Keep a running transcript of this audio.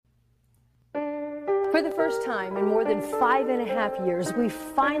For the first time in more than 5.5 years, we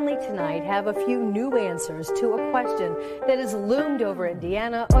finally tonight have a few new answers to a question that has loomed over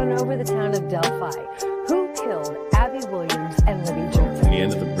Indiana and over the town of Delphi. Who killed Abby Williams and Libby Johnson? The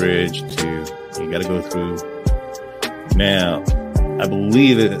end of the bridge you got to go through. Now, I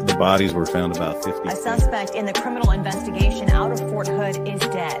believe that the bodies were found about 50 feet. A suspect in the criminal investigation out of Fort Hood is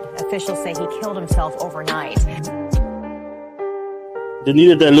dead. Officials say he killed himself overnight. They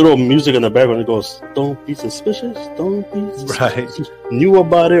needed that little music in the background. It goes, "Don't be suspicious. Don't be suspicious." Right. Knew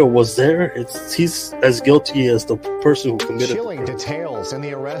about it or was there. He's as guilty as the person who committed. Chilling details in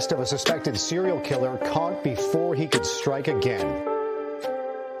the arrest of a suspected serial killer caught before he could strike again.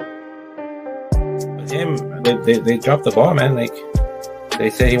 They dropped the ball, man. Like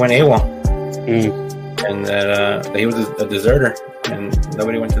they said, he went AWOL, and that he was a deserter, and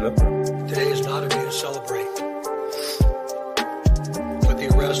nobody went to look for him. Today is not a day to celebrate. The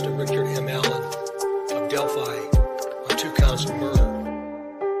arrest of Richard M. Allen of Delphi on 2 counts of murder.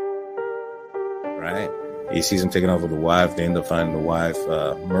 Right. He sees him taking off with the wife. They end up finding the wife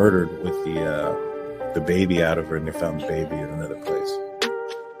murdered with the baby out of her, and they found the baby in another place.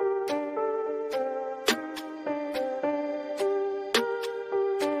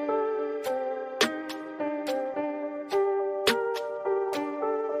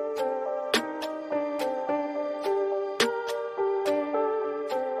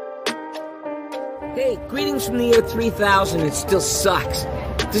 Hey, greetings from the year 3000. It still sucks.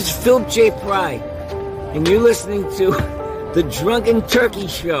 This is Philip J. Pry, and you're listening to The Drunken Turkey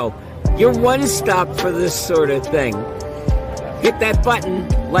Show, your one stop for this sort of thing. Hit that button,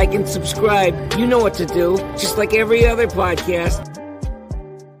 like and subscribe. You know what to do, just like every other podcast.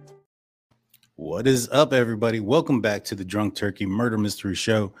 What is up, everybody? Welcome back to the Drunk Turkey Murder Mystery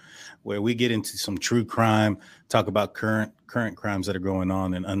Show, where we get into some true crime, talk about current crimes that are going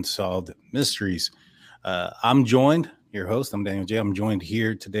on and unsolved mysteries. I'm joined, your host, I'm Daniel J. I'm joined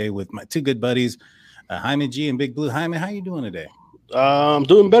here today with my two good buddies, Jaime G and Big Blue. Jaime, how you doing today? I'm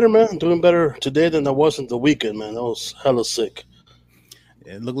doing better, man. Doing better today than I was in the weekend, man. I was hella sick.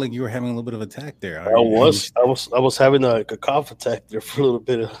 It looked like you were having a little bit of attack there. I was having a cough attack there for a little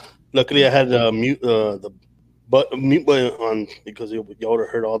bit. Luckily, I had the mute button on because you would have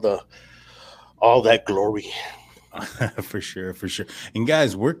heard all that glory. For sure. And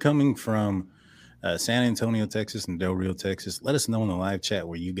guys, we're coming from San Antonio, Texas, and Del Rio, Texas. Let us know in the live chat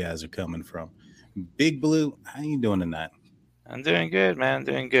where you guys are coming from. Big Blue, how you doing tonight? I'm doing good, man.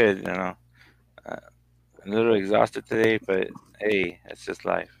 Doing good. You know, a little exhausted today, but hey, it's just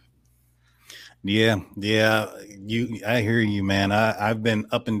life. Yeah. I hear you, man. I've been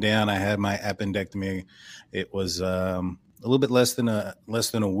up and down. I had my appendectomy. It was a little bit less than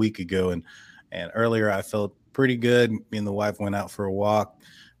a week ago, and earlier I felt pretty good. Me and the wife went out for a walk.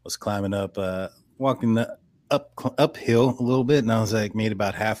 Was climbing up, walking uphill a little bit, and I was like, made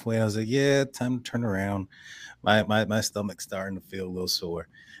about halfway. I was like, yeah, time to turn around. My stomach's starting to feel a little sore,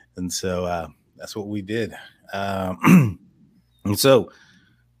 and so that's what we did. And so,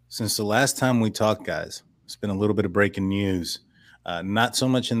 since the last time we talked, guys, it's been a little bit of breaking news. Not so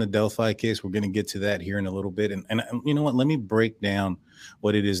much in the Delphi case. We're going to get to that here in a little bit. And you know what? Let me break down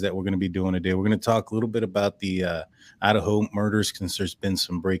what it is that we're going to be doing today. We're going to talk a little bit about the Idaho murders, since there's been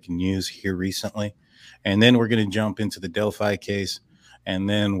some breaking news here recently. And then we're going to jump into the Delphi case. And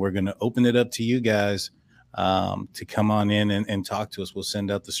then we're going to open it up to you guys to come on in and talk to us. We'll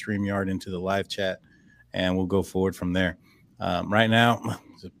send out the StreamYard into the live chat, and we'll go forward from there. Right now,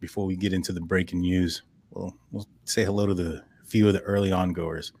 before we get into the breaking news, we'll say hello to the few of the early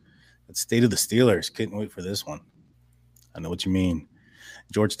ongoers. It's State of the Steelers. Couldn't wait for this one. I know what you mean.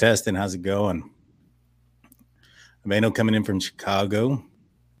 George Teston, how's it going? Mano coming in from Chicago.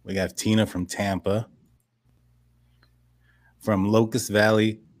 We got Tina from Tampa. From Locust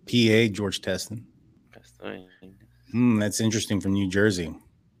Valley, PA, George Teston. That's interesting, from New Jersey.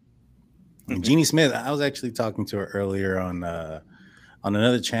 And Jeannie Smith, I was actually talking to her earlier on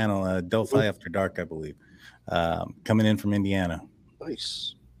another channel, Delphi After Dark, I believe. Coming in from Indiana.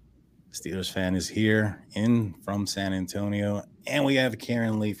 Nice. Steelers fan is here from San Antonio. And we have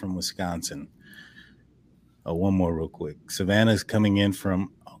Karen Lee from Wisconsin. Oh, one more real quick. Savannah's coming in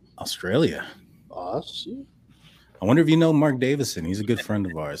from Australia. Awesome. I wonder if you know Mark Davison. He's a good friend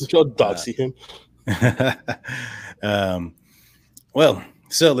of ours. You'll doxy him. Well,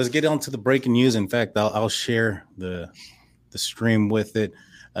 so let's get on to the breaking news. In fact, I'll share the stream with it.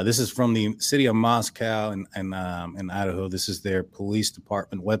 This is from the city of Moscow in Idaho. This is their police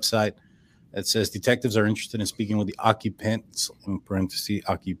department website. It says detectives are interested in speaking with the occupants, in parentheses,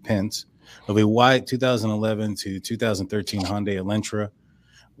 occupants, of a white 2011 to 2013 Hyundai Elantra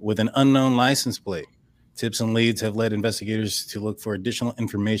with an unknown license plate. Tips and leads have led investigators to look for additional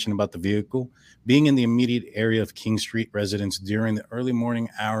information about the vehicle being in the immediate area of King Street residence during the early morning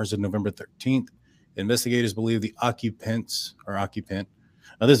hours of November 13th. Investigators believe the occupant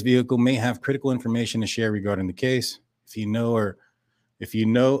of this vehicle may have critical information to share regarding the case. If you know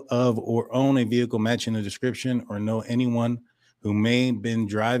of or own a vehicle matching the description, or know anyone who may have been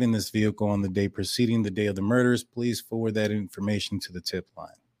driving this vehicle on the day preceding the day of the murders, please forward that information to the tip line.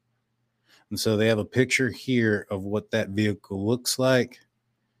 And so they have a picture here of what that vehicle looks like.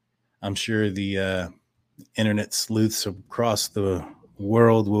 I'm sure the internet sleuths across the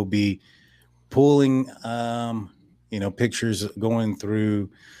world will be pulling, pictures going through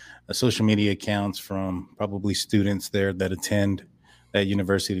social media accounts from probably students there that attend that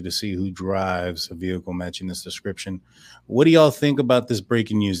university to see who drives a vehicle matching this description. What do y'all think about this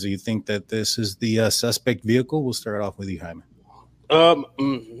breaking news? Do you think that this is the suspect vehicle? We'll start off with you, Jaime.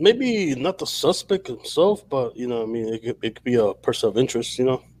 Maybe not the suspect himself, but it could be a person of interest,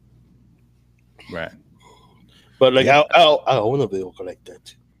 Right. But I own a vehicle like that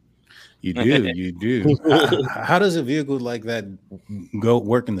too. You do. How does a vehicle like that go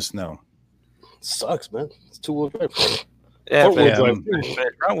work in the snow? Sucks, man. It's 2-wheel drive. Yeah,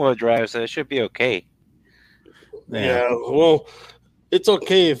 front wheel drive, so it should be okay. Yeah, well, it's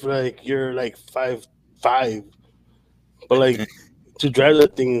okay if you're 5'5", but to drive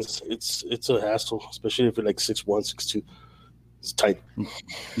that thing, it's a hassle, especially if you're 6'1", 6'2". It's tight.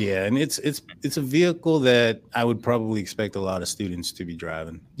 Yeah, and it's a vehicle that I would probably expect a lot of students to be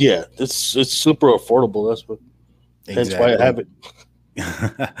driving. Yeah, it's super affordable. That's what. That's why I have it.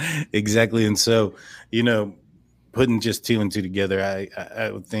 Exactly, and so putting just two and two together, I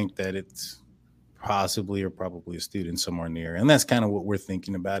would think that it's possibly or probably a student somewhere near, and that's kind of what we're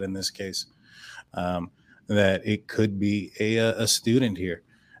thinking about in this case. That it could be a student here.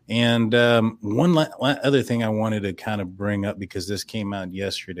 And one other thing I wanted to kind of bring up, because this came out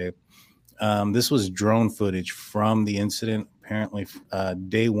yesterday. This was drone footage from the incident, apparently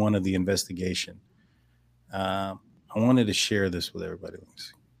day one of the investigation. I wanted to share this with everybody. Let's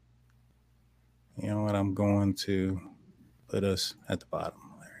see. You know what? I'm going to put us at the bottom.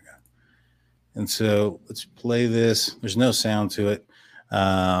 There we go. And so let's play this. There's no sound to it.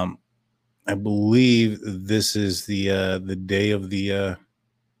 I believe this is the day of the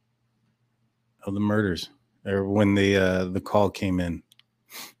murders, or when the call came in.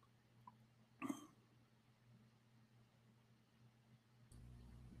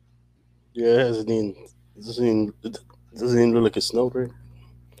 Yeah, it doesn't even look like it snowed, right?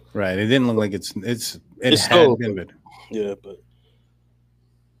 Right. It didn't look like it had snowed, been, but yeah,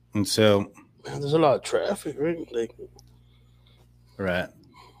 and so man, there's a lot of traffic, right? Right.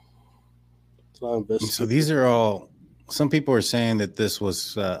 And so these are all. Some people are saying that this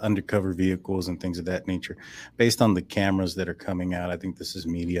was undercover vehicles and things of that nature, based on the cameras that are coming out. I think this is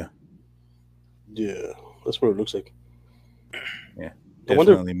media. Yeah, that's what it looks like. Yeah,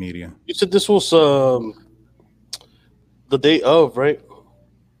 definitely media. You said this was the day of, right?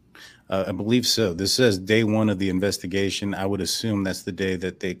 I believe so. This says day one of the investigation. I would assume that's the day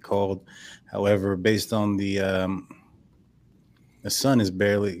that they called. However, based on the sun is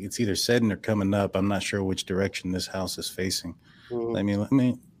barely, it's either setting or coming up. I'm not sure which direction this house is facing. Mm-hmm. Let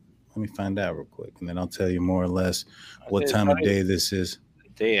me find out real quick, and then I'll tell you more or less what time of day this is. The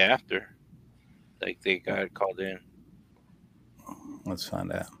day after, they got called in. Let's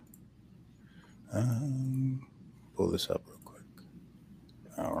find out. Pull this up real quick.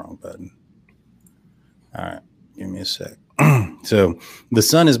 Oh, wrong button. All right, give me a sec. So the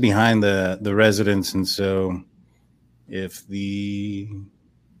sun is behind the residence, and so if I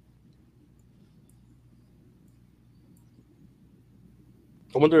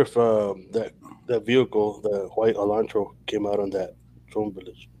wonder if that vehicle, the white Elantra, came out on that drone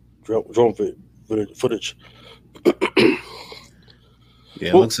footage. Yeah,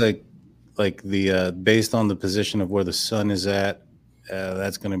 it looks like the based on the position of where the sun is at,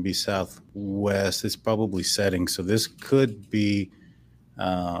 that's going to be southwest. It's probably setting, so this could be.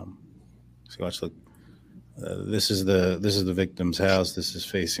 So watch, look. This is the victim's house. This is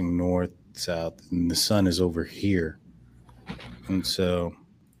facing north, south, and the sun is over here. And so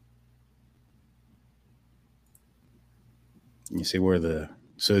you see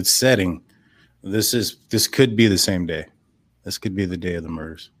so it's setting. This could be the same day. This could be the day of the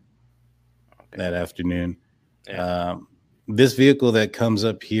murders. Okay. That afternoon. Yeah. This vehicle that comes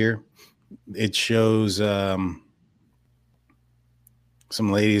up here, it shows some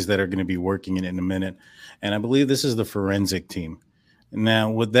ladies that are going to be working in it in a minute. And I believe this is the forensic team.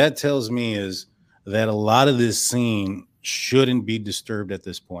 Now, what that tells me is that a lot of this scene shouldn't be disturbed at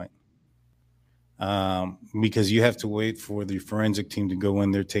this point. because you have to wait for the forensic team to go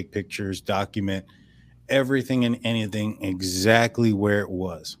in there, take pictures, document everything and anything exactly where it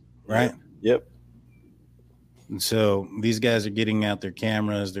was, right? Yep. And so these guys are getting out their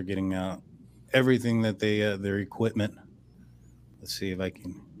cameras, they're getting out everything that they their equipment. Let's see if I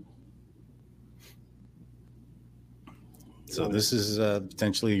can. So this is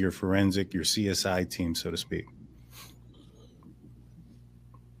potentially your forensic, your CSI team, so to speak.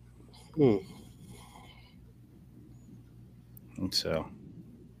 And so,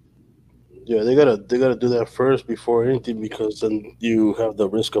 yeah, they gotta do that first before anything, because then you have the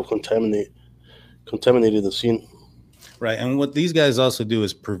risk of contaminating the scene. Right, and what these guys also do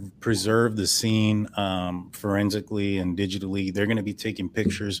is preserve the scene forensically and digitally. They're going to be taking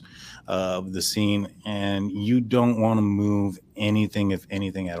pictures of the scene, and you don't want to move anything, if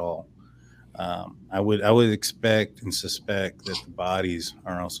anything at all. I would expect and suspect that the bodies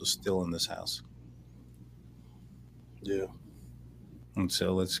are also still in this house. Yeah. And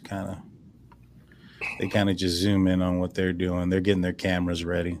so they kind of just zoom in on what they're doing. They're getting their cameras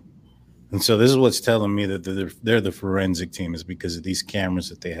ready. And so this is what's telling me that they're the forensic team, is because of these cameras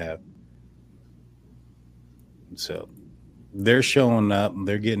that they have. And so they're showing up,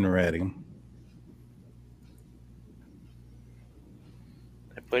 they're getting ready. I'm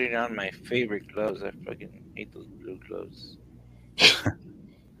putting on my favorite gloves. I fucking hate those blue gloves.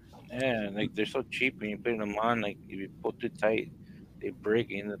 Yeah, like they're so cheap, and you put them on, like if you pull too tight, they break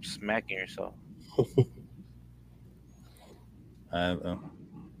and you end up smacking yourself.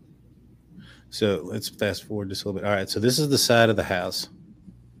 So let's fast forward just a little bit. All right, so this is the side of the house.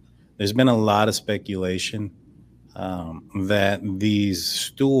 There's been a lot of speculation that these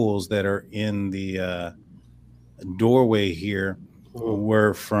stools that are in the doorway here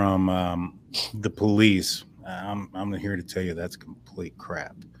were from the police. I'm here to tell you that's complete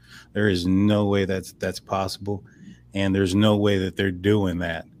crap. There is no way that's possible, and there's no way that they're doing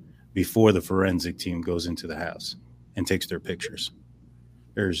that before the forensic team goes into the house and takes their pictures.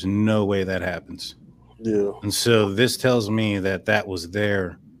 There's no way that happens. Yeah. And so this tells me that was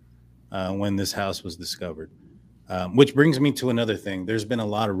there when this house was discovered. Which brings me to another thing. There's been a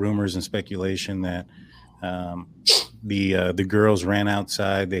lot of rumors and speculation that the girls ran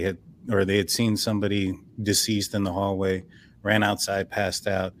outside. They had seen somebody deceased in the hallway, ran outside, passed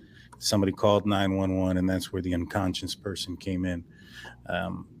out. Somebody called 911, and that's where the unconscious person came in.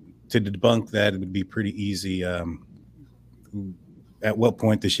 To debunk that, it would be pretty easy. At what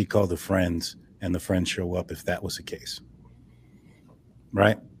point does she call the friends, and the friends show up if that was the case?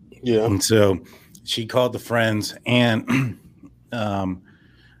 Right? Yeah. And so she called the friends, and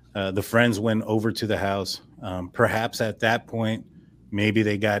the friends went over to the house. Perhaps at that point, maybe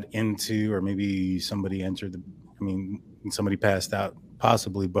they got into, or maybe somebody entered somebody passed out,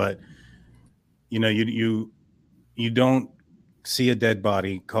 possibly. But you don't see a dead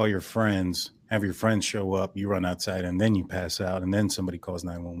body, call your friends, have your friends show up, you run outside, and then you pass out, and then somebody calls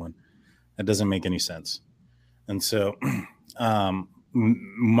 911. That doesn't make any sense. And so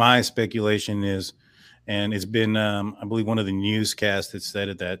my speculation is, and it's been, I believe one of the newscasts that said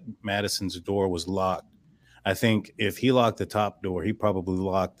it, that Madison's door was locked. I think if he locked the top door, he probably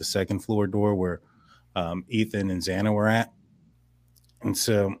locked the second floor door where Ethan and Xana were at. And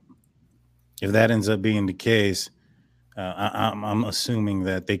so if that ends up being the case, I'm assuming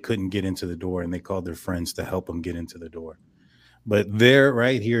that they couldn't get into the door, and they called their friends to help them get into the door. But there,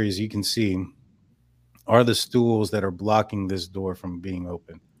 right here, as you can see, are the stools that are blocking this door from being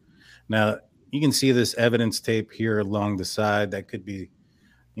open. Now, you can see this evidence tape here along the side. That could be,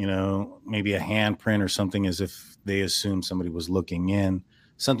 maybe a handprint or something, as if they assume somebody was looking in,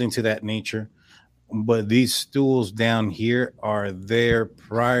 something to that nature. But these stools down here are there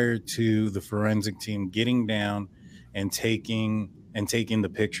prior to the forensic team getting down and taking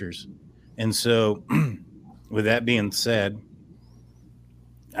the pictures. And so with that being said,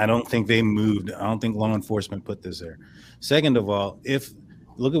 I don't think they moved. I don't think law enforcement put this there. Second of all,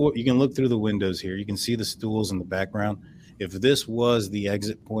 look at what you can look through the windows here. You can see the stools in the background. If this was the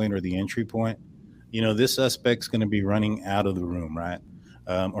exit point or the entry point, this suspect's going to be running out of the room, right?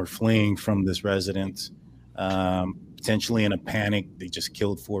 Or fleeing from this residence, potentially in a panic. They just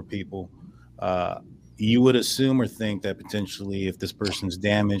killed 4 people. You would assume or think that potentially, if this person's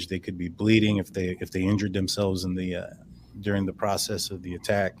damaged, they could be bleeding. If they injured themselves during the process of the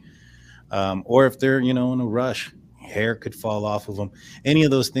attack, or if they're in a rush, hair could fall off of them. Any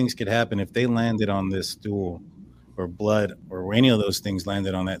of those things could happen if they landed on this stool, or blood, or any of those things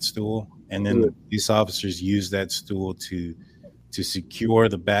landed on that stool, and then these officers use that stool to secure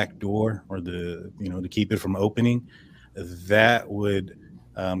the back door, or to keep it from opening. That would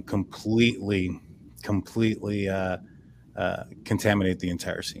completely completely contaminate the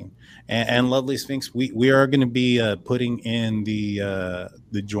entire scene. And Lovely Sphinx, we are going to be putting in the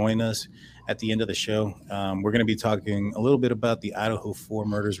join us at the end of the show. We're going to be talking a little bit about the Idaho 4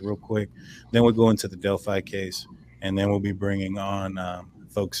 murders real quick. Then we'll go into the Delphi case, and then we'll be bringing on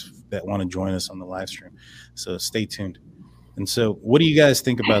folks that want to join us on the live stream. So stay tuned. And so, what do you guys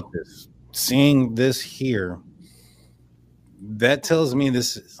think about this? Seeing this here, that tells me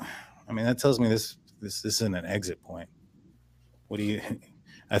this. I mean, that tells me this isn't an exit point. What do you?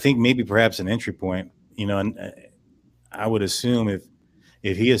 I think maybe perhaps an entry point. You know, and I would assume if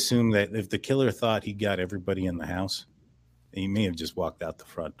he assumed that if the killer thought he got everybody in the house, he may have just walked out the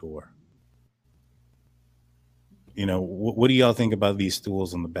front door. You know, what do y'all think about these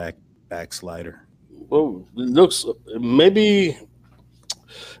stools on the back slider? Well, it looks maybe.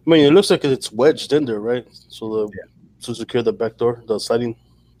 I mean, it looks like it's wedged in there, right? So to secure the back door, the sliding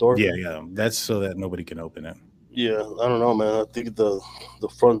door. Yeah, that's so that nobody can open it. Yeah, I don't know, man. I think the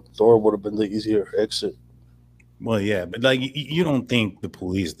front door would have been the easier exit. Well, yeah, but like you don't think the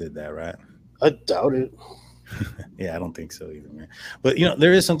police did that, right? I doubt it. Yeah, I don't think so either, man. But you know,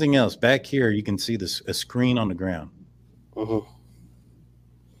 there is something else back here. You can see a screen on the ground. Mm-hmm.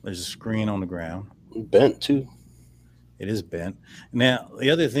 There's a screen on the ground. Bent too. It is bent. Now the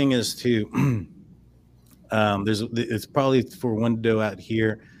other thing is too. It's probably for window out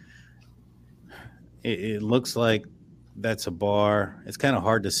here. It looks like that's a bar. It's kind of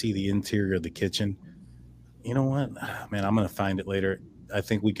hard to see the interior of the kitchen. You know what, man? I'm gonna find it later. I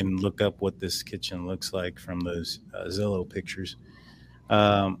think we can look up what this kitchen looks like from those Zillow pictures.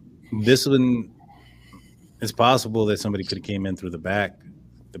 This one, it's possible that somebody could have came in through the back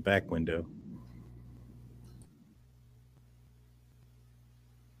window.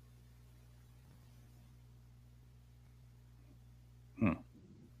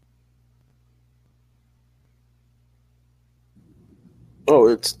 Oh,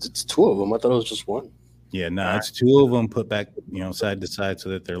 it's two of them. I thought it was just one. Yeah, no, it's two of them put back, side to side so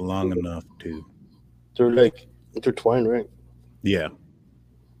that they're long enough to. They're like intertwined, right? Yeah.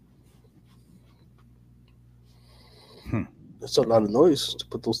 That's a lot of noise to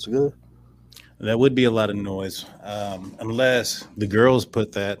put those together. That would be a lot of noise, unless the girls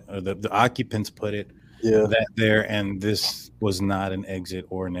put that, or the occupants put it that there, and this was not an exit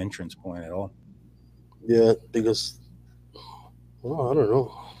or an entrance point at all. Yeah, because, well, I don't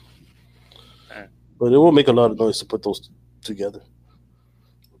know. But it will make a lot of noise to put those together.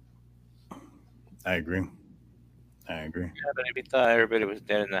 I agree. Yeah, but if you thought everybody was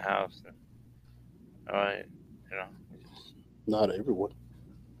dead in the house, all right, Not everyone.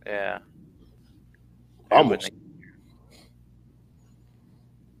 Yeah. Almost.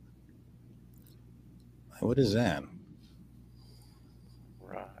 What is that?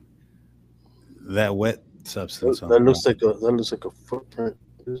 Right. That wet substance. That looks like a footprint,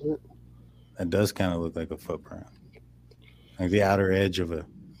 isn't it? That does kind of look like a footprint, like the outer edge of the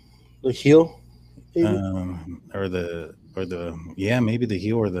heel, maybe? or the maybe the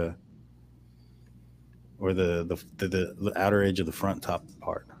heel or the outer edge of the front top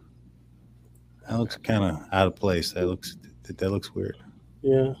part. That looks kind of out of place. That looks weird.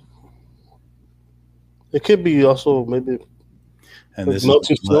 Yeah, it could be also maybe. And this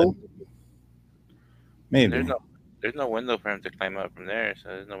is blood. Maybe. There's no window for him to climb up from there, so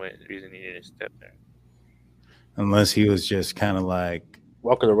there's no reason he needed to step there. Unless he was just kind of like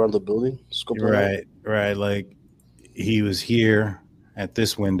walking around the building, right. Like he was here at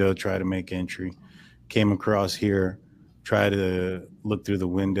this window, try to make entry, came across here, try to look through the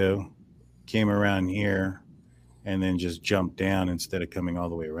window, came around here, and then just jumped down instead of coming all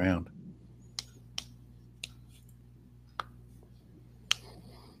the way around.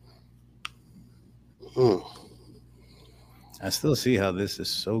 I still see how this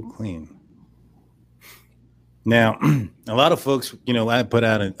is so clean. Now, a lot of folks, I put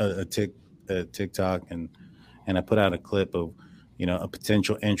out a TikTok and I put out a clip of, a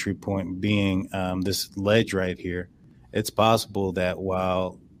potential entry point being this ledge right here. It's possible that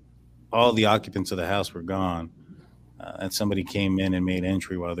while all the occupants of the house were gone, and somebody came in and made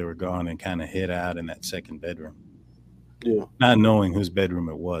entry while they were gone and kind of hid out in that second bedroom. Yeah. Not knowing whose bedroom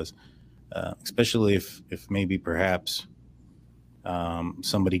it was, especially if maybe perhaps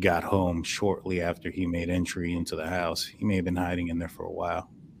somebody got home shortly after he made entry into the house. He may have been hiding in there for a while.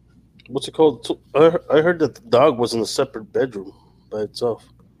 What's it called? I heard that the dog was in a separate bedroom by itself.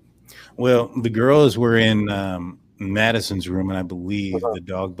 Well, the girls were in Madison's room, and I believe the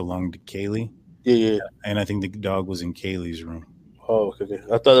dog belonged to Kaylee. Yeah. And I think the dog was in Kaylee's room. Oh, okay.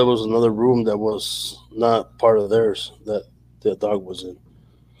 I thought there was another room that was not part of theirs that the dog was in.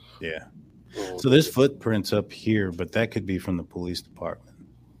 Yeah. So there's footprints up here, but that could be from the police department.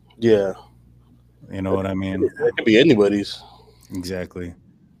 Yeah. You know what I mean? It could be anybody's. Exactly.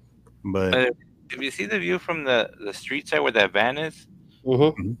 But if you see the view from the street side where that van is,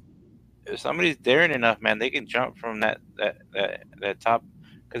 Mm-hmm. if somebody's daring enough, man, they can jump from that top,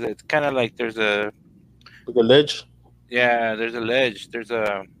 because it's kind of like there's a ledge. Yeah, there's a ledge. There's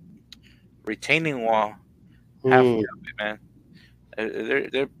a retaining wall halfway up it,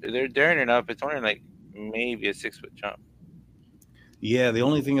 man. They're daring enough. It's only like maybe a 6-foot jump. Yeah, the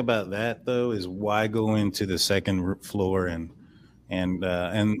only thing about that though is why go into the second floor and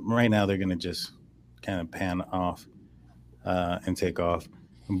right now they're gonna just kind of pan off and take off,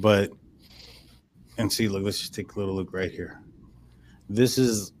 but and see, look, let's just take a little look right here. This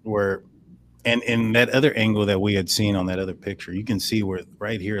is where, and in that other angle that we had seen on that other picture, you can see where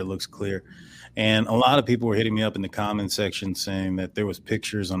right here it looks clear. And a lot of people were hitting me up in the comment section saying that there was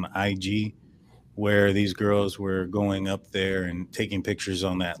pictures on IG where these girls were going up there and taking pictures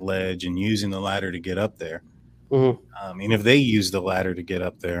on that ledge and using the ladder to get up there. Mm-hmm. I mean, if they use the ladder to get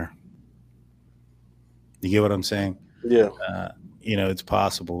up there, you get what I'm saying? Yeah. You know, it's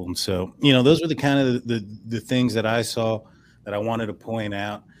possible. And so, you know, those were the kind of the things that I saw that I wanted to point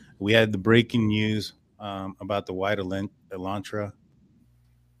out. We had the breaking news about the white Elantra.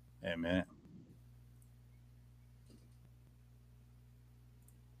 Hey, man.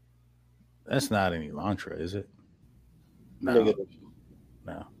 That's not an Elantra, is it? No. Negative.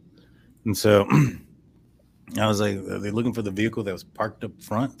 No. And so I was like, are they looking for the vehicle that was parked up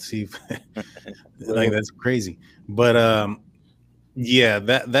front? See if like that's crazy. But yeah,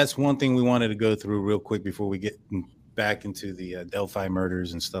 that's one thing we wanted to go through real quick before we get back into the Delphi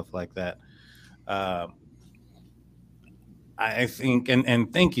murders and stuff like that. I think,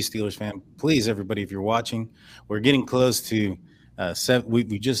 and thank you, Steelers fan. Please, everybody, if you're watching, we're getting close to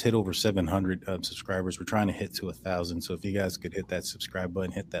we just hit over 700 subscribers. We're trying to hit to 1,000. So if you guys could hit that subscribe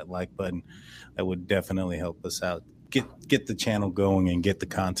button, hit that like button, that would definitely help us out. Get the channel going and get the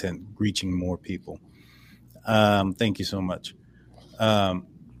content reaching more people. Thank you so much. You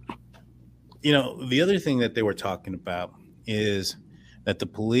know, the other thing that they were talking about is that the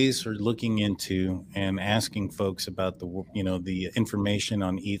police are looking into and asking folks about the information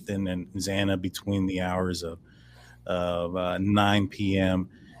on Ethan and Xana between the hours of 9 p.m.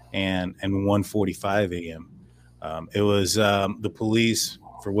 and 1:45 a.m. It was the police,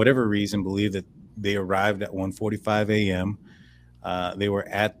 for whatever reason, believe that they arrived at 1:45 a.m. They were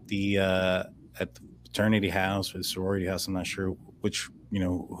at the fraternity house or the sorority house. I'm not sure which,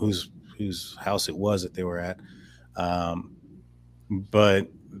 whose house it was that they were at. But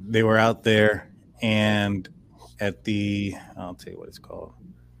they were out there and at I'll tell you what it's called,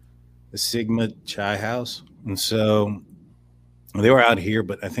 the Sigma Chi House. And so they were out here,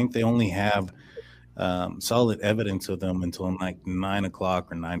 but I think they only have solid evidence of them until like 9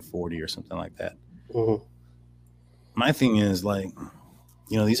 o'clock or 9:40 or something like that. Mm-hmm. My thing is, like,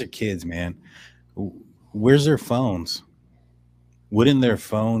 these are kids, man. Where's their phones? Wouldn't their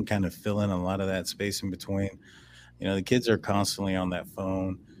phone kind of fill in a lot of that space in between? The kids are constantly on that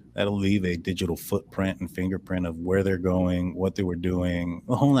phone. That'll leave a digital footprint and fingerprint of where they're going, what they were doing,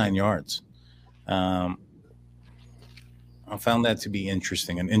 the whole 9 yards. I found that to be an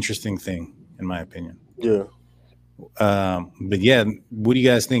interesting thing, in my opinion. Yeah. But yeah, what do you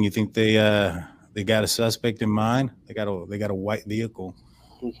guys think? You think they got a suspect in mind? They got a white vehicle.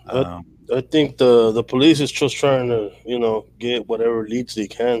 I think the police is just trying to, get whatever leads they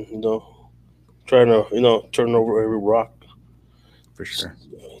can, trying to, turn over every rock. For sure.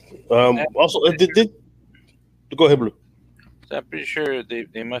 Also, did go ahead, Blue. So I'm pretty sure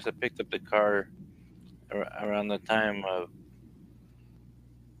they must have picked up the car around the time of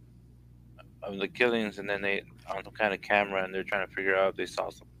the killings, and then they on some kind of camera, and they're trying to figure out if they saw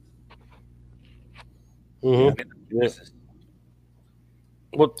something. Mm-hmm. Yeah.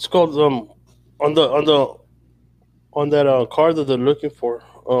 What's called on that car that they're looking for?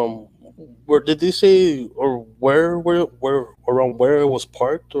 Where did they say, or where around where it was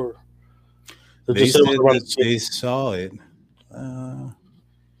parked, or they said that they saw it.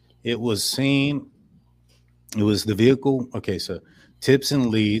 It was seen. It was the vehicle. Okay, so tips and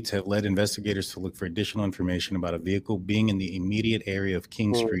leads have led investigators to look for additional information about a vehicle being in the immediate area of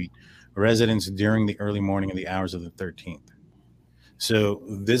King Street residence during the early morning of the hours of the 13th. So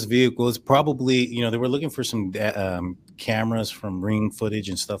this vehicle is probably, they were looking for some cameras from ring footage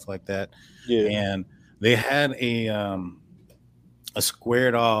and stuff like that. Yeah. And they had a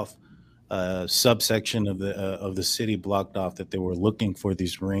squared off subsection of the city blocked off that they were looking for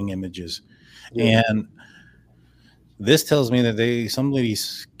these ring images. Yeah. And This tells me that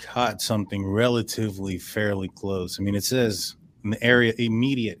somebody's caught something relatively fairly close. I mean, it says in the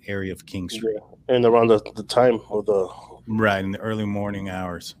immediate area of King Street. Yeah. And around the time of the right in the early morning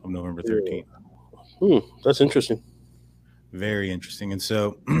hours of November 13th. That's interesting. Very interesting. And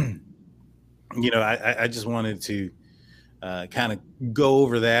so, I just wanted to kind of go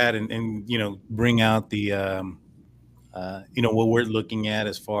over that and bring out the what we're looking at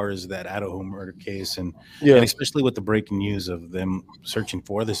as far as that Idaho murder case, and especially with the breaking news of them searching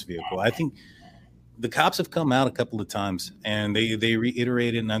for this vehicle. I think the cops have come out a couple of times, and they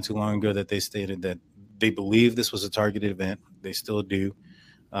reiterated not too long ago that they stated that they believe this was a targeted event. They still do.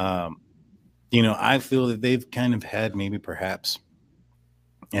 I feel that they've kind of had maybe perhaps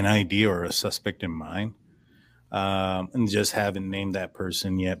an idea or a suspect in mind, and just haven't named that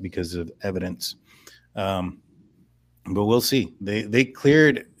person yet because of evidence. But we'll see. They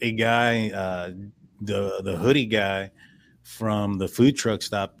cleared a guy, the hoodie guy from the food truck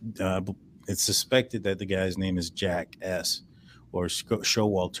stop. It's suspected that the guy's name is Jack S. or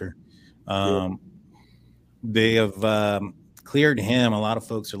Showalter. They have cleared him. A lot of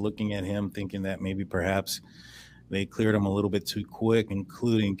folks are looking at him thinking that maybe perhaps they cleared him a little bit too quick,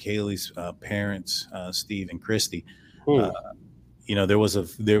 including Kaylee's parents, Steve and Christy. There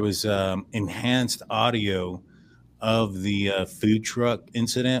was enhanced audio of the food truck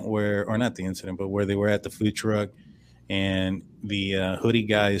incident or not the incident, but where they were at the food truck and the hoodie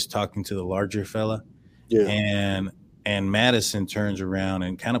guy is talking to the larger fella. Yeah. And Madison turns around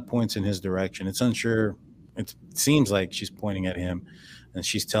and kind of points in his direction. It's unsure. It seems like she's pointing at him and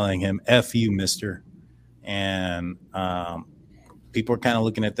she's telling him, F you, mister. And people are kind of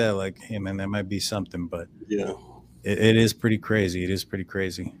looking at that like, hey, man, that might be something. But yeah, it is pretty crazy. It is pretty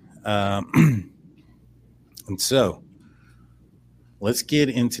crazy. And so let's get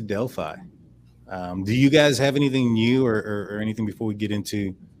into Delphi. Do you guys have anything new or anything before we get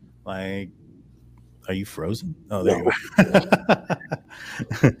into, like, are you frozen? Oh, there you are.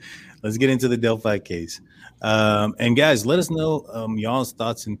 Let's get into the Delphi case. And guys, let us know y'all's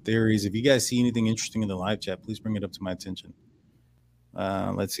thoughts and theories. If you guys see anything interesting in the live chat, please bring it up to my attention.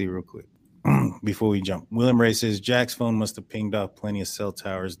 Let's see real quick before we jump. William Ray says Jack's phone must have pinged off plenty of cell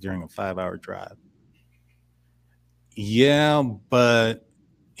towers during a 5-hour drive. Yeah, but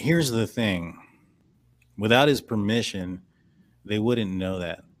here's the thing. Without his permission, they wouldn't know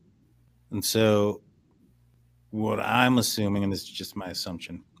that. And so what I'm assuming, and this is just my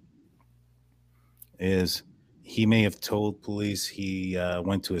assumption, is he may have told police he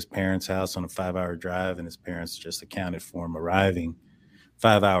went to his parents' house on a 5-hour drive, and his parents just accounted for him arriving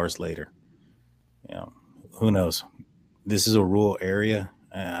 5 hours later. Who knows? This is a rural area.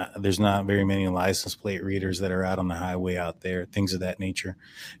 There's not very many license plate readers that are out on the highway out there, things of that nature.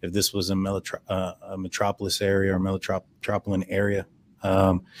 If this was a metropolis area or metropolitan area,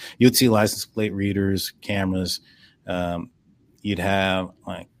 you'd see license plate readers, cameras. You'd have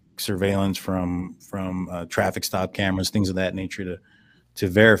like surveillance from traffic stop cameras, things of that nature to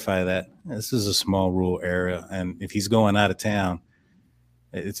verify that this is a small rural area. And if he's going out of town,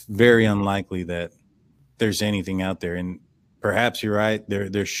 it's very unlikely that there's anything out there. And perhaps you're right.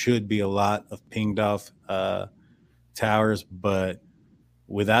 There should be a lot of pinged off towers, but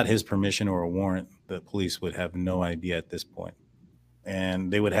without his permission or a warrant, the police would have no idea at this point.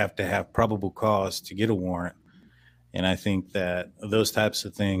 And they would have to have probable cause to get a warrant. And I think that those types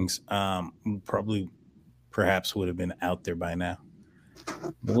of things perhaps would have been out there by now.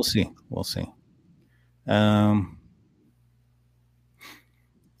 But we'll see. We'll see.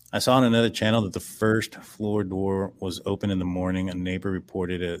 I saw on another channel that the first floor door was open in the morning. A neighbor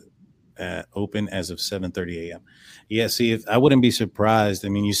reported it open as of 7:30 a.m. Yeah, see, I wouldn't be surprised. I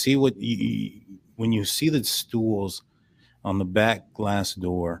mean, you see when you see the stools on the back glass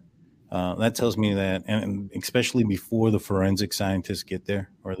door, that tells me that, and especially before the forensic scientists get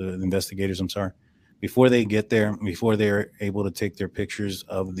there, or the investigators, I'm sorry, before they get there, before they're able to take their pictures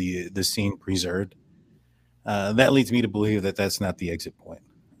of the scene preserved, that leads me to believe that that's not the exit point.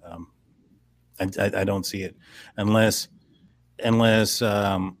 I don't see it unless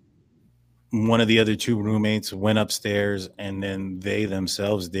one of the other two roommates went upstairs and then they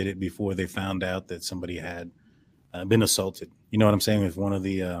themselves did it before they found out that somebody had been assaulted. You know what I'm saying? If one of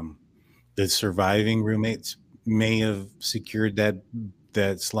the surviving roommates may have secured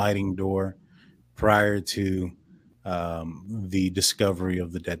that sliding door prior to the discovery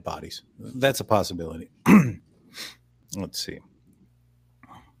of the dead bodies. That's a possibility. Let's see.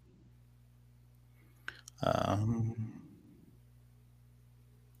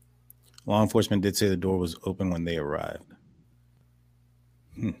 Law enforcement did say the door was open when they arrived.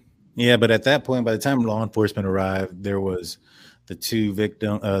 Yeah, but at that point, by the time law enforcement arrived, there was the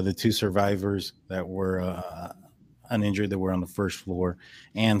two survivors that were uninjured that were on the first floor,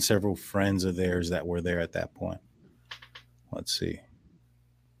 and several friends of theirs that were there at that point. Let's see.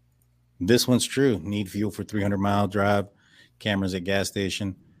 This one's true. Need fuel for 300-mile drive. Cameras at gas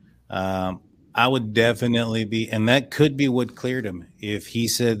station. I would definitely be, and that could be what cleared him. If he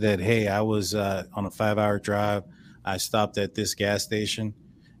said that, hey, I was on a 5-hour drive, I stopped at this gas station,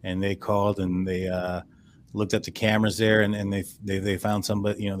 and they called and they looked up the cameras there, and they found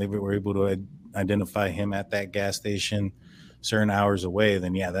somebody. They were able to identify him at that gas station certain hours away.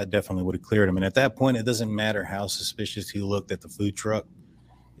 Then yeah, that definitely would have cleared him. And at that point, it doesn't matter how suspicious he looked at the food truck.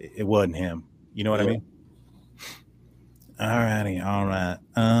 It wasn't him. You know what I mean? All right.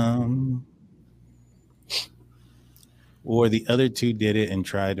 Or the other two did it and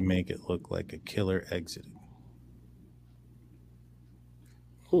tried to make it look like a killer exited.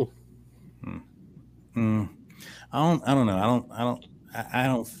 I don't know. I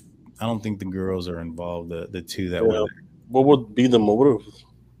don't think the girls are involved. The two that were there. What would be the motive?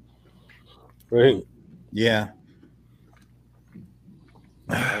 Right. Yeah.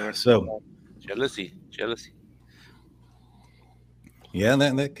 So jealousy. Yeah,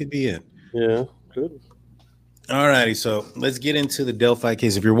 that could be it. Yeah, good. All righty, so let's get into the Delphi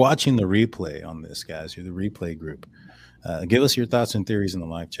case. If you're watching the replay on this, guys, you're the replay group. Give us your thoughts and theories in the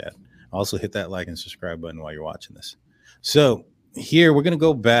live chat. Also, hit that like and subscribe button while you're watching this. So here, we're going to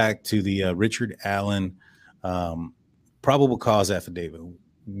go back to the Richard Allen probable cause affidavit.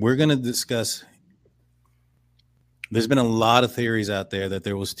 We're going to discuss. There's been a lot of theories out there that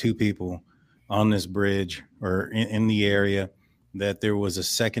there was two people on this bridge or in the area, that there was a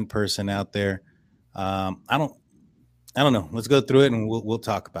second person out there. I don't know. Let's go through it and we'll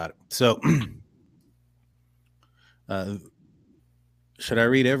talk about it. So, should I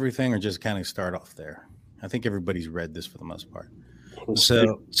read everything or just kind of start off there? I think everybody's read this for the most part.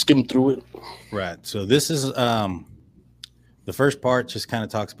 So skim through it. Right. So this is the first part just kind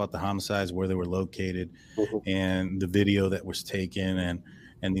of talks about the homicides, where they were located, and the video that was taken,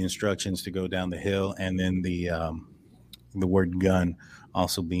 and the instructions to go down the hill, and then the word gun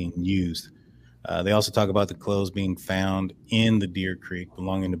also being used. They also talk about the clothes being found in the Deer Creek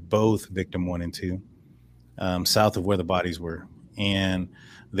belonging to both victim 1 and 2, south of where the bodies were. And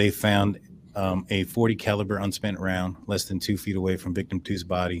they found a .40 caliber unspent round less than 2 feet away from victim 2's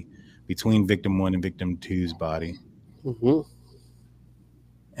body, between victim 1 and victim 2's body. The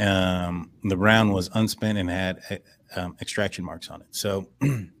round was unspent and had extraction marks on it. So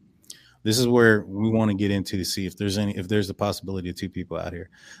this is where we want to get into to see if there's a possibility of two people out here.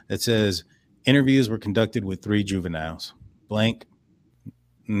 It says interviews were conducted with 3 juveniles. Blank.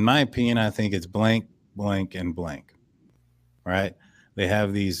 In my opinion, I think it's blank, blank, and blank. Right? They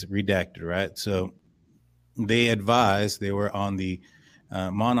have these redacted, right? So they advised they were on the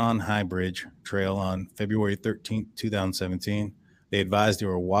Monon High Bridge Trail on February 13th, 2017. They advised they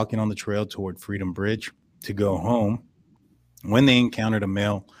were walking on the trail toward Freedom Bridge to go home when they encountered a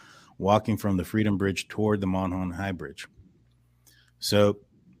male walking from the Freedom Bridge toward the Monon High Bridge. So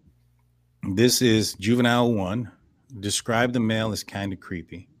this is Juvenile 1, described the male as kind of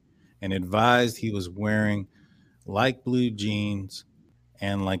creepy, and advised he was wearing light blue jeans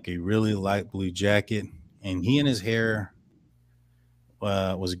and like a really light blue jacket, and he and his hair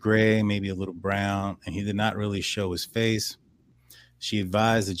was gray, maybe a little brown, and he did not really show his face. She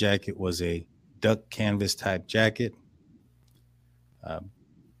advised the jacket was a duck canvas type jacket.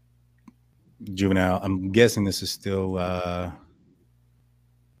 Juvenile, I'm guessing this is still I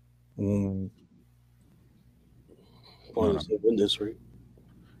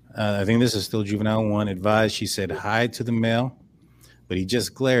think this is still Juvenile 1. Advised she said hi to the male, but he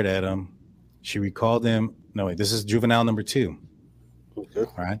just glared at him. She recalled him. No, wait, this is Juvenile number 2. Okay.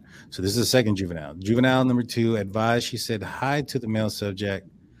 All right. So this is the second juvenile. Juvenile number 2 advised she said hi to the male subject,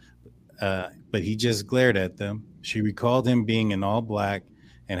 but he just glared at them. She recalled him being in all black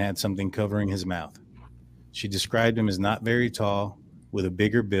and had something covering his mouth. She described him as not very tall, with a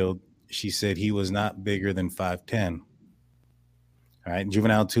bigger build. She said he was not bigger than 5'10". All right.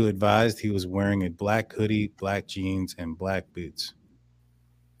 Juvenile 2 advised he was wearing a black hoodie, black jeans, and black boots.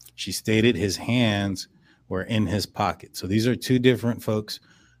 She stated his hands were in his pocket. So these are 2 different folks.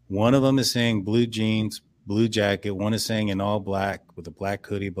 One of them is saying blue jeans, blue jacket. One is saying in all black with a black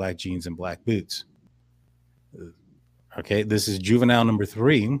hoodie, black jeans, and black boots. Okay, this is Juvenile number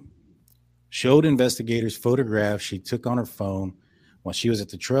 3. Showed investigators photographs she took on her phone while she was at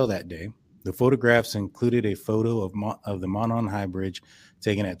the trail that day. The photographs included a photo of the Monon High Bridge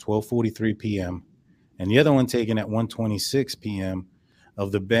taken at 12:43 p.m. and the other one taken at 1:26 p.m.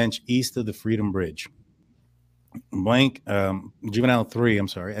 of the bench east of the Freedom Bridge. Juvenile 3,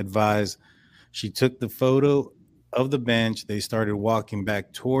 advised she took the photo of the bench. They started walking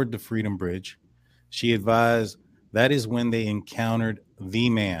back toward the Freedom Bridge. She advised that is when they encountered the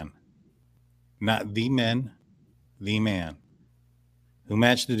man, not the men, the man, who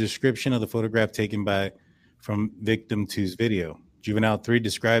matched the description of the photograph taken from victim 2's video. Juvenile 3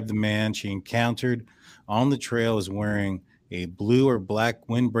 described the man she encountered on the trail as wearing a blue or black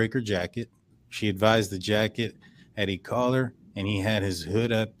windbreaker jacket. She advised the jacket had a collar and he had his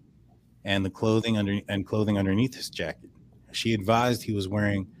hood up and the clothing underneath his jacket. She advised he was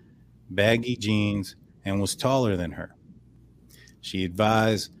wearing baggy jeans and was taller than her. She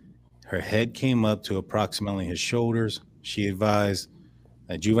advised her head came up to approximately his shoulders. She advised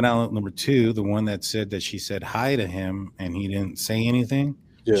that juvenile number 2, the one that said that she said hi to him and he didn't say anything.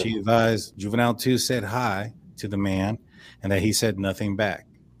 Yeah. She advised juvenile 2 said hi to the man and that he said nothing back.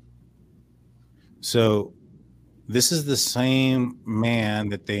 So this is the same man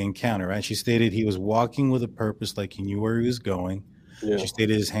that they encountered, right? She stated he was walking with a purpose, like he knew where he was going. Yeah. She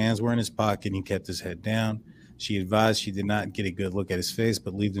stated his hands were in his pocket and he kept his head down. She advised she did not get a good look at his face,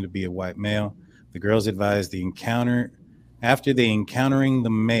 but believed him to be a white male. The girls advised after encountering the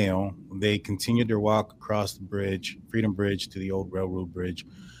male, they continued their walk across the bridge, Freedom Bridge, to the old railroad bridge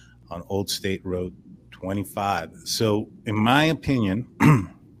on Old State Road 25. So in my opinion,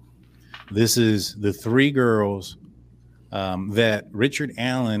 this is the 3 girls that Richard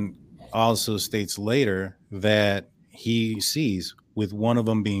Allen also states later that he sees, with one of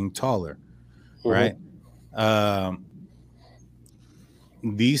them being taller, right?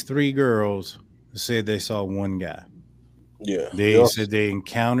 These 3 girls said they saw one guy. Yeah. They said they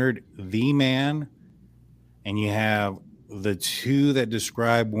encountered the man, and you have the 2 that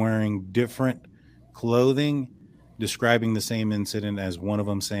describe wearing different clothing, describing the same incident, as one of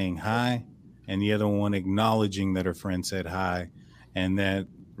them saying hi and the other one acknowledging that her friend said hi and that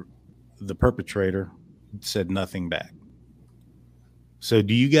the perpetrator said nothing back. So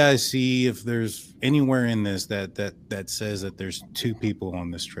do you guys see if there's anywhere in this that says that there's 2 people on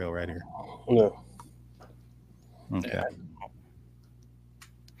this trail right here? No. Okay. Yeah.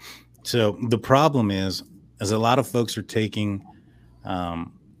 So the problem is a lot of folks are taking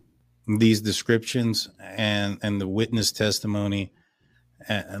these descriptions and the witness testimony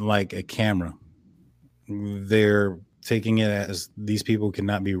like a camera. They're taking it as these people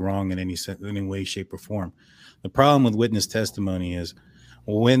cannot be wrong in any way, shape, or form. The problem with witness testimony is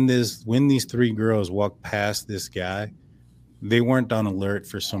when these 3 girls walked past this guy, they weren't on alert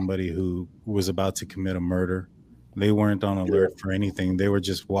for somebody who was about to commit a murder. They weren't on alert for anything. They were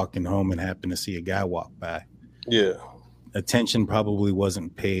just walking home and happened to see a guy walk by. Yeah. Attention probably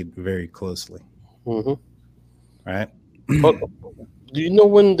wasn't paid very closely. Mm-hmm. Right? But do you know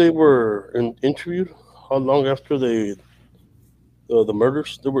when they were interviewed? How long after the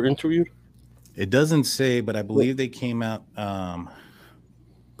murders they were interviewed? It doesn't say, but I believe they came out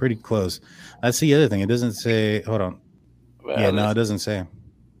pretty close. That's the other thing. It doesn't say. Hold on. Well, no, it doesn't say.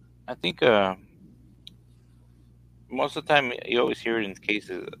 I think most of the time you always hear it in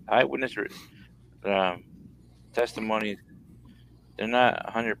cases. Eyewitness testimonies, they're not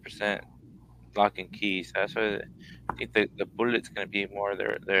 100% lock and key. So that's why I think the bullet's going to be more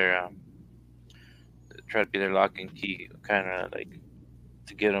their try to be their lock and key, kind of like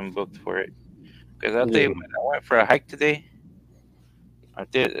to get them booked for it. Because I'll tell you, when I went for a hike today, I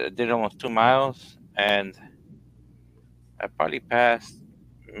did almost 2 miles, and I probably passed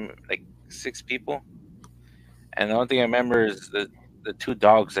like 6 people. And the only thing I remember is the 2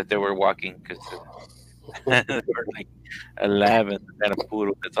 dogs that they were walking, because they were like 11 and a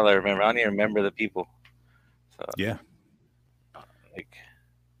poodle. That's all I remember. I don't even remember the people. So,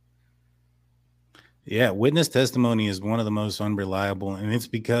 witness testimony is one of the most unreliable, and it's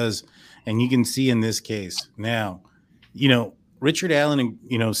because, and you can see in this case now, Richard Allen,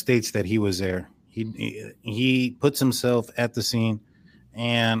 states that he was there. He puts himself at the scene,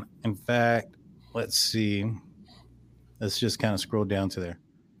 and in fact, let's see. Let's just kind of scroll down to there.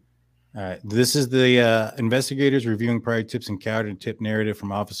 All right. This is the investigators reviewing prior tips encountered and tip narrative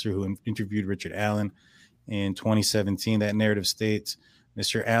from officer who interviewed Richard Allen in 2017. That narrative states,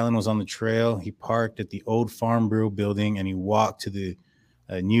 Mr. Allen was on the trail. He parked at the old Farm Bureau building and he walked to the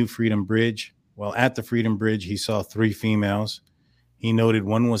new Freedom Bridge. While at the Freedom Bridge, he saw 3 females. He noted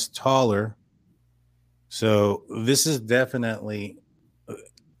one was taller. So this is definitely,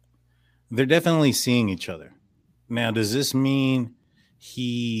 they're definitely seeing each other. Now, does this mean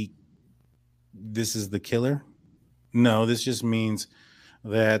this is the killer? No, this just means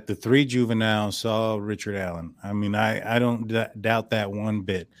that the three juveniles saw Richard Allen. I mean, I don't doubt that one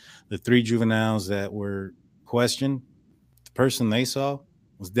bit. The three juveniles that were questioned, the person they saw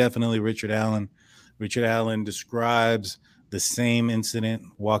was definitely Richard Allen. Richard Allen describes the same incident,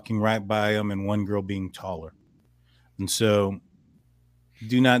 walking right by him and one girl being taller. And so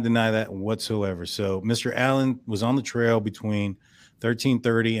do not deny that whatsoever. So Mr. Allen was on the trail between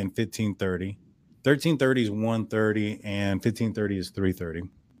 1330 and 1530. 1330 is 1:30 and 1530 is 3:30.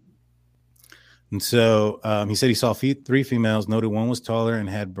 And so he said he saw three females, noted one was taller and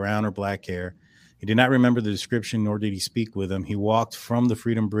had brown or black hair. He did not remember the description, nor did he speak with them. He walked from the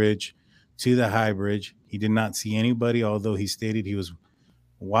Freedom Bridge to the High Bridge. He did not see anybody, although he stated he was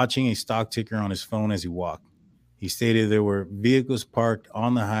watching a stock ticker on his phone as he walked. He stated there were vehicles parked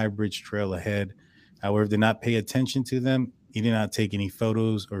on the High Bridge trail ahead. However, did not pay attention to them. He did not take any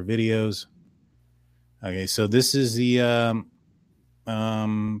photos or videos. Okay, so this is the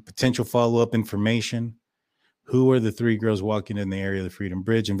potential follow-up information. Who were the three girls walking in the area of the Freedom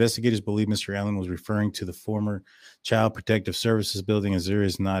Bridge? Investigators believe Mr. Allen was referring to the former Child Protective Services building, as there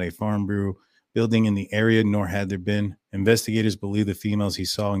is not a Farm Bureau building in the area, nor had there been. Investigators believe the females he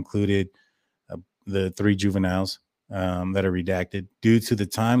saw included the three juveniles that are redacted due to the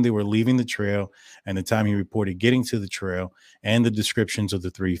time they were leaving the trail and the time he reported getting to the trail and the descriptions of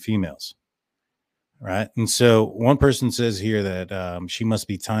the three females. Right. And so one person says here that she must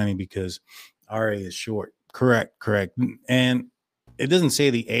be tiny because RA is short. Correct. And it doesn't say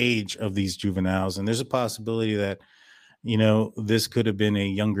the age of these juveniles. And there's a possibility that, you know, this could have been a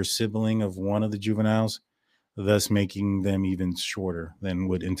younger sibling of one of the juveniles, thus making them even shorter than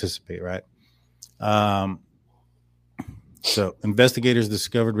would anticipate. Right. So investigators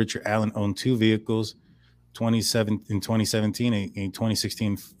discovered Richard Allen owned two vehicles, in 2017, a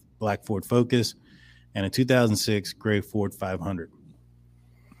 2016 black Ford Focus and a 2006 gray Ford 500.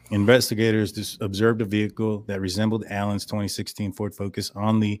 Investigators observed a vehicle that resembled Allen's 2016 Ford Focus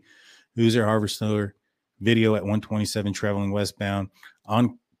on the Hoosier Harvester video at 127 traveling westbound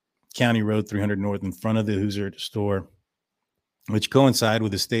on County Road 300 North in front of the Hoosier store, which coincide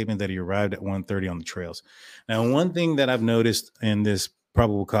with the statement that he arrived at 1:30 on the trails. Now, one thing that I've noticed in this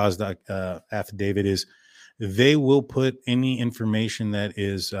probable cause affidavit is they will put any information that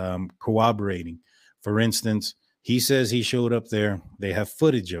is corroborating. For instance, he says he showed up there. They have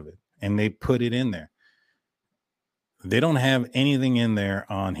footage of it, and they put it in there. They don't have anything in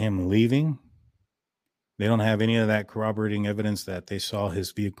there on him leaving. They don't have any of that corroborating evidence that they saw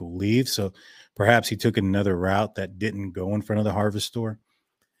his vehicle leave. So perhaps he took another route that didn't go in front of the Harvest store.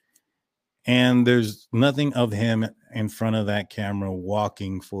 And there's nothing of him in front of that camera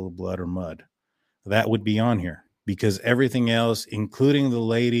walking full of blood or mud. That would be on here because everything else, including the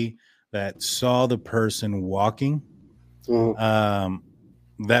lady that saw the person walking,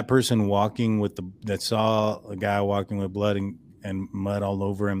 that person walking that saw a guy walking with blood and mud all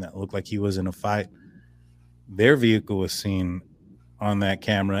over him that looked like he was in a fight, their vehicle was seen on that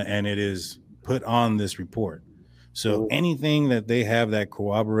camera and it is put on this report. So anything that they have that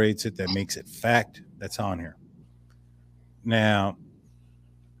corroborates it, that makes it fact, that's on here. Now,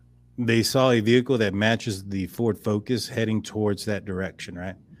 they saw a vehicle that matches the Ford Focus heading towards that direction,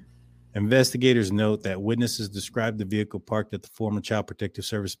 right? Investigators note that witnesses described the vehicle parked at the former Child Protective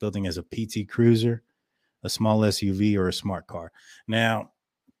Service building as a PT Cruiser, a small SUV, or a smart car. Now,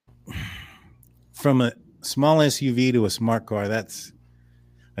 from a small SUV to a smart car, that's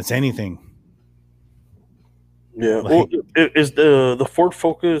anything. Yeah. Well, is the Ford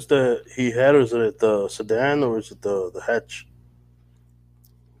Focus that he had, or is it the sedan, or is it the hatch?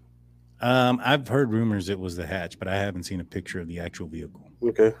 I've heard rumors it was the hatch, but I haven't seen a picture of the actual vehicle.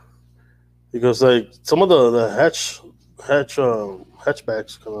 Okay. Because like some of the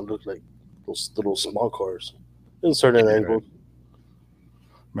hatchbacks kind of look like those little small cars in certain angles.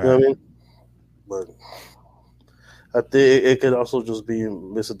 Right. You know what I mean? But I think it could also just be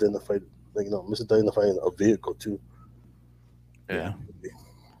misidentifying a vehicle too.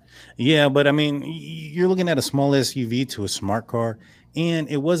 Yeah, but I mean, you're looking at a small SUV to a smart car, and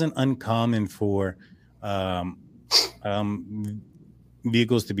it wasn't uncommon for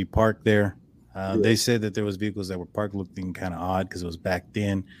vehicles to be parked there. They said that there was vehicles that were parked looking kind of odd because it was backed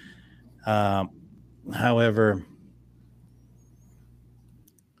in. However,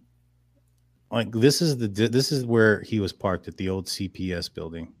 like this is where he was parked at the old CPS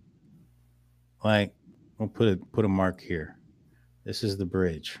building. Like, we'll put a mark here. This is the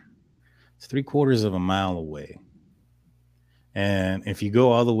bridge. It's 3/4 of a mile away. And if you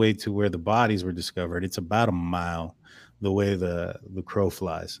go all the way to where the bodies were discovered, it's about a mile the way the crow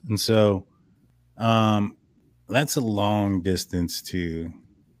flies. And so that's a long distance to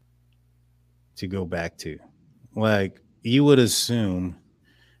go back to. Like, you would assume,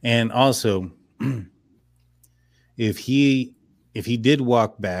 and also if he did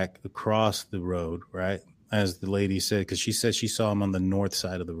walk back across the road, right, as the lady said, because she said she saw him on the north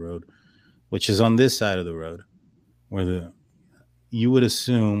side of the road, which is on this side of the road, where you would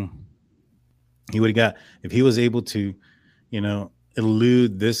assume he would have got, if he was able to,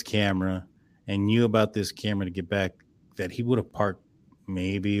 elude this camera and knew about this camera to get back, that he would have parked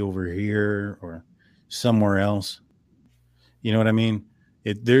maybe over here or somewhere else. You know what I mean?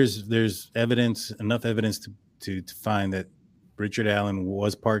 There's evidence, enough evidence to find that Richard Allen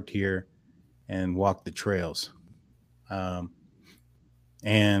was parked here and walked the trails. And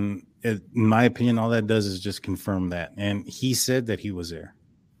in my opinion, all that does is just confirm that. And he said that he was there.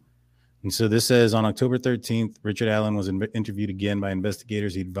 And so this says, on October 13th, Richard Allen was interviewed again by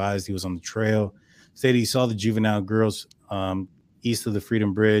investigators. He advised he was on the trail, stated he saw the juvenile girls east of the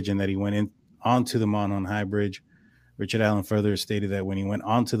Freedom Bridge and that he went onto the Monhon High Bridge. Richard Allen further stated that when he went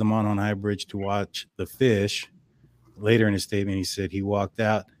onto the Monhon High Bridge to watch the fish, later in his statement, he said he walked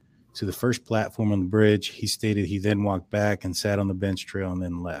out to the first platform on the bridge. He stated he then walked back and sat on the bench trail and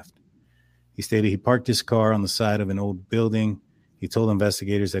then left. He stated he parked his car on the side of an old building. He told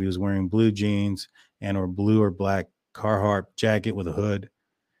investigators that he was wearing blue jeans and or blue or black Carhartt jacket with a hood.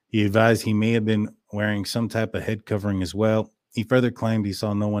 He advised he may have been wearing some type of head covering as well. He further claimed he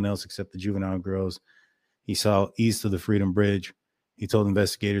saw no one else except the juvenile girls he saw east of the Freedom Bridge. He told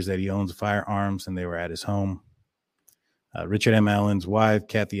investigators that he owns firearms and they were at his home. Richard M. Allen's wife,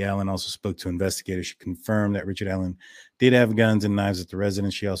 Kathy Allen, also spoke to investigators. She confirmed that Richard Allen did have guns and knives at the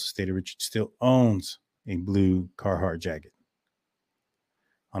residence. She also stated Richard still owns a blue Carhartt jacket.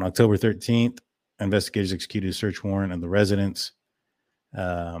 On October 13th, investigators executed a search warrant of the residence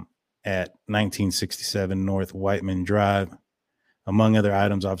at 1967 North Whiteman Drive. Among other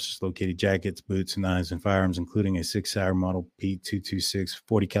items, officers located jackets, boots, knives, and firearms, including a 6-hour model P226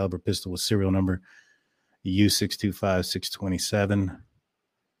 40 caliber pistol with serial number U625627.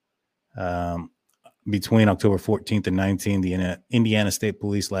 Between October 14th and 19th, the Indiana State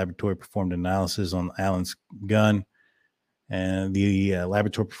Police Laboratory performed analysis on Allen's gun. And the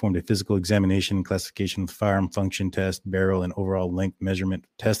laboratory performed a physical examination and classification of the firearm function test, barrel, and overall length measurement,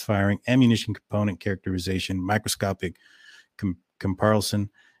 test firing, ammunition component characterization, microscopic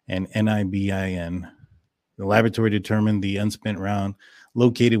comparison, and NIBIN. The laboratory determined the unspent round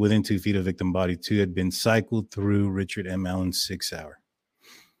located within 2 feet of victim body 2 had been cycled through Richard M. Allen's 6-hour.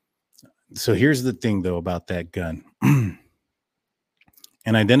 So here's the thing, though, about that gun. An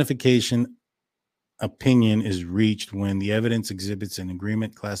identification opinion is reached when the evidence exhibits an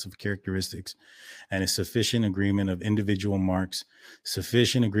agreement class of characteristics and a sufficient agreement of individual marks.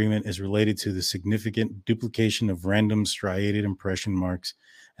 Sufficient agreement is related to the significant duplication of random striated impression marks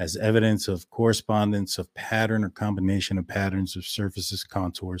as evidence of correspondence of pattern or combination of patterns of surfaces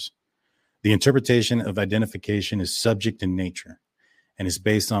contours. The interpretation of identification is subject in nature and is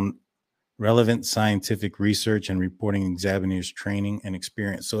based on relevant scientific research and reporting examiners' training and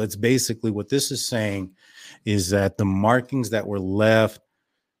experience. So it's basically what this is saying is that the markings that were left,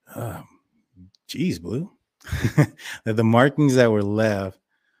 Blue, that the markings that were left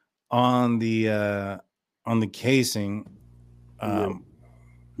on the casing are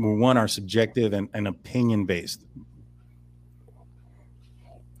subjective and opinion based.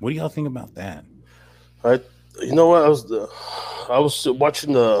 What do y'all think about that? You know what, I was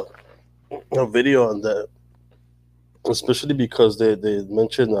watching a video on that, especially because they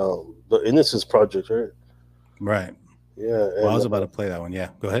mentioned the Innocence Project, right? Right. Yeah. Well, I was about to play that one.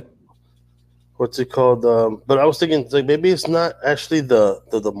 Yeah, go ahead. What's it called? But I was thinking, like, maybe it's not actually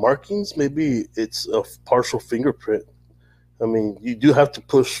the markings. Maybe it's a partial fingerprint. I mean, you do have to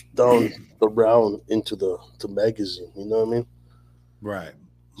push down the round into the magazine. You know what I mean? Right.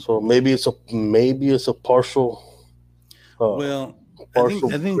 So maybe it's a partial. Well,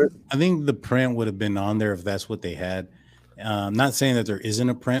 I think the print would have been on there if that's what they had. I'm not saying that there isn't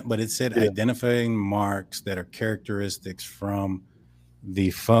a print, but it said identifying marks that are characteristics from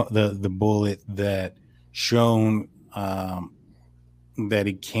the bullet that shown that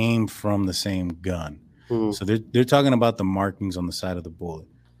it came from the same gun. So they're talking about the markings on the side of the bullet.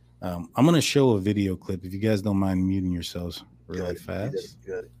 I'm going to show a video clip if you guys don't mind muting yourselves really fast.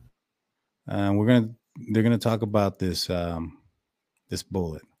 They're gonna talk about this this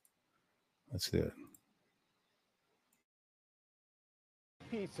bullet. Let's do it.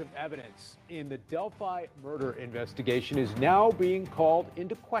 piece of evidence in the Delphi murder investigation is now being called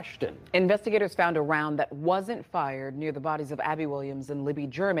into question. Investigators found a round that wasn't fired near the bodies of Abby Williams and Libby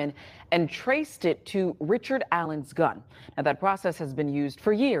German and traced it to Richard Allen's gun. Now, that process has been used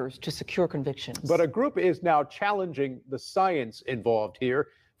for years to secure convictions. But a group is now challenging the science involved here.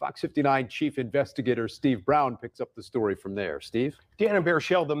 Fox 59 Chief Investigator Steve Brown picks up the story from there. Steve? Dan and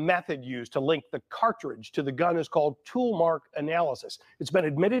Bershell, the method used to link the cartridge to the gun is called tool mark analysis. It's been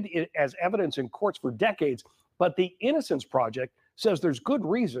admitted as evidence in courts for decades, but the Innocence Project says there's good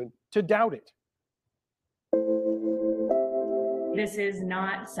reason to doubt it. This is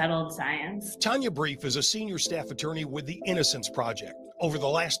not settled science. Tanya Brief is a senior staff attorney with the Innocence Project. Over the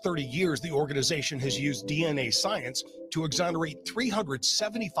last 30 years, the organization has used DNA science to exonerate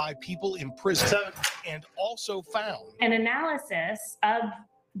 375 people in prison and also found an analysis of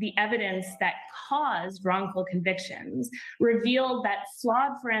the evidence that caused wrongful convictions revealed that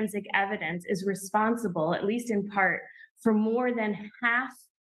flawed forensic evidence is responsible, at least in part, for more than half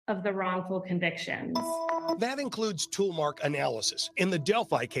of the wrongful convictions. That includes tool mark analysis. In the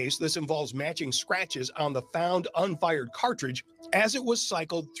Delphi case, this involves matching scratches on the found unfired cartridge as it was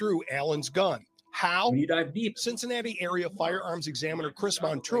cycled through Allen's gun. How? You dive deep. Cincinnati area firearms examiner Chris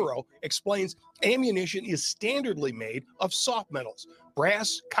Monturo explains ammunition is standardly made of soft metals,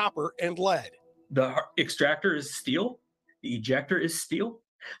 brass, copper, and lead. The extractor is steel. The ejector is steel.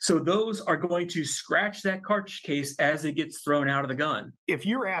 So those are going to scratch that cartridge case as it gets thrown out of the gun. If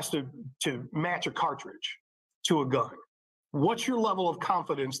you're asked to match a cartridge to a gun, what's your level of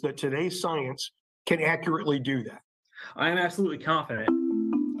confidence that today's science can accurately do that? I am absolutely confident.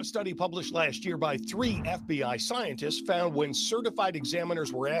 A study published last year by 3 FBI scientists found when certified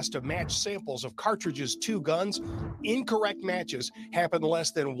examiners were asked to match samples of cartridges to guns, incorrect matches happen less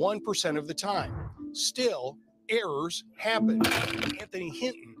than 1% of the time. Still, errors happen. Anthony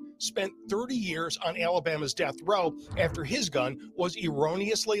Hinton spent 30 years on Alabama's death row after his gun was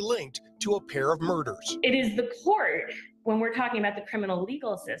erroneously linked to a pair of murders. It is the court, when we're talking about the criminal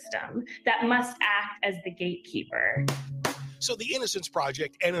legal system, that must act as the gatekeeper. So the Innocence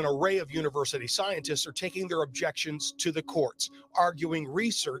Project and an array of university scientists are taking their objections to the courts, arguing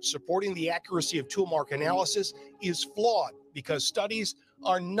research supporting the accuracy of tool mark analysis is flawed because studies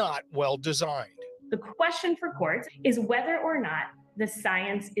are not well designed. The question for courts is whether or not the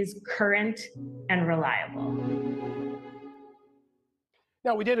science is current and reliable.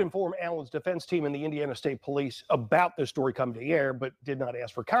 Now, we did inform Allen's defense team and the Indiana State Police about this story coming to the air, but did not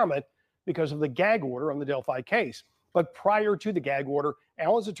ask for comment because of the gag order on the Delphi case. But prior to the gag order,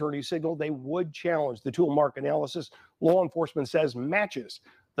 Allen's attorney signaled they would challenge the tool mark analysis. Law enforcement says matches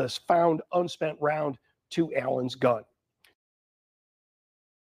the found unspent round to Allen's gun.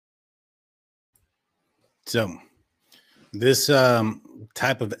 So this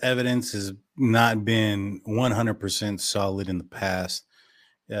type of evidence has not been 100% solid in the past.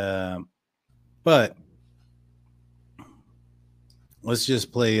 But let's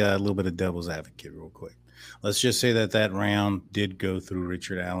just play a little bit of devil's advocate real quick. Let's just say that that round did go through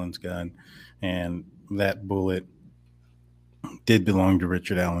Richard Allen's gun and that bullet did belong to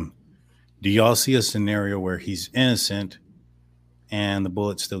Richard Allen. Do y'all see a scenario where he's innocent and the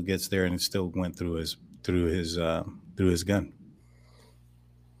bullet still gets there and it still went through his gun?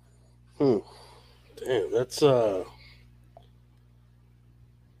 Damn, that's a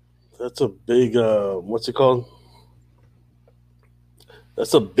big what's it called?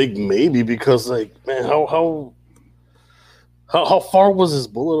 That's a big maybe because, like, man, how far was his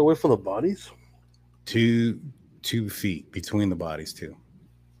bullet away from the bodies? 2 feet between the bodies too.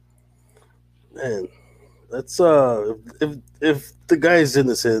 Man, that's if the guy's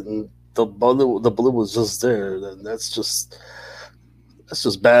innocent and the bullet was just there, then that's just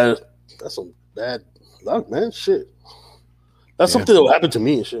bad. That's some bad luck, man. Shit. That's something that will happen to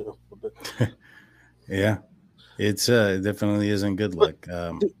me and shit. Yeah. It's it definitely isn't good luck.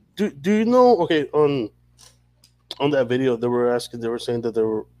 Do you know? Okay, on that video, they were saying that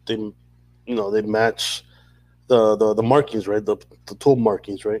they match the markings, right? The tool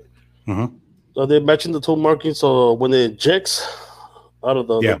markings, right? Mm-hmm. So they're matching the tool markings. So when it ejects out of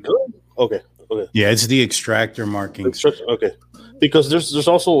the gun, okay. Yeah, it's the extractor markings. Okay, because there's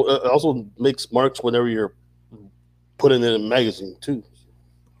also makes marks whenever you're putting it in a magazine too.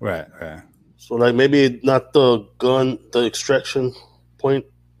 Right. So, like, maybe not the gun, the extraction point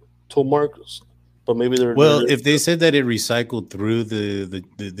tool marks, but maybe they're... Well, if they said that it recycled through the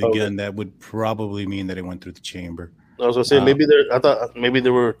gun, that would probably mean that it went through the chamber. I was going to say, I thought maybe they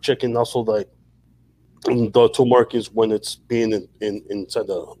were checking also, like, the tool markings when it's being inside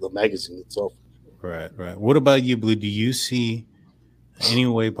the magazine itself. Right. What about you, Blue? Do you see any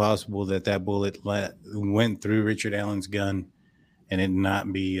way possible that bullet went through Richard Allen's gun and it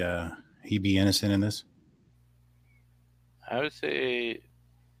not be he be innocent in this? I would say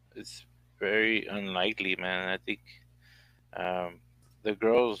it's very unlikely, man. I think the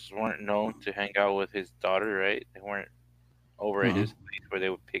girls weren't known to hang out with his daughter, right? They weren't over at his place where they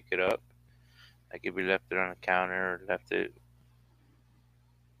would pick it up. Like if he left it on a counter or left it,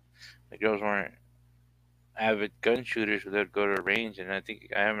 the girls weren't avid gun shooters who would go to a range, and I think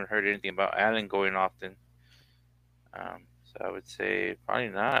I haven't heard anything about Allen going often. So I would say probably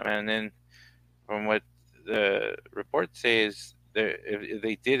not, man. And then from what the report says, if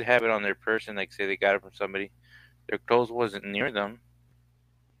they did have it on their person, like say they got it from somebody, their clothes wasn't near them.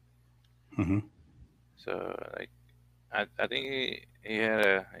 Mm-hmm. So like, I think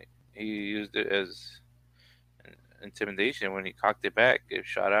he used it as intimidation. When he cocked it back, it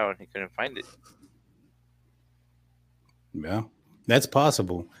shot out and he couldn't find it. Yeah, that's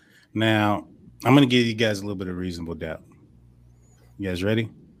possible. Now, I'm going to give you guys a little bit of reasonable doubt. You guys ready?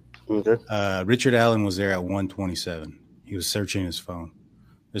 Okay. Richard Allen was there at 1:27. He was searching his phone.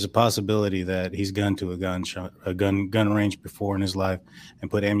 There's a possibility that he's gone to a gun range before in his life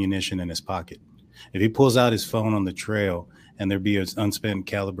and put ammunition in his pocket. If he pulls out his phone on the trail and there be an unspent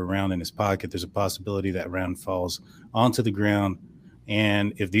caliber round in his pocket, there's a possibility that round falls onto the ground.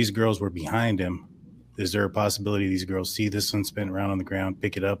 And if these girls were behind him, is there a possibility these girls see this unspent round on the ground,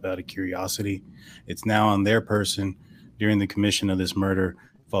 pick it up out of curiosity? It's now on their person during the commission of this murder,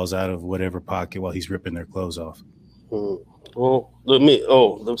 falls out of whatever pocket while he's ripping their clothes off. Well,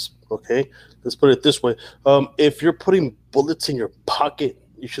 let's put it this way. If you're putting bullets in your pocket,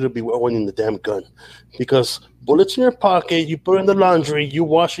 you shouldn't be wearing the damn gun, because bullets in your pocket, you put it in the laundry, you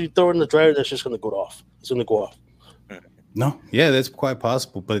wash it, you throw it in the dryer, that's just going to go off. It's going to go off. No, yeah, that's quite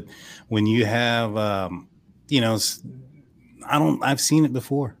possible. But when you have, I've seen it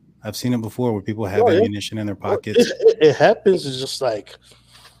before. I've seen it before where people have ammunition in their pockets. It happens. It's just like,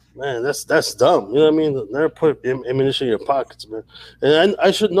 man, that's dumb. You know what I mean? Never put ammunition in your pockets, man. And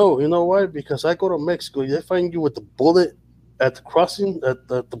I should know. You know why? Because I go to Mexico. They find you with the bullet at the crossing at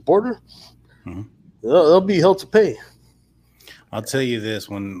the border. Mm-hmm. They'll be held to pay. I'll tell you this: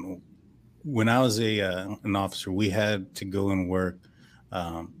 when I was an officer, we had to go and work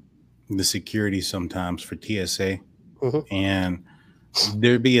the security sometimes for TSA, and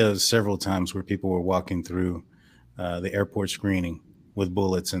there'd be several times where people were walking through the airport screening with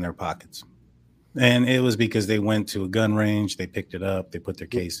bullets in their pockets. And it was because they went to a gun range, they picked it up, they put their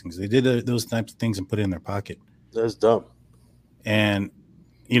casings, they did those types of things and put it in their pocket. That's dumb. And,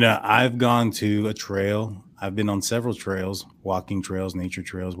 I've gone to a trail. I've been on several trails, walking trails, nature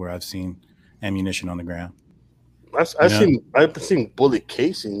trails, where I've seen ammunition on the ground. I've seen bullet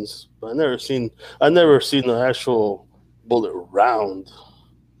casings, but I've never seen an actual bullet round.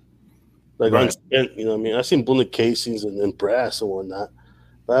 Like, right. You know what I mean? I've seen bullet casings and brass and whatnot,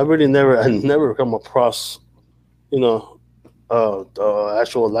 but I never come across, actual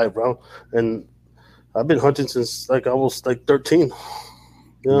live round. And I've been hunting since I was 13.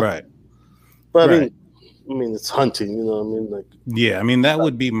 Right. But I mean, it's hunting. You know what I mean? Like, yeah, that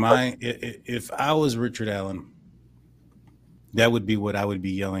would be if I was Richard Allen, that would be what I would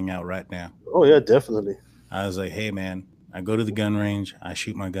be yelling out right now. Oh yeah, definitely. I was like, hey man, I go to the gun range, I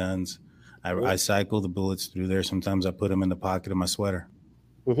shoot my guns. I cycle the bullets through there. Sometimes I put them in the pocket of my sweater.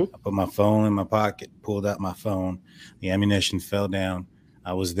 I put my phone in my pocket, pulled out my phone. The ammunition fell down.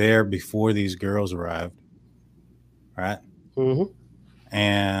 I was there before these girls arrived. Right?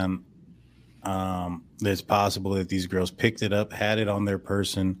 And it's possible that these girls picked it up, had it on their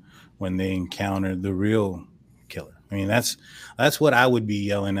person when they encountered the real killer. That's what I would be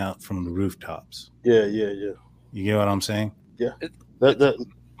yelling out from the rooftops. Yeah. You get what I'm saying? Yeah. But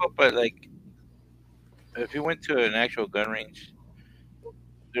like, if you went to an actual gun range,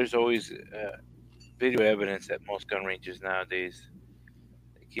 there's always video evidence at most gun ranges nowadays.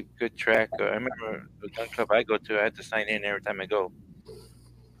 They keep good track. I remember the gun club I go to, I had to sign in every time I go.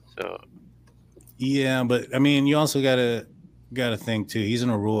 So. Yeah, but you also gotta think too. He's in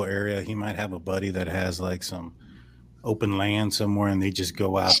a rural area. He might have a buddy that has like some open land somewhere, and they just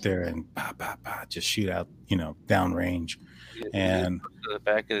go out there and just shoot out, downrange. And to the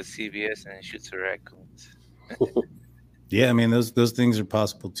back of the CVS and shoots the raccoons. Yeah, those things are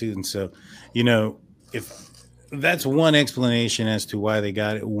possible too. And so, if that's one explanation as to why they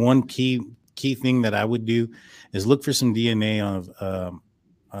got it, one key thing that I would do is look for some DNA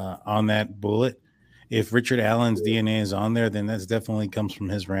on that bullet. If Richard Allen's DNA is on there, then that's definitely comes from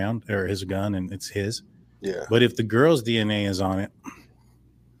his round or his gun, and it's his. Yeah. But if the girl's DNA is on it,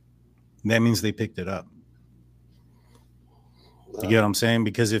 that means they picked it up. You get what I'm saying?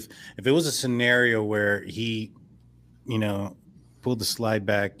 Because if it was a scenario where he, pulled the slide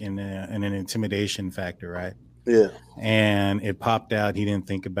back in an intimidation factor, right? Yeah. And it popped out, he didn't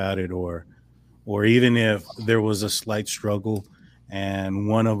think about it, or even if there was a slight struggle and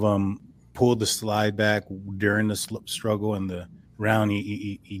one of them pulled the slide back during the struggle and the round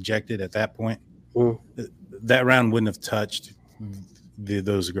he ejected at that point, that round wouldn't have touched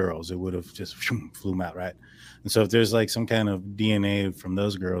those girls. It would have just flew them out, right? And so if there's like some kind of DNA from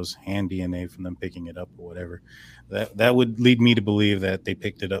those girls, hand DNA from them picking it up or whatever, that would lead me to believe that they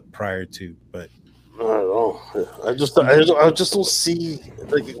picked it up prior to. But I don't know. I just don't see,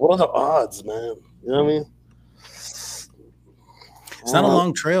 like, what are the odds, man? You know what I mean? It's not a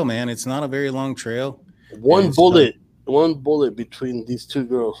long trail, man. It's not a very long trail. One bullet between these two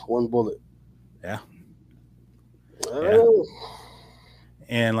girls. One bullet. Yeah. Yeah.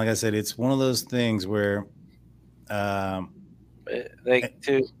 And like I said, it's one of those things where, like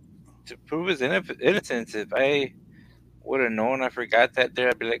to prove his innocence. If I would have known, I forgot that there,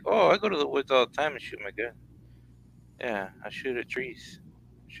 I'd be like, oh, I go to the woods all the time and shoot my gun. Yeah, I shoot at trees,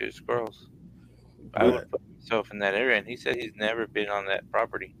 shoot at squirrels. I would put myself in that area, and he said he's never been on that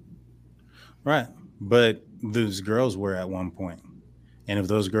property. Right, but those girls were at one point, and if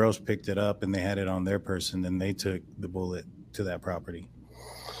those girls picked it up and they had it on their person, then they took the bullet to that property.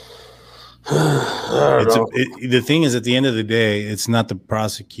 The thing is, at the end of the day, it's not the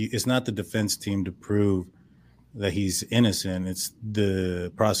defense team to prove that he's innocent. It's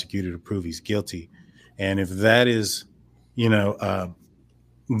the prosecutor to prove he's guilty. And if that is,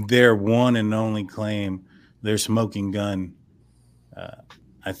 their one and only claim, their smoking gun,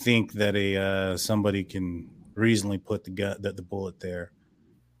 I think that somebody can reasonably put the bullet there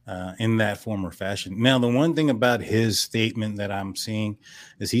in that form or fashion. Now, the one thing about his statement that I'm seeing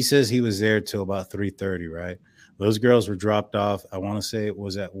is he says he was there till about 3:30, right? Those girls were dropped off. I want to say it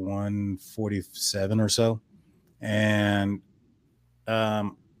was at 1:47 or so. And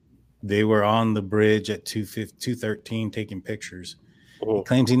they were on the bridge at 2:13 taking pictures. He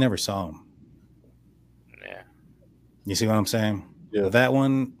claims he never saw them. Yeah. You see what I'm saying? Yeah. That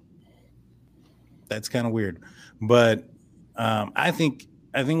one, that's kind of weird. But I think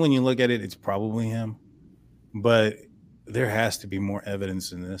when you look at it, it's probably him. But there has to be more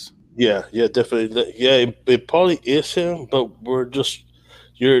evidence in this. Yeah, definitely. Yeah, it probably is him, but we're just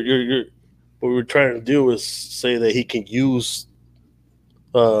you're what we're trying to do is say that he can use.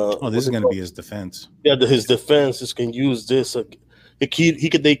 This is going to be his defense. Yeah, his defense is can use this. They could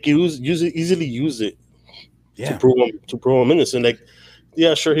easily use it. Yeah. To prove him innocent. Like,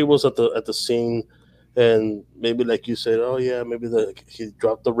 yeah, sure, he was at the scene, and maybe like you said, oh yeah, maybe he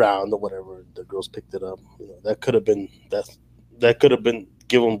dropped the round or whatever. The girls picked it up. That could have been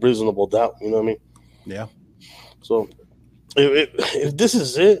given reasonable doubt. You know what I mean? Yeah. So. If this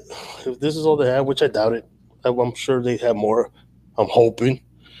is it, if this is all they have, which I doubt it, I'm sure they have more. I'm hoping,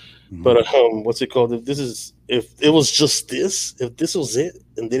 but what's it called? If it was just this, if this was it,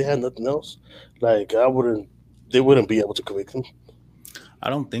 and they had nothing else, like they wouldn't be able to convict him. I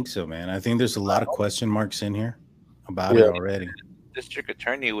don't think so, man. I think there's a lot of question marks in here about it already. The district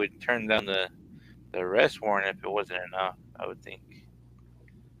attorney would turn down the arrest warrant if it wasn't enough, I would think.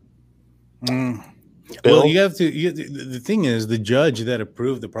 Well, the thing is, the judge that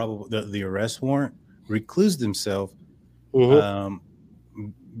approved the arrest warrant reclused himself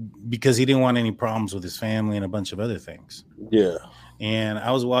because he didn't want any problems with his family and a bunch of other things. Yeah. And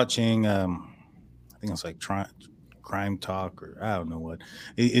I was watching, I think it's like Crime Talk, or I don't know what.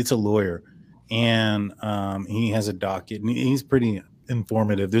 It's a lawyer, and he has a docket, and he's pretty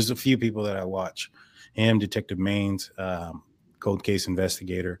informative. There's a few people that I watch. Him, Detective Maines, cold case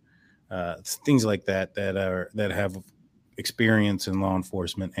investigator. Things like that have experience in law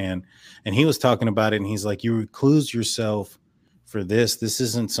enforcement, and he was talking about it, and he's like, you recluse yourself for this. This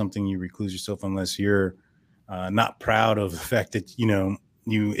isn't something you recluse yourself unless you're not proud of the fact that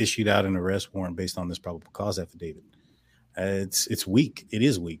you issued out an arrest warrant based on this probable cause affidavit. It's weak. It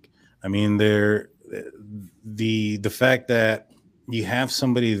is weak. I mean, the fact that you have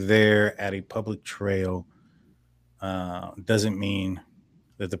somebody there at a public trail doesn't mean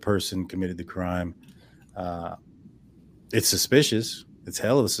that the person committed the crime. It's suspicious. It's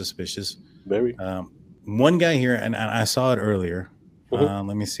hella suspicious. Very. One guy here, and I saw it earlier.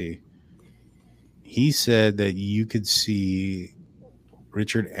 Let me see. He said that you could see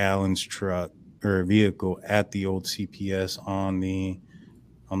Richard Allen's truck or vehicle at the old CPS on the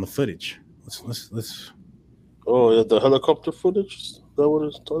footage. Let's. Oh, yeah, the helicopter footage. Is that what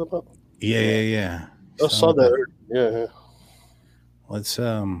it's talking about? Yeah. I saw that. Yeah. Let's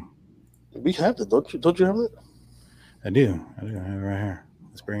We have it, don't you have it? I do. I have it right here.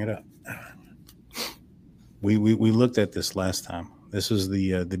 Let's bring it up. We looked at this last time. This was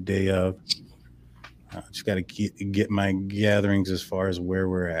the day of. Just got to get my gatherings as far as where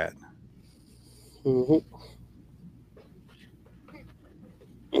we're at. Mm-hmm.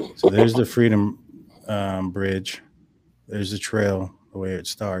 So there's the Freedom Bridge. There's the trail, the way it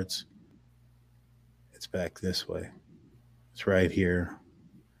starts. It's back this way. It's right here.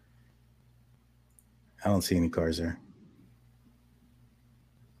 I don't see any cars there.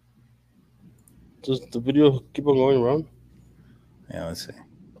 Does the video keep on going around? Yeah, let's see.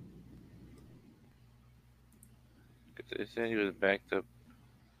 They said he was backed up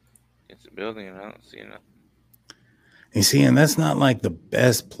against the building, and I don't see nothing. You see, and that's not like the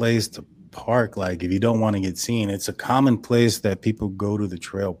best place to park. Like, if you don't want to get seen, it's a common place that people go to the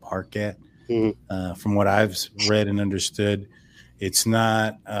trail park at. Mm-hmm. From what I've read and understood, it's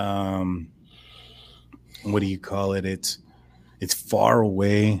not. What do you call it? It's far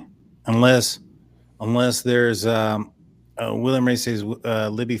away, unless there's William Ray says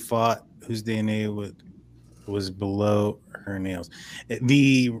Libby fought whose DNA was below her nails.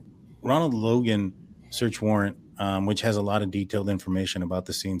 The Ronald Logan search warrant, which has a lot of detailed information about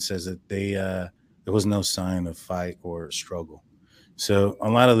the scene, says that there was no sign of fight or struggle. So a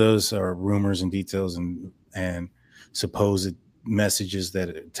lot of those are rumors and details and supposed messages,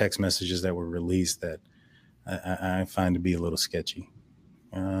 text messages that were released that I find to be a little sketchy.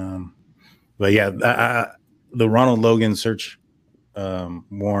 But yeah, the Ronald Logan search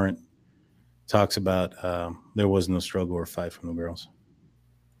warrant talks about there was no struggle or fight from the girls.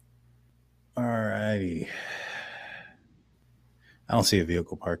 All righty. I don't see a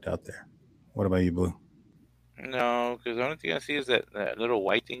vehicle parked out there. What about you, Blue? No, because the only thing I see is that little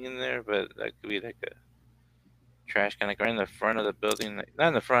white thing in there, but that could be like a trash can, like right in the front of the building. Like, not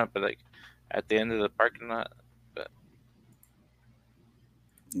in the front, but like at the end of the parking lot. But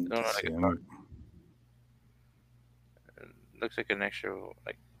I don't know, like a car. It looks like an extra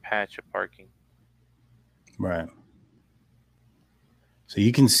like patch of parking. Right. So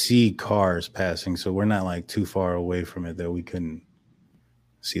you can see cars passing, so we're not like too far away from it that we couldn't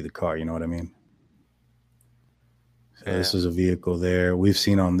see the car. You know what I mean? So This is a vehicle there. We've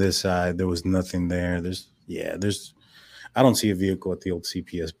seen on this side, there was nothing there. I don't see a vehicle at the old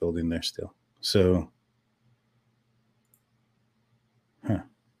CPS building there still. So,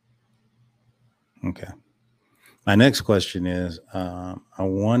 okay. My next question is, I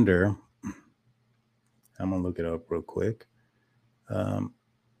wonder, I'm going to look it up real quick.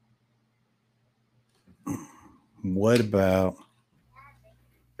 What about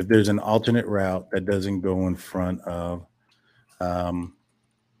if there's an alternate route that doesn't go in front of that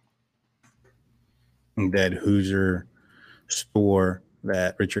Hoosier store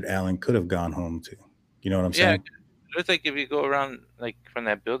that Richard Allen could have gone home to? You know what I'm saying? Yeah, it's like if you go around like from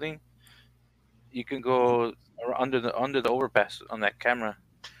that building, you can go under the overpass on that camera,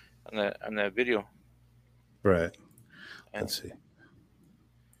 on that video. Right. Let's see.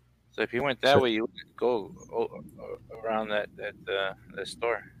 So if you went that way, you would go around that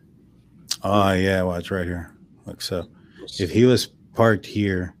store. Oh, yeah. Watch right here. Look, so if he was parked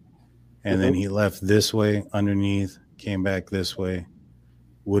here and then he left this way underneath, came back this way,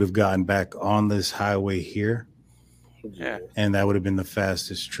 would have gotten back on this highway here. Yeah. And that would have been the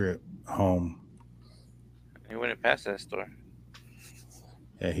fastest trip home. He wouldn't pass that store.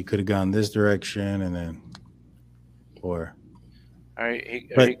 Yeah, he could have gone this direction and then, or he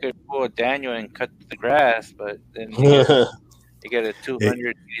could pull a Daniel and cut the grass, but then you get a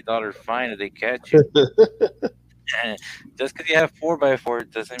 $280 fine if they catch you. Just because you have 4x4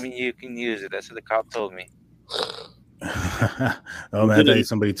 doesn't mean you can use it. That's what the cop told me. Oh man, I thought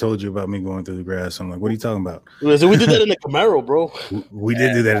somebody told you about me going through the grass. I'm like, what are you talking about? So we did that in the Camaro, bro. We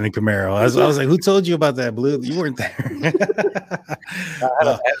did do that in the Camaro. I was like, who told you about that, Blue? You weren't there. I had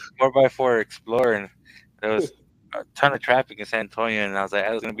a 4x4 Explorer, and there was a ton of traffic in San Antonio, and I was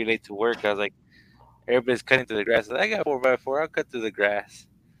going to be late to work. I was like, everybody's cutting through the grass. I got 4x4. I'll cut through the grass.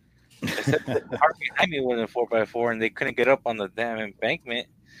 Except the car behind me was a 4x4, and they couldn't get up on the damn embankment.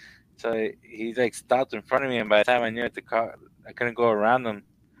 So he like stopped in front of me, and by the time I knew it, the car, I couldn't go around them.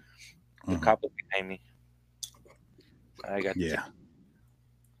 The cop was behind me. I got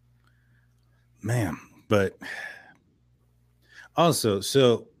man. But also,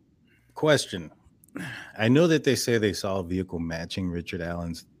 so question. I know that they say they saw a vehicle matching Richard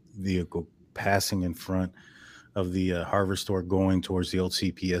Allen's vehicle passing in front of the Harvard store going towards the old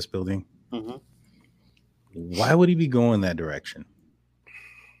CPS building. Mm-hmm. Why would he be going that direction?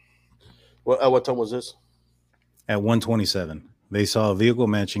 Well, at what time was this? At 1:27. they saw a vehicle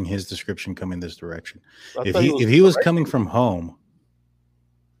matching his description coming this direction. I If thought he was coming from home,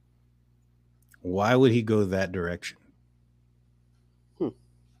 why would he go that direction?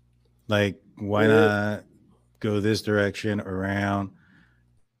 Like, why not go this direction around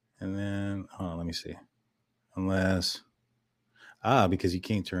and then, oh, let me see. Unless, because you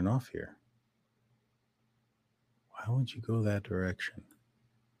can't turn off here. Why would you go that direction?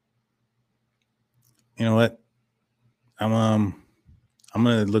 You know what? I'm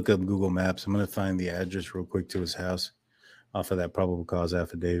gonna look up Google Maps. I'm gonna find the address real quick to his house off of that probable cause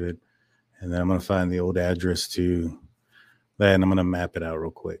affidavit, and then I'm gonna find the old address to that, and I'm gonna map it out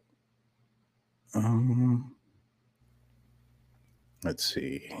real quick. Let's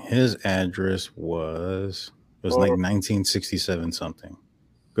see. His address was like 1967 something.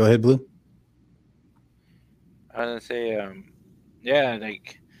 Go ahead, Blue. I was gonna say, yeah,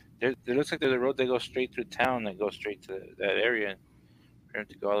 like there looks like there's a road that goes straight through town that goes straight to that area. For him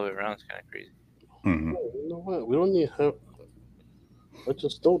to go all the way around is kind of crazy. Mm-hmm. You know what? We don't need have. I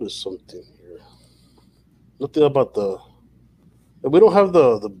just noticed something here. Nothing about the. We don't have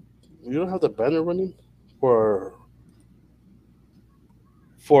we don't have the banner running for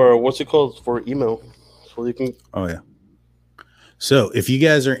what's it called, for email, so you can. Oh yeah. So if you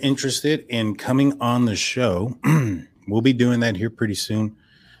guys are interested in coming on the show, we'll be doing that here pretty soon.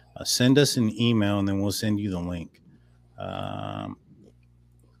 Send us an email and then we'll send you the link.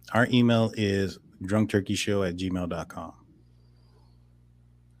 Our email is drunkturkeyshow@gmail.com.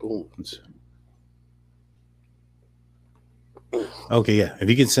 Boom. Okay, yeah. If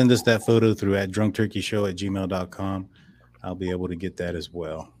you can send us that photo through @drunkturkeyshow@gmail.com, I'll be able to get that as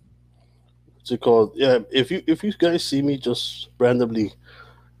well. What's it called? Yeah, if you guys see me just randomly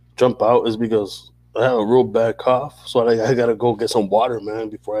jump out, is because I have a real bad cough, so I gotta go get some water, man,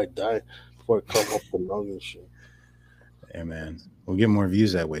 before I die, before I come up the lung and shit. Hey, man, we'll get more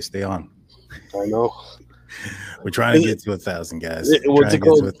views that way. Stay on. I know. We're trying to get to 1,000, guys. What's it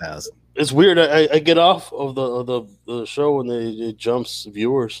called? To 1,000. It's weird. I get off of the show and it jumps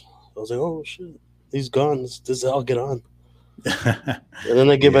viewers. I was like, oh shit, he's gone. This I'll get on. And then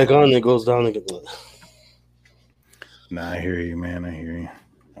I get back on and it goes down again. Nah, I hear you, man. I hear you.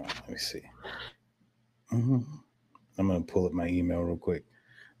 Let me see. I'm gonna pull up my email real quick.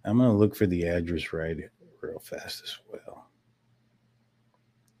 I'm gonna look for the address right real fast as well.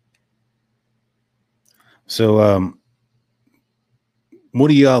 So, what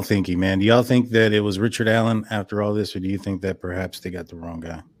do y'all thinking, man? Do y'all think that it was Richard Allen after all this, or do you think that perhaps they got the wrong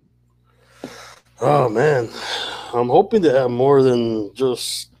guy? Oh man, I'm hoping to have more than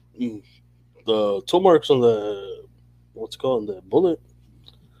just the toe marks on the the bullet.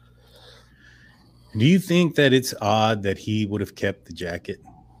 Do you think that it's odd that he would have kept the jacket?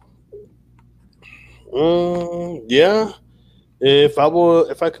 Yeah. If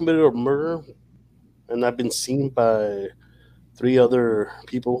I committed a murder and I've been seen by 3 other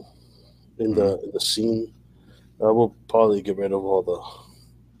people in the scene, I will probably get rid of all the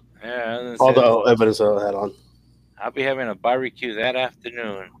evidence that I had on. I'll be having a barbecue that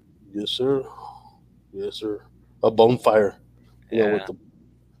afternoon. Yes, sir. Yes, sir. A bonfire. You know,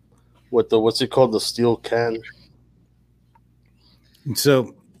 with the what's it called? The steel can.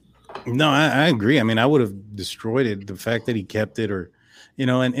 So, no, I agree. I mean, I would have destroyed it. The fact that he kept it, or, you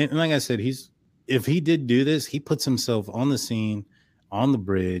know, and like I said, if he did do this, he puts himself on the scene, on the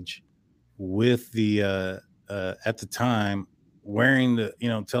bridge, with the at the time wearing the, you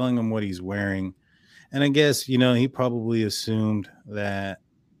know, telling him what he's wearing, and I guess, you know, he probably assumed that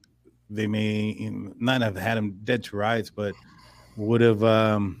they may not have had him dead to rights, but would have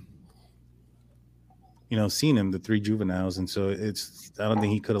you know, seen him, the 3 juveniles. And so I don't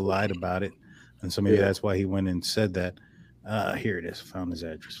think he could have lied about it. And so maybe that's why he went and said that. Here it is. Found his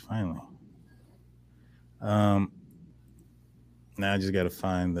address finally. Now I just got to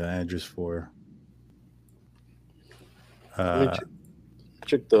find the address for.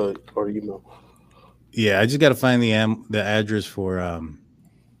 Check our email. Yeah, I just got to find the address for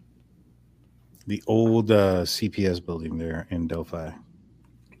the old CPS building there in Delphi.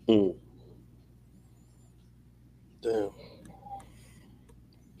 Damn.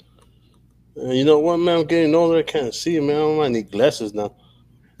 You know what, man? I'm getting older. I can't see, man. I might need glasses now.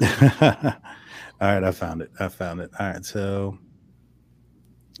 All right, I found it. All right, so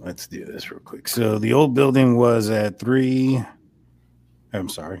let's do this real quick. So the old building was at 3. I'm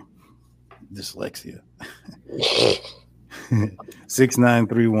sorry, dyslexia.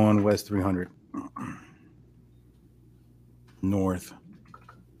 6931 West 300 North.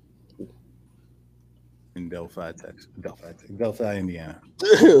 In Delphi, Texas. Delphi, Indiana.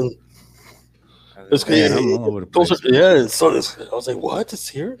 It's Man, I'm all over the closer. place. Yeah, so I was like, what? It's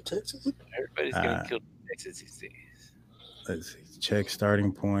here in Texas? Everybody's getting killed in Texas these days. Let's see. Check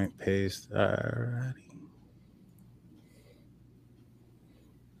starting point, paste. Alrighty.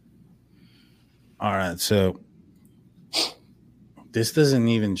 All right, so this doesn't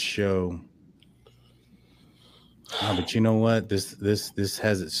even show. Oh, but you know what? This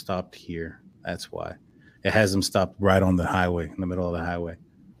has it stopped here. That's why. It has them stopped right on the highway, in the middle of the highway.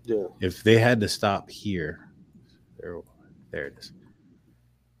 Yeah. If they had to stop here, there it is.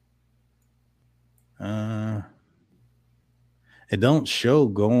 It don't show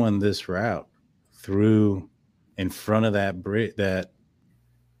going this route through in front of that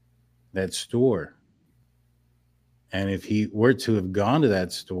that store. And if he were to have gone to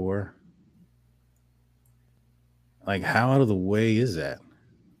that store, like how out of the way is that?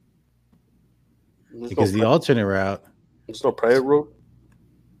 Because the alternate route, there's no private road.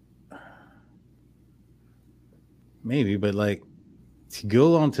 Maybe, but like to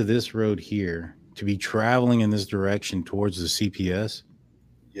go onto this road here, to be traveling in this direction towards the CPS,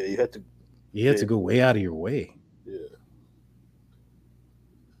 yeah, you had to go way out of your way. Yeah.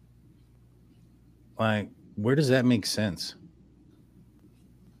 Like, where does that make sense?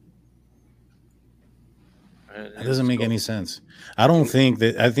 That doesn't make any sense. I think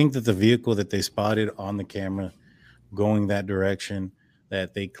that the vehicle that they spotted on the camera going that direction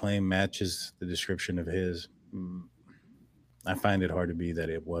that they claim matches the description of his. I find it hard to be that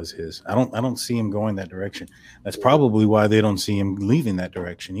it was his. I don't see him going that direction. That's probably why they don't see him leaving that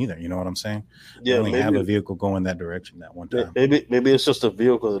direction either. You know what I'm saying? Yeah, they only have a vehicle going that direction that one time. Maybe it's just a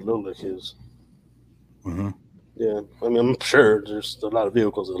vehicle that looked like his. Mm-hmm. Yeah, I mean, I'm sure there's a lot of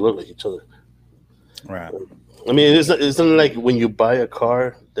vehicles that look like each other. Right. I mean, isn't like when you buy a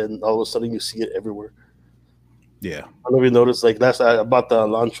car, then all of a sudden you see it everywhere. Yeah. I don't know if you noticed. Like last night, I bought the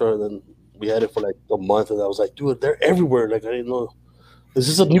Elantra, and then we had it for like a month, and I was like, dude, they're everywhere. Like I didn't know. Is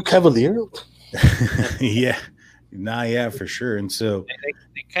this a new Cavalier? Yeah. Nah, yeah, for sure. And so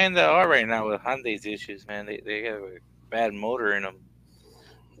they kind of are right now with Hyundai's issues, man. They have a bad motor in them.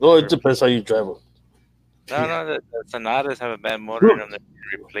 No, it depends how you drive them. No, the Sonatas have a bad motor in them that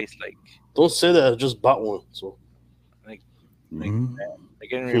you replace. Like, don't say that. I just bought one, so they're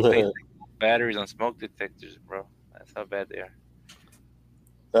getting replaced like, batteries on smoke detectors, bro. That's how bad they are.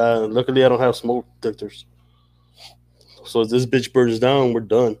 Luckily, I don't have smoke detectors. So if this bitch burns down, we're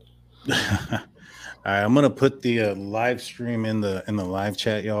done. All right, I'm gonna put the live stream in the live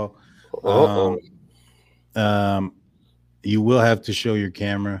chat, y'all. You will have to show your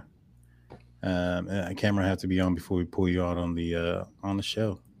camera. A camera have to be on before we pull you out on the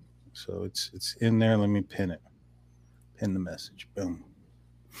show. So it's in there. Let me pin it. Pin the message. Boom.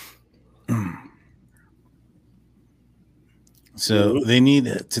 So they need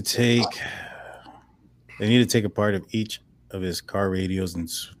to take a part of each of his car radios and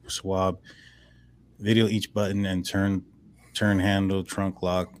swab, video each button and turn handle, trunk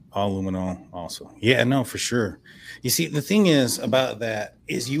lock, all aluminum also. Yeah, no, for sure. You see, the thing is about that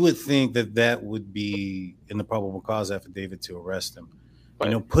is you would think that would be in the probable cause affidavit to arrest him. You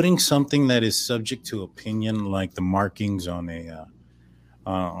know, putting something that is subject to opinion, like the markings on a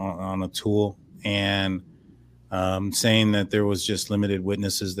tool, and saying that there was just limited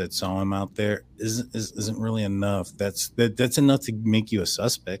witnesses that saw him out there isn't really enough. That's enough to make you a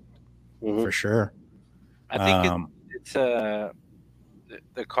suspect for sure. I think it's the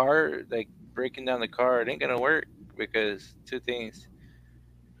car, like breaking down the car, it ain't gonna work because two things.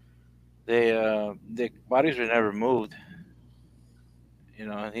 The bodies were never moved. You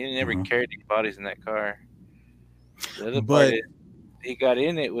know, he never carried any bodies in that car. The other part is he got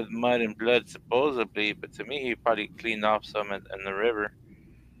in it with mud and blood supposedly, but to me he probably cleaned off some in the river.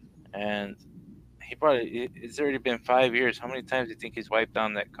 And it's already been 5 years. How many times do you think he's wiped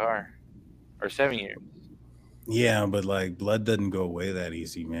down that car? Or 7 years? Yeah, but like blood doesn't go away that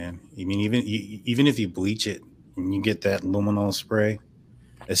easy, man. I mean, even if you bleach it and you get that luminol spray,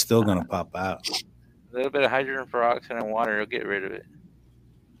 it's still gonna pop out. A little bit of hydrogen peroxide and water will get rid of it.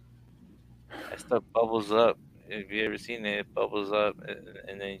 That stuff bubbles up. If you ever seen it, it bubbles up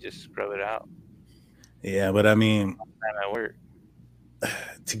and then you just scrub it out. Yeah, but I mean, that work.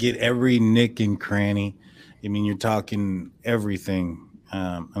 To get every nick and cranny, I mean, you're talking everything.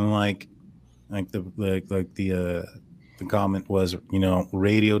 And like the comment was, you know,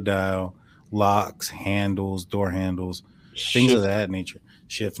 radio dial, locks, handles, door handles, things of that nature,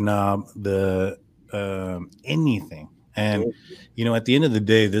 shift knob, the anything. And you know, at the end of the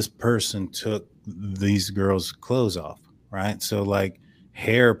day, this person took these girls' clothes off, right? So like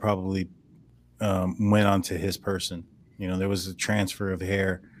hair probably went onto his person. You know, there was a transfer of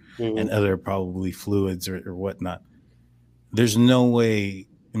hair and other probably fluids or whatnot. There's no way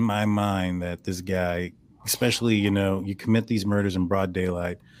in my mind that this guy, especially, you commit these murders in broad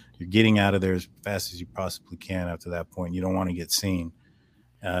daylight, you're getting out of there as fast as you possibly can after that point. You don't want to get seen.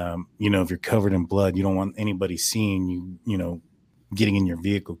 If you're covered in blood, you don't want anybody seeing you, getting in your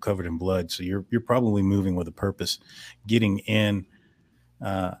vehicle covered in blood. So you're probably moving with a purpose. Getting in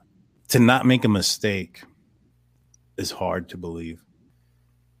to not make a mistake is hard to believe.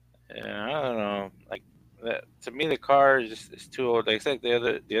 Yeah, I don't know. Like that, to me, the car is too old. Like I said,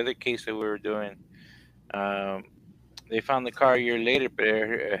 the other case that we were doing, they found the car a year later, but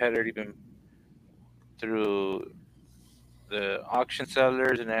it had already been through the auction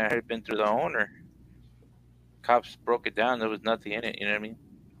sellers, and it had been through the owner. Cops broke it down. There was nothing in it. You know what I mean?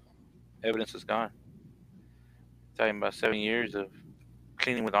 Evidence was gone. Talking about 7 years of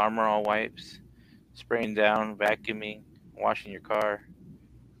cleaning with Armor All wipes, spraying down, vacuuming, washing your car.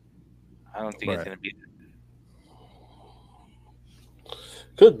 I don't think it's going to be.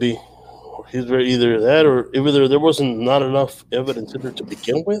 Could be. Either that, or either there wasn't not enough evidence in there to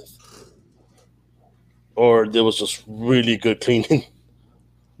begin with, or there was just really good cleaning.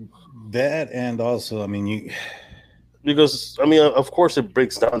 That, and also, because of course it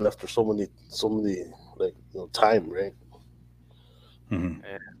breaks down after so many time, right? Mm-hmm.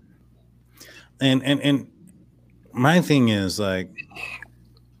 Yeah. And my thing is like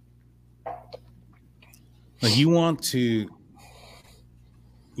you want to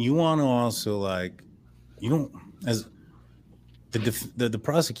also, like, you don't, as the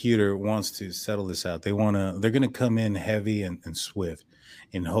prosecutor wants to settle this out. They're going to come in heavy and swift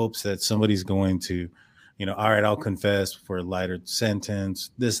in hopes that somebody's going to, all right, I'll confess for a lighter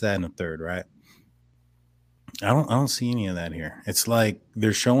sentence, this, that, and a third, right? I don't see any of that here. It's like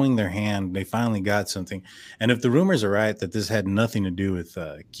they're showing their hand. They finally got something. And if the rumors are right that this had nothing to do with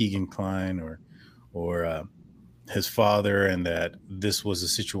Keegan Kline or his father, and that this was a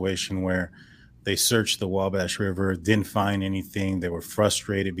situation where they searched the Wabash River, didn't find anything. They were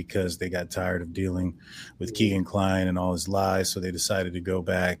frustrated because they got tired of dealing with Keegan Kline and all his lies. So they decided to go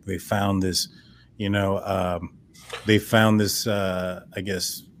back. They found this, I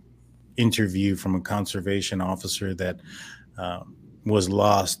guess, interview from a conservation officer that was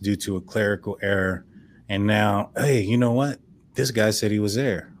lost due to a clerical error. And now, hey, you know what? This guy said he was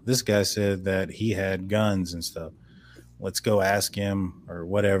there. This guy said that he had guns and stuff. Let's go ask him or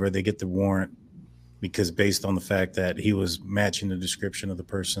whatever. They get the warrant because based on the fact that he was matching the description of the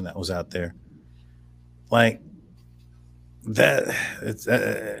person that was out there. Like that,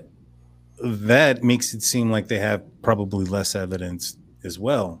 that makes it seem like they have probably less evidence as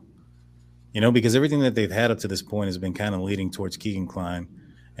well. Because everything that they've had up to this point has been kind of leading towards Keegan Kline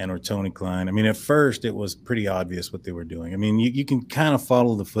or Tony Kline. At first it was pretty obvious what they were doing. You can kind of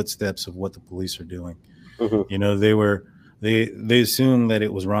follow the footsteps of what the police are doing. Mm-hmm. They assumed that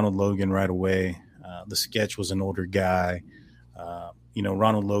it was Ronald Logan right away. The sketch was an older guy.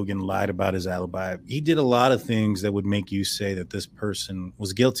 Ronald Logan lied about his alibi. He did a lot of things that would make you say that this person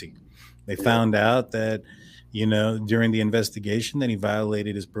was guilty. They found out that, during the investigation that he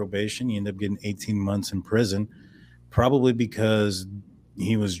violated his probation. He ended up getting 18 months in prison, probably because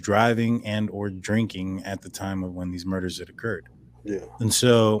he was driving and or drinking at the time of when these murders had occurred. Yeah. And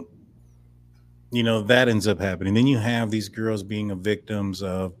so, that ends up happening. Then you have these girls being victims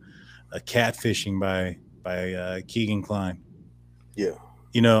of a catfishing by Keegan Kline. Yeah.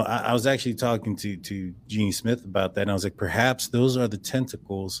 I was actually talking to Jeannie Smith about that, and I was like, perhaps those are the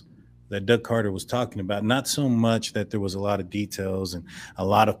tentacles that Doug Carter was talking about. Not so much that there was a lot of details and a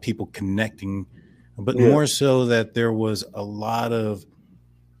lot of people connecting, but more so that there was a lot of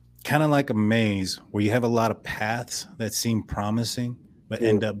kind of like a maze where you have a lot of paths that seem promising, but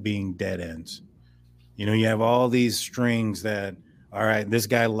end up being dead ends. You have all these strings that, all right, this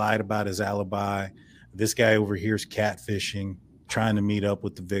guy lied about his alibi. This guy over here is catfishing, trying to meet up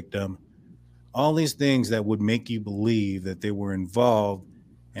with the victim. All these things that would make you believe that they were involved.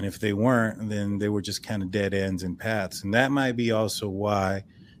 And if they weren't, then they were just kind of dead ends and paths. And that might be also why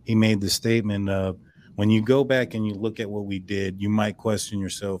he made the statement of, when you go back and you look at what we did, you might question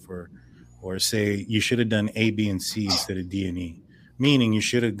yourself or say you should have done A, B, and C instead of D and E. Meaning you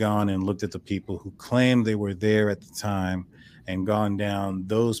should have gone and looked at the people who claimed they were there at the time and gone down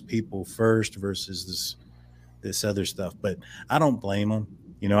those people first versus this other stuff. But I don't blame him.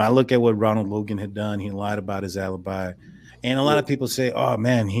 I look at what Ronald Logan had done. He lied about his alibi. And a lot of people say, oh,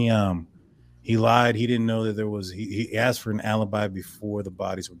 man, he lied. He didn't know that there was – he asked for an alibi before the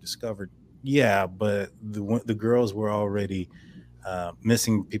bodies were discovered. Yeah, but the girls were already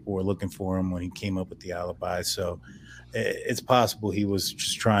missing. People were looking for him when he came up with the alibi. So it's possible he was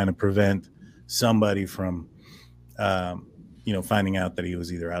just trying to prevent somebody from, finding out that he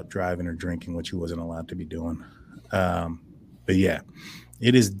was either out driving or drinking, which he wasn't allowed to be doing. But yeah,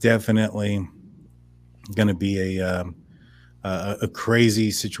 it is definitely going to be a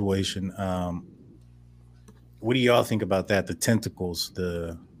crazy situation. What do y'all think about that? The tentacles,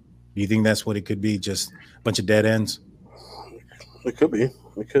 do you think that's what it could be? Just a bunch of dead ends? It could be.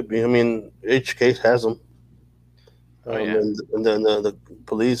 It could be. I mean, each case has them. And then the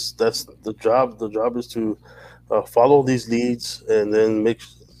police, that's the job. The job is to follow these leads and then make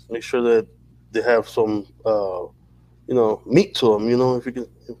sure that they have some, meat to them. If you can,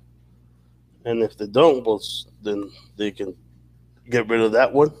 and if they don't, well, then they can get rid of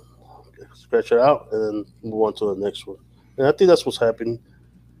that one, scratch it out, and then move on to the next one. And I think that's what's happening.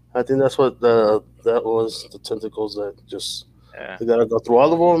 I think that's what that was, the tentacles that just they gotta go through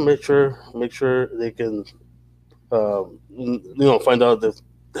all of them, make sure they can, find out that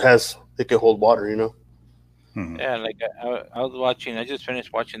it can hold water. Yeah, like I was watching. I just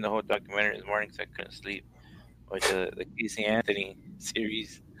finished watching the whole documentary this morning, so I couldn't sleep. With the Casey Anthony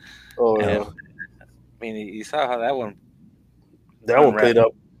series. Oh yeah. And, I mean, you saw how that one played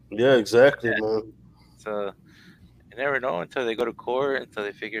out. Yeah, exactly, man. So you never know until they go to court, until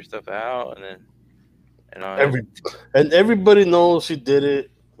they figure stuff out, and then everybody knows she did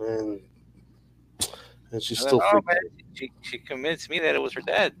it, and she's still freaked. Man, she convinced me that it was her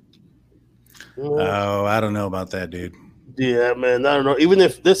dad. Oh, I don't know about that, dude. Yeah, man, I don't know. Even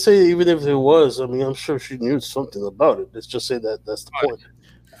if it was, I mean, I'm sure she knew something about it. Let's just say that's the point.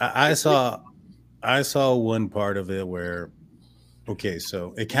 I saw one part of it where, okay,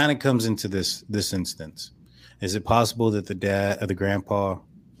 so it kind of comes into this instance. Is it possible that the dad or the grandpa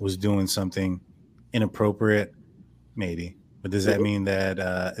was doing something inappropriate? Maybe. But does that mean that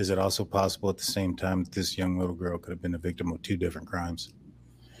is it also possible at the same time that this young little girl could have been a victim of two different crimes?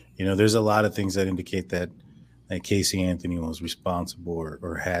 There's a lot of things that indicate that Casey Anthony was responsible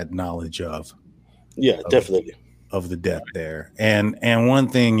or had knowledge of. Yeah, definitely. Of the death there. And one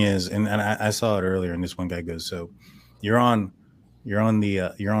thing is, and I saw it earlier, and this one guy goes, so you're on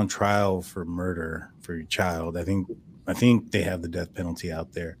trial for murder for your child. I think they have the death penalty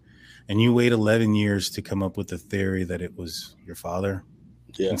out there. And you wait 11 years to come up with the theory that it was your father.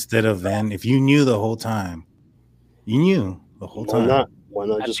 Yeah. Instead of then, if you knew the whole time, Why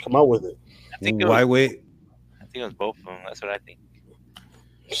not just come out with it? Why wait? I think it was both of them. That's what I think.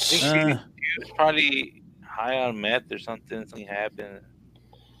 I think she was probably high on meth or something. Something happened.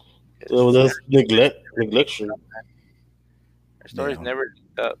 So that's neglection. Her story's never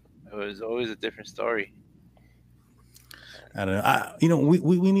linked up. It was always a different story. I don't know.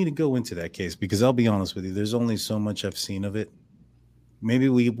 We need to go into that case because I'll be honest with you. There's only so much I've seen of it. Maybe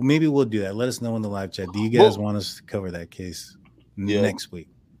we'll do that. Let us know in the live chat. Do you guys want us to cover that case next week?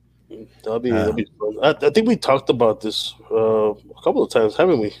 That'll be fun. I think we talked about this a couple of times,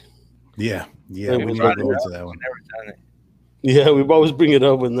 haven't we? Yeah. We need to go into that one. Never done it. Yeah, we always bring it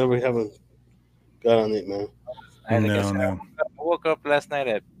up, but never haven't got on it, man. I woke up last night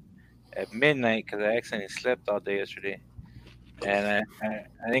at midnight because I accidentally slept all day yesterday, and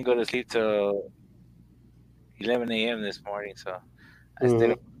I didn't go to sleep till 11 a.m. this morning, so I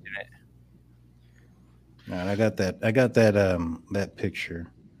stayed up watching it. All right, I got that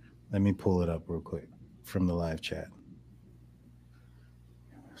picture. Let me pull it up real quick from the live chat.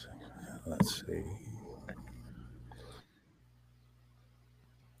 Let's see.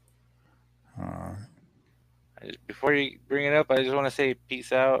 Before you bring it up, I just want to say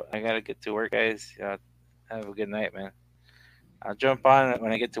peace out. I got to get to work, guys. Have a good night, man. I'll jump on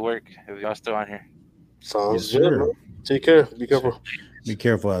when I get to work if y'all still on here. Sounds good, man. Take care. Be careful. Be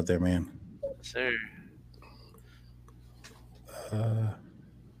careful out there, man. Yes, sir.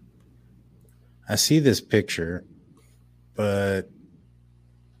 I see this picture, but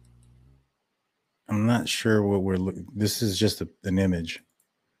I'm not sure what we're looking. This is just an image.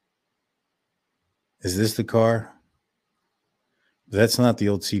 Is this the car? That's not the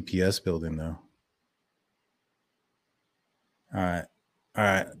old CPS building, though. All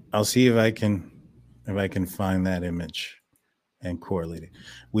right. I'll see if I can find that image and correlate it.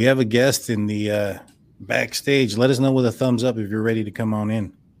 We have a guest in the backstage. Let us know with a thumbs up if you're ready to come on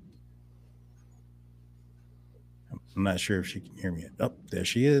in. I'm not sure if she can hear me. Oh, there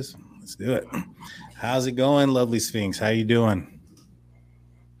she is. Let's do it. How's it going, lovely Sphinx? How you doing?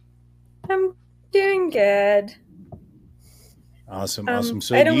 I'm doing good. Awesome.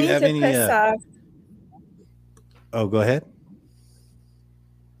 So I don't do you mean have to any piss off. Oh, go ahead.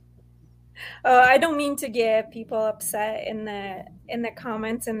 I don't mean to get people upset in the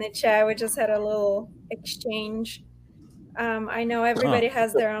comments in the chat. We just had a little exchange. I know everybody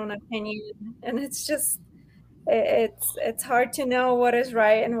has their own opinion, and it's just it's hard to know what is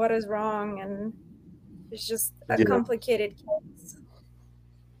right and what is wrong, and it's just a complicated case.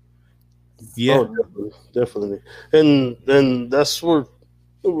 Yeah. Oh, definitely. And that's what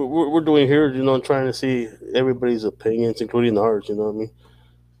we're doing here, you know, trying to see everybody's opinions, including ours, you know what I mean?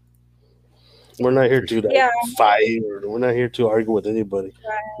 We're not here to like fight, or we're not here to argue with anybody.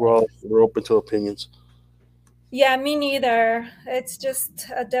 Right. We're open to opinions. Yeah, me neither. It's just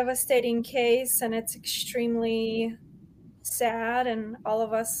a devastating case, and it's extremely sad, and all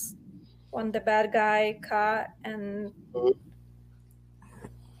of us want the bad guy caught. And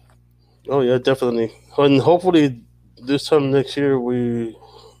Oh yeah, definitely. And hopefully this time next year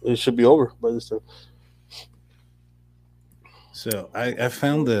it should be over by this time. So I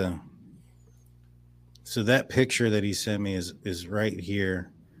found so that picture that he sent me is right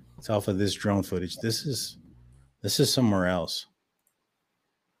here. It's off of this drone footage. This is somewhere else.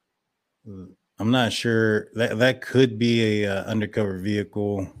 I'm not sure. That could be a undercover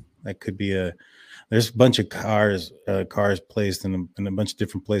vehicle. That could be there's a bunch of cars placed in a bunch of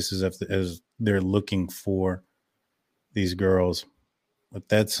different places as they're looking for these girls. But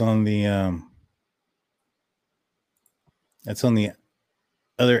that's on the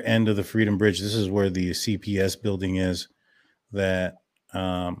other end of the Freedom Bridge. This is where the CPS building is that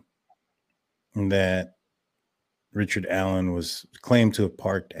that Richard Allen was claimed to have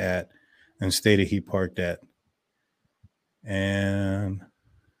parked at and stated he parked at. And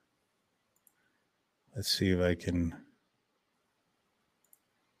let's see if I can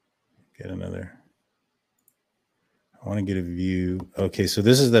get another. I want to get a view. Okay, so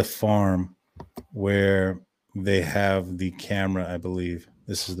this is the farm where they have the camera, I believe.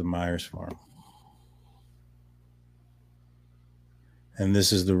 This is the Myers farm. And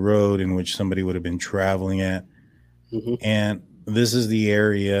this is the road in which somebody would have been traveling at. Mm-hmm. And this is the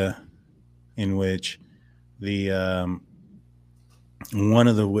area in which the one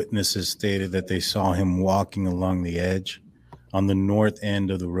of the witnesses stated that they saw him walking along the edge on the north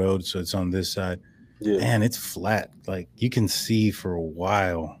end of the road. So it's on this side. Yeah. Man, it's flat. Like you can see for a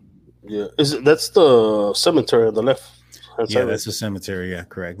while. Yeah. That's the cemetery on the left? Yeah, that's the cemetery. Yeah,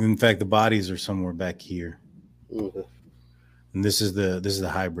 correct. In fact, the bodies are somewhere back here. Okay. And this is the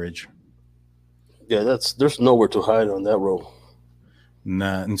high bridge. Yeah, there's nowhere to hide on that road.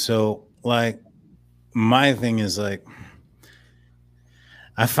 Nah, and so like my thing is like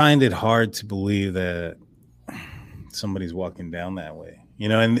I find it hard to believe that somebody's walking down that way, you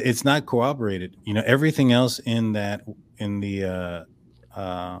know, and it's not corroborated. You know, everything else in the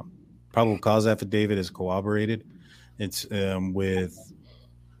probable cause affidavit is corroborated. It's with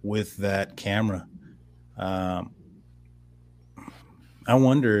that camera. I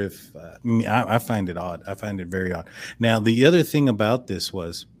wonder if I find it odd. I find it very odd. Now, the other thing about this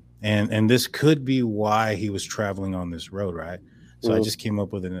was, and this could be why he was traveling on this road, right? So I just came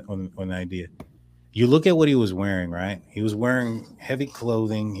up with an idea. You look at what he was wearing, right? He was wearing heavy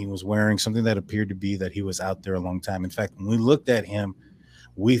clothing. He was wearing something that appeared to be that he was out there a long time. In fact, when we looked at him,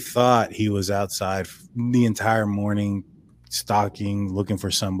 we thought he was outside the entire morning, stalking, looking for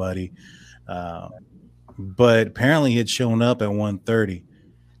somebody. But apparently he had shown up at 1:30.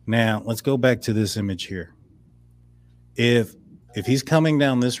 Now, let's go back to this image here. If he's coming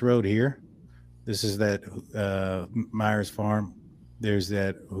down this road here, this is that Myers farm. There's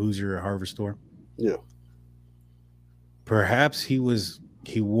that Hoosier Harvest store. Yeah. Perhaps he was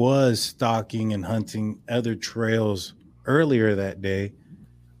stalking and hunting other trails earlier that day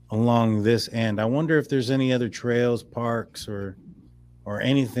along this end. I wonder if there's any other trails, parks, or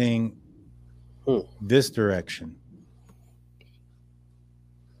anything this direction,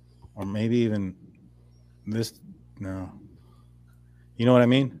 or maybe even this. No, you know what I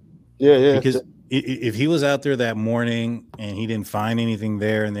mean? Yeah. Because if he was out there that morning and he didn't find anything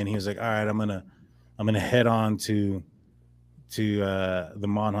there, and then he was like, "All right, I'm gonna head on to the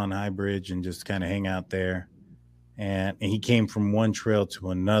Monhan High Bridge and just kind of hang out there," and he came from one trail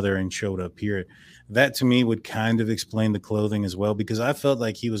to another and showed up here. That to me would kind of explain the clothing as well, because I felt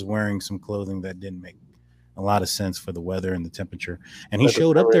like he was wearing some clothing that didn't make a lot of sense for the weather and the temperature. And he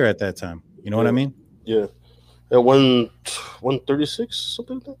showed up there at that time. You know what I mean? Yeah. At 1:36,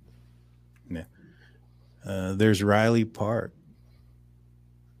 something like that. Yeah. There's Riley Park.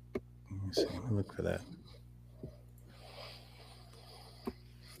 Let me see. Let me look for that.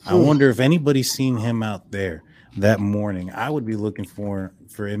 I wonder if anybody's seen him out there that morning. I would be looking for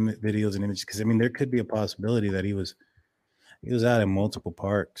videos and images, because I mean there could be a possibility that he was out in multiple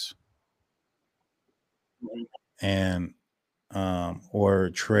parks. and or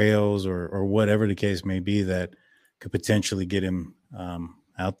trails or whatever the case may be that could potentially get him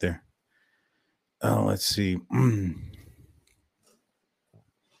out there. Oh, let's see.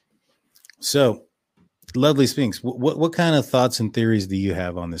 So, Lovely Spinks, what kind of thoughts and theories do you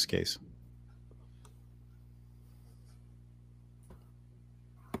have on this case?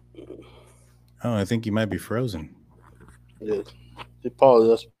 Oh, I think you might be frozen. Yeah, that's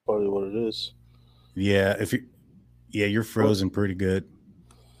probably what it is. Yeah, you're frozen pretty good.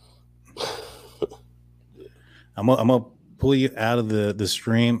 I'm gonna pull you out of the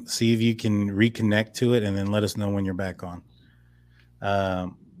stream, see if you can reconnect to it, and then let us know when you're back on.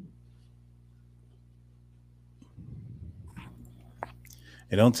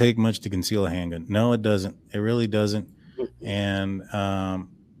 It don't take much to conceal a handgun. No, it doesn't. It really doesn't. And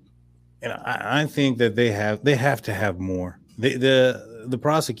I think that they have to have more. The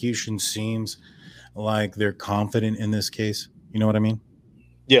prosecution seems like they're confident in this case. You know what I mean?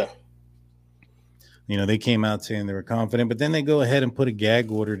 Yeah. You know, they came out saying they were confident, but then they go ahead and put a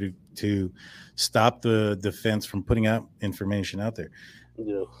gag order to stop the defense from putting out information out there.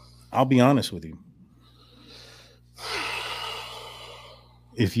 Yeah. I'll be honest with you.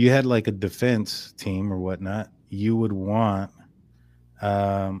 If you had like a defense team or whatnot, you would want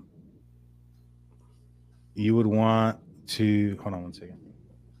to hold on one second.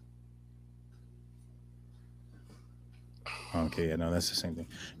 Okay, yeah, no, that's the same thing.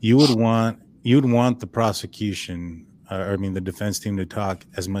 You'd want the prosecution, the defense team to talk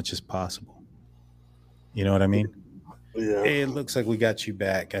as much as possible. You know what I mean? Yeah. Hey, it looks like we got you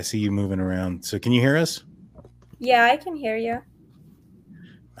back. I see you moving around. So can you hear us? Yeah, I can hear you.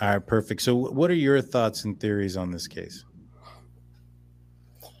 All right, perfect. So what are your thoughts and theories on this case?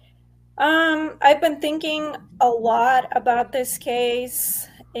 I've been thinking a lot about this case,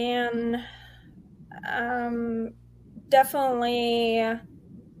 and definitely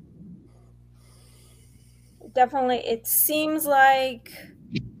it seems like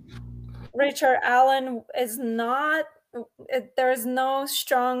Richard Allen is not, there's no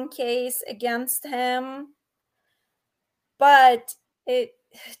strong case against him, but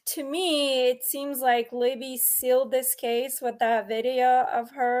to me it seems like Libby sealed this case with that video of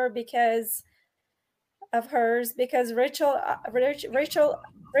her because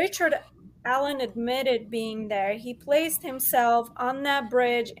Richard Allen admitted being there. He placed himself on that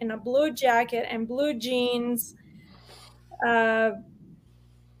bridge in a blue jacket and blue jeans, and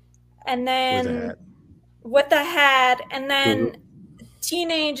then with a hat, and then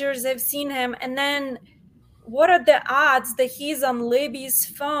teenagers have seen him, and then what are the odds that he's on Libby's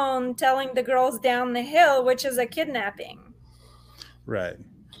phone telling the girls down the hill, which is a kidnapping? Right.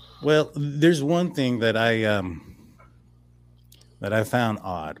 Well, there's one thing that I found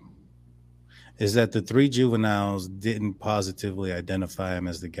odd is that the three juveniles didn't positively identify him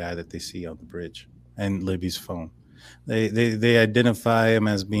as the guy that they see on the bridge and Libby's phone. They identify him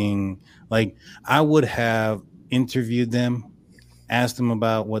as being like, I would have interviewed them, asked them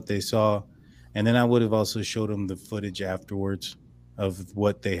about what they saw, and then I would have also showed them the footage afterwards of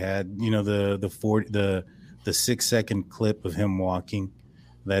what they had. You know, the 6-second clip of him walking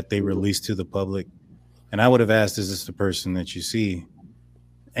that they released to the public. And I would have asked, is this the person that you see?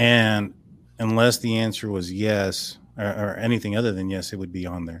 And unless the answer was yes, or anything other than yes, it would be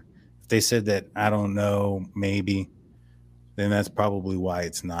on there. If they said that, I don't know, maybe, then that's probably why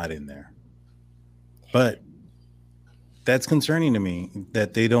it's not in there. But that's concerning to me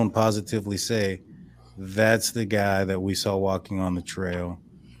that they don't positively say that's the guy that we saw walking on the trail.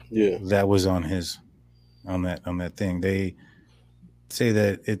 Yeah. That was on that thing. They say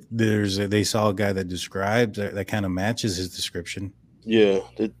that they saw a guy that describes that kind of matches his description. Yeah.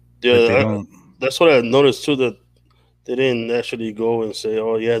 That's what I noticed too, that they didn't actually go and say,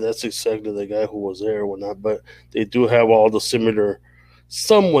 oh yeah, that's exactly the guy who was there or whatnot, but they do have all the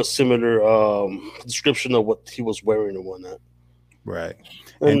somewhat similar description of what he was wearing and whatnot. Right.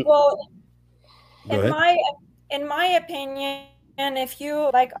 And in my opinion, if you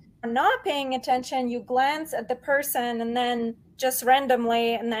like are not paying attention, you glance at the person and then just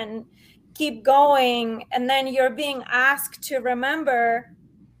randomly and then keep going, and then you're being asked to remember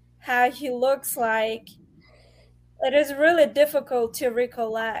how he looks like, it is really difficult to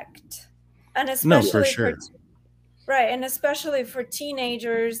recollect. And especially and especially for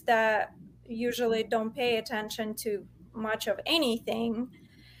teenagers that usually don't pay attention to much of anything.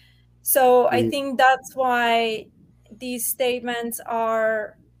 So I think that's why these statements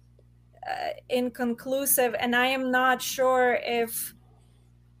are inconclusive, and I am not sure if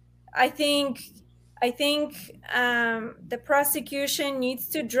I think the prosecution needs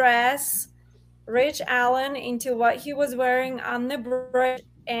to dress Rich Allen into what he was wearing on the bridge,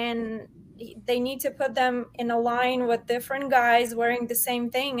 and they need to put them in a line with different guys wearing the same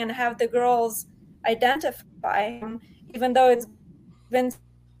thing and have the girls identify him, even though it's been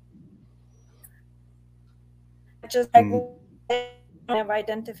just like of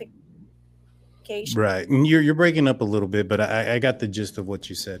identification. Right. And you're breaking up a little bit, but I got the gist of what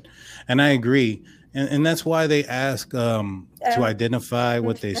you said. And I agree. And that's why they ask to identify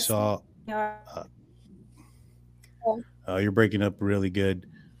what they saw. You're breaking up really good.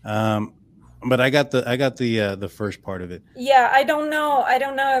 But I got the first part of it. Yeah, I don't know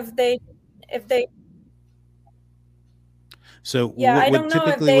if they So yeah, I don't know if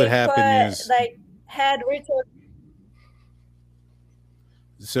typically they would happen is like had Richard.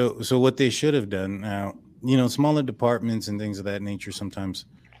 So what they should have done now, smaller departments and things of that nature sometimes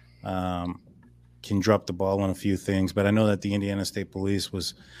can drop the ball on a few things, but I know that the Indiana State Police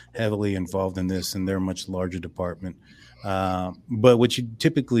was heavily involved in this, and they're a much larger department. But what you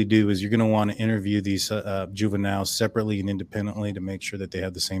typically do is you're going to want to interview these juveniles separately and independently to make sure that they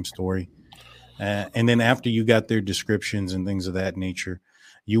have the same story. And then after you got their descriptions and things of that nature,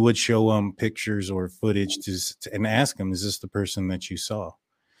 you would show them pictures or footage and ask them, is this the person that you saw?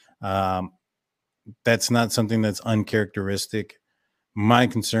 That's not something that's uncharacteristic. My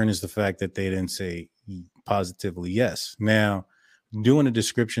concern is the fact that they didn't say positively yes. Now, doing a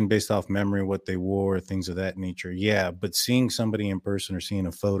description based off memory, what they wore, things of that nature, yeah, but seeing somebody in person or seeing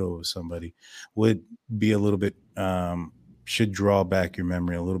a photo of somebody would be a little bit, should draw back your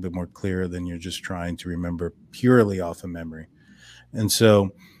memory a little bit more clear than you're just trying to remember purely off of memory. And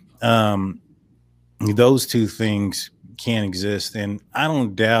so those two things can't exist. And I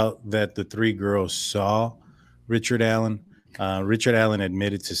don't doubt that the three girls saw Richard Allen. Richard Allen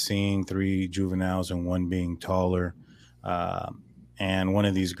admitted to seeing three juveniles and one being taller. And one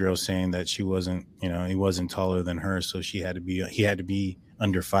of these girls saying that she wasn't, he wasn't taller than her. So he had to be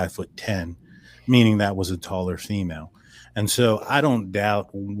under 5'10", meaning that was a taller female. And so I don't doubt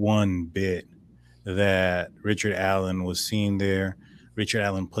one bit that Richard Allen was seen there. Richard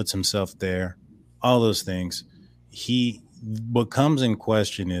Allen puts himself there, all those things. What comes in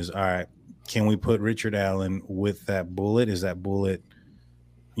question is, all right, can we put Richard Allen with that bullet? Is that bullet,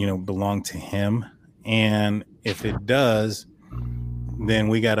 belong to him? And if it does, then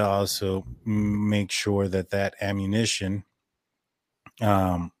we got to also make sure that ammunition,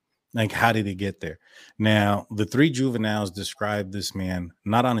 like, how did it get there? Now, the three juveniles described this man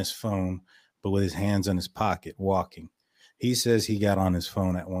not on his phone, but with his hands in his pocket, walking. He says he got on his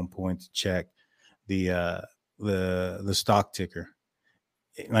phone at one point to check the stock ticker.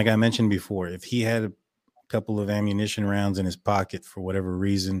 Like I mentioned before, if he had a couple of ammunition rounds in his pocket for whatever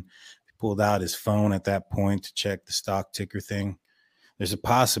reason, he pulled out his phone at that point to check the stock ticker thing. There's a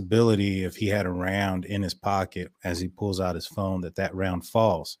possibility if he had a round in his pocket as he pulls out his phone that round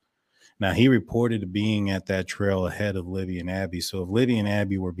falls. Now, he reported being at that trail ahead of Libby and Abby. So if Libby and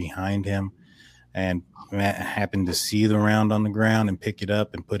Abby were behind him and happened to see the round on the ground and pick it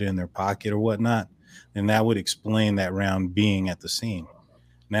up and put it in their pocket or whatnot, then that would explain that round being at the scene.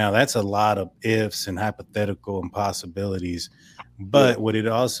 Now, that's a lot of ifs and hypothetical impossibilities. But what it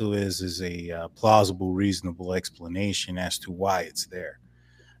also is a plausible, reasonable explanation as to why it's there.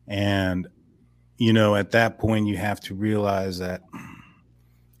 And, at that point, you have to realize that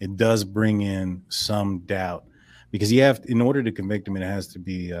it does bring in some doubt, because in order to convict him, it has to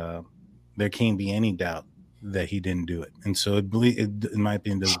be, there can't be any doubt that he didn't do it. And so in my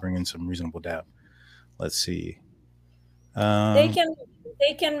opinion, does bring in some reasonable doubt. Let's see.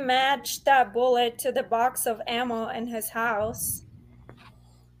 They can match that bullet to the box of ammo in his house.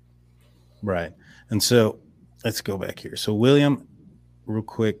 Right. And so let's go back here. So William, real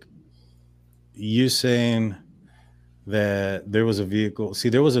quick, you're saying that there was a vehicle. See,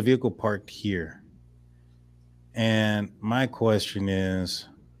 there was a vehicle parked here. And my question is,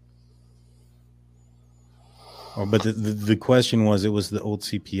 but the question was, it was the old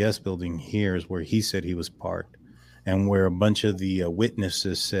CPS building here is where he said he was parked, and where a bunch of the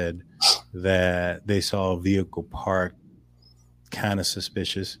witnesses said that they saw a vehicle parked, kind of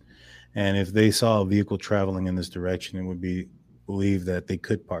suspicious. And if they saw a vehicle traveling in this direction, it would be believed that they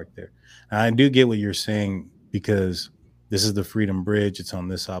could park there. Now, I do get what you're saying, because this is the Freedom Bridge. It's on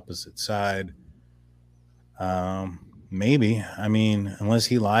this opposite side. Maybe. I mean, unless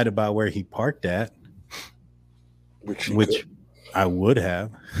he lied about where he parked at, which I would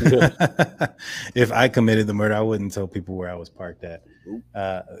have. If I committed the murder, I wouldn't tell people where I was parked at.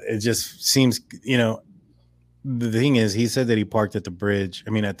 It just seems, the thing is, he said that he parked at the bridge.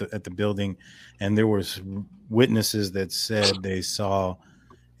 at the building, and there was witnesses that said they saw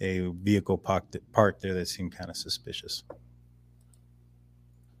vehicle parked there that seemed kind of suspicious.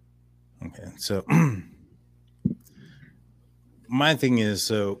 Okay, so my thing is,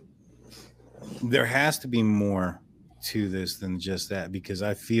 so there has to be more to this than just that, because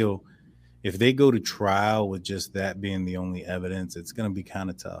I feel if they go to trial with just that being the only evidence, it's going to be kind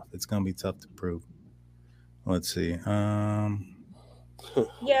of tough. It's going to be tough to prove. Let's see.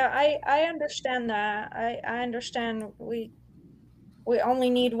 Yeah, I understand that. I understand we only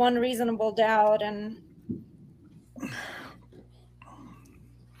need one reasonable doubt, and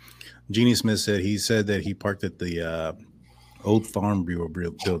Jeannie Smith said that he parked at the old Farm Bureau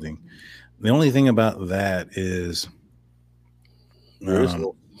building. The only thing about that is,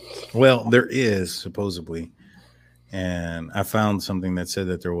 well, there is supposedly, and I found something that said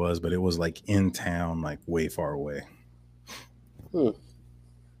that there was, but it was like in town, like way far away. It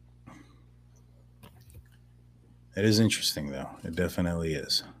is interesting, though. It definitely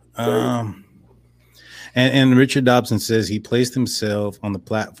is. And Richard Dobson says he placed himself on the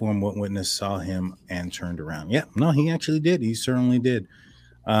platform. One witness saw him and turned around. Yeah, no, he actually did. He certainly did.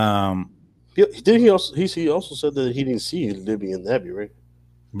 He also said that he didn't see you living in Abbey, right?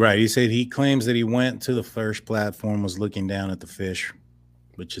 Right. He said he claims that he went to the first platform, was looking down at the fish,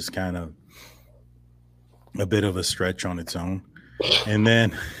 which is kind of a bit of a stretch on its own. And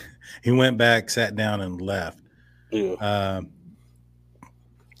then he went back, sat down, and left. Yeah.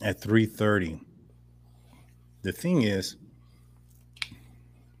 At 3:30. The thing is,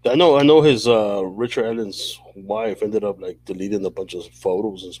 I know his Richard Allen's wife ended up like deleting a bunch of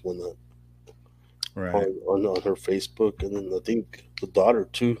photos and whatnot, right, on her Facebook, and then I think the daughter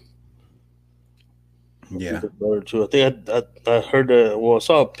too. Yeah, the daughter too. I think I heard I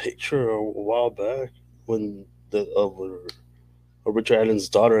saw a picture a while back when of Richard Allen's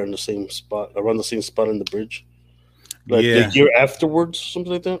daughter in the same spot, around the same spot in the bridge, like the year afterwards,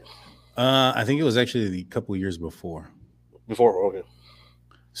 something like that. I think it was actually a couple of years before. Okay.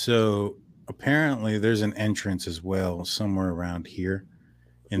 So apparently there's an entrance as well somewhere around here.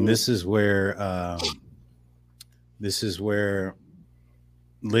 And this is where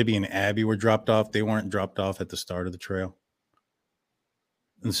Libby and Abby were dropped off. They weren't dropped off at the start of the trail.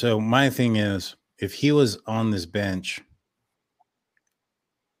 And so my thing is, if he was on this bench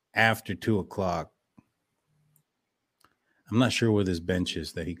after 2:00, I'm not sure where this bench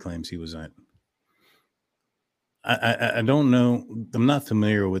is that he claims he was at. I don't know. I'm not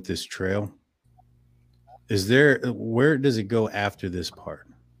familiar with this trail. Where does it go after this part?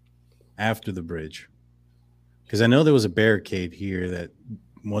 After the bridge? Because I know there was a barricade here that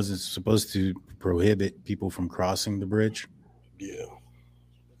wasn't supposed to prohibit people from crossing the bridge. Yeah.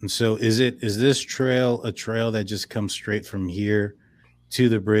 And so is this trail a trail that just comes straight from here to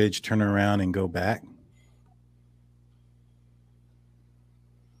the bridge, turn around and go back?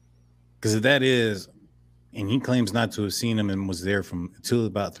 Because if that is, and he claims not to have seen him and was there until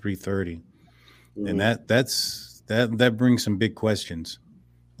about 3:30, and that brings some big questions.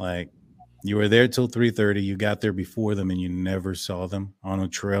 Like, you were there till 3:30, you got there before them, and you never saw them on a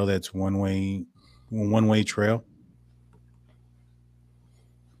trail that's one way trail.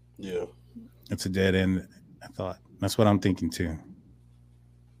 Yeah, it's a dead end. I thought that's what I'm thinking too.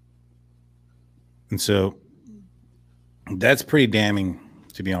 And so that's pretty damning,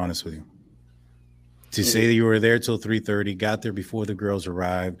 to be honest with you. To say that you were there till 3:30, got there before the girls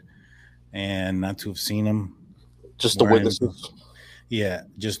arrived, and not to have seen them. Just the witnesses. Yeah,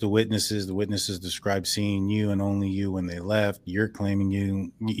 just the witnesses. The witnesses described seeing you and only you when they left. You're claiming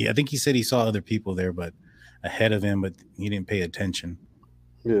you. I think he said he saw other people there, but ahead of him, but he didn't pay attention.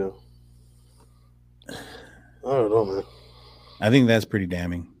 Yeah. I don't know, man. I think that's pretty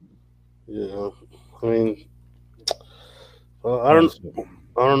damning. Yeah. I mean, I don't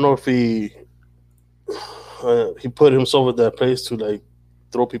know if he put himself in that place to like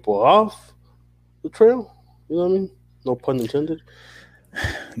throw people off the trail. You know what I mean? No pun intended.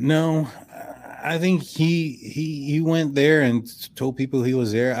 No, I think he went there and told people he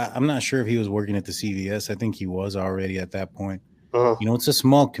was there. I'm not sure if he was working at the CVS. I think he was already at that point. You know, it's a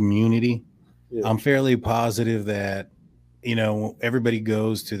small community. Yeah. I'm fairly positive that, you know, everybody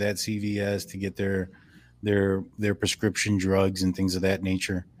goes to that CVS to get their prescription drugs and things of that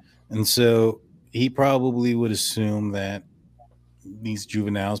nature. And so he probably would assume that these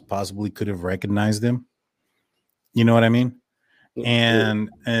juveniles possibly could have recognized him. You know what I mean? And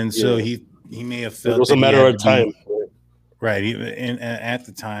so he may have felt it was a matter of time. Right. And at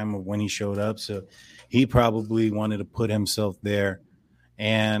the time of when he showed up. So he probably wanted to put himself there.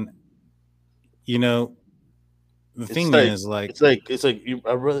 And, you know, the thing is, like, it's like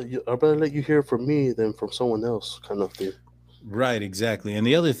I'd rather let you hear from me than from someone else, kind of thing. Right, exactly. And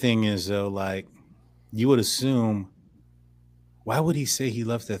the other thing is, though, like, you would assume, why would he say he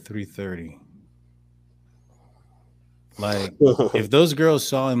left at 3:30? Like, if those girls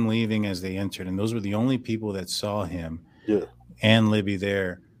saw him leaving as they entered, and those were the only people that saw him Yeah. and Libby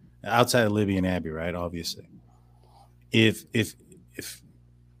there, outside of Libby and Abby, right? Obviously. If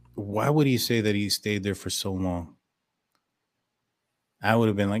why would he say that he stayed there for so long? I would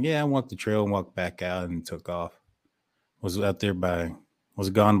have been like, yeah, I walked the trail and walked back out and took off. Was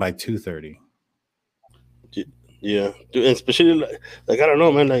gone by 2:30. Yeah, dude, and especially like I don't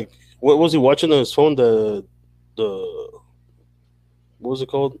know, man. Like, what was he watching on his phone? The what was it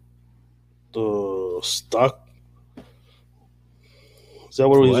called? The stock. Is that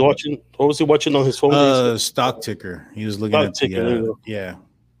what he was watching? What was he watching on his phone? Stock ticker. He was looking at the yeah.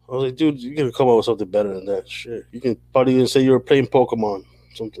 I was like, dude, you gotta come up with something better than that. Shit, you can probably even say you were playing Pokemon,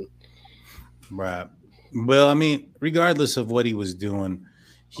 something. Right. Well, I mean, regardless of what he was doing,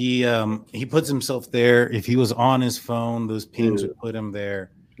 he puts himself there. If he was on his phone, those pings would put him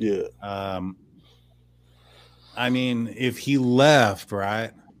there. Yeah. I mean, if he left,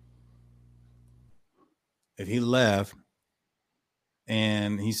 right? If he left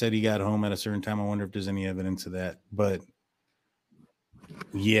and he said he got home at a certain time, I wonder if there's any evidence of that. But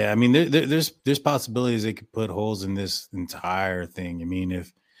yeah, I mean, there's possibilities they could put holes in this entire thing. I mean,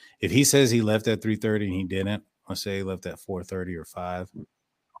 if he says he left at 3:30 and he didn't, let's say he left at 4:30 or 5,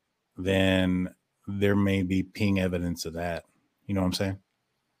 then there may be ping evidence of that. You know what I'm saying?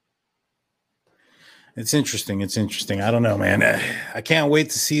 It's interesting. It's interesting. I don't know, man. I can't wait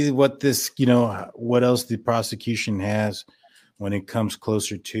to see what this, what else the prosecution has when it comes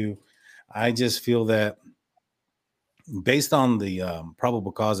closer to. I just feel that based on the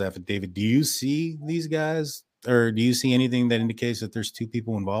probable cause affidavit, do you see these guys, or do you see anything that indicates that there's 2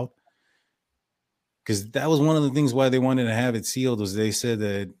 people involved? Because that was one of the things why they wanted to have it sealed, was they said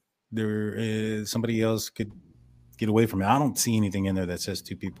that there somebody else could get away from it. I don't see anything in there that says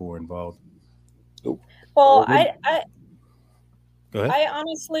 2 people were involved. Well, Go ahead. I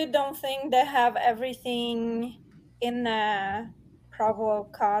honestly don't think they have everything in the probable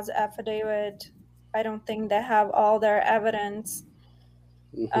cause affidavit. I don't think they have all their evidence.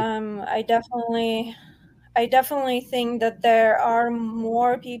 I definitely think that there are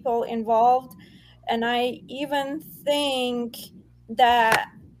more people involved, and I even think that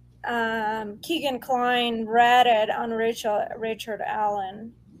Keegan Kline ratted on Richard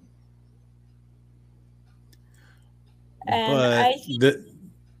Allen. And but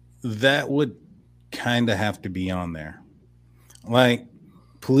that would kind of have to be on there. Like,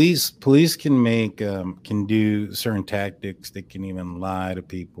 police can can do certain tactics. They can even lie to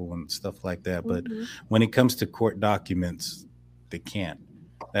people and stuff like that. But when it comes to court documents, they can't.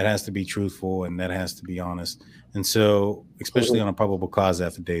 That has to be truthful and that has to be honest. And so, especially on a probable cause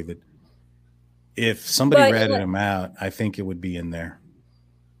affidavit, if somebody ratted him out, I think it would be in there.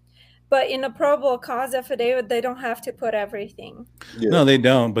 But in a probable cause affidavit, they don't have to put everything. Yeah. No, they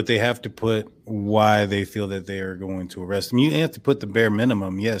don't, but they have to put why they feel that they are going to arrest him. You have to put the bare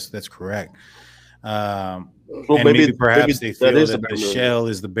minimum. Yes, that's correct. And maybe perhaps they feel that the shell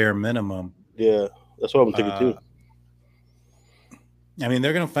is the bare minimum. Yeah, that's what I'm thinking too. I mean,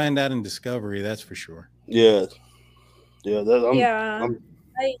 they're going to find out in discovery, that's for sure. Yeah.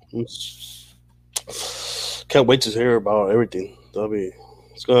 Can't wait to hear about everything.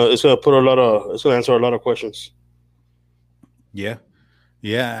 It's gonna put it's gonna answer a lot of questions. Yeah,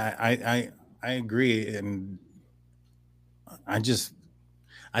 I agree, and I just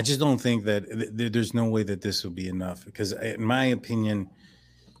don't think that there's no way that this will be enough, because in my opinion,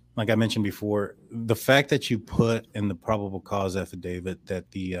 like I mentioned before, the fact that you put in the probable cause affidavit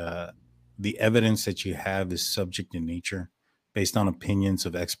that the evidence that you have is subject in nature based on opinions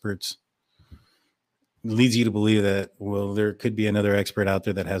of experts leads you to believe that, well, there could be another expert out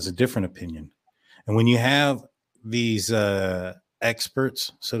there that has a different opinion. And when you have these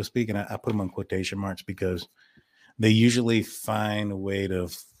experts, so to speak, and I put them on quotation marks because they usually find a way to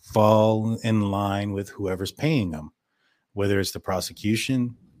fall in line with whoever's paying them, whether it's the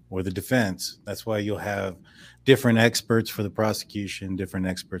prosecution or the defense. That's why you'll have different experts for the prosecution, different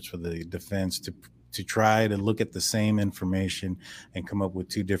experts for the defense to try to look at the same information and come up with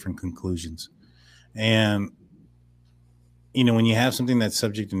 2 different conclusions. And, when you have something that's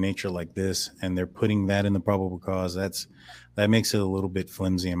subject in nature like this, and they're putting that in the probable cause, that makes it a little bit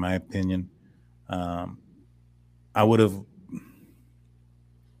flimsy, in my opinion. I would have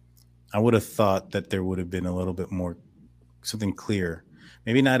thought that there would have been a little bit more, something clear.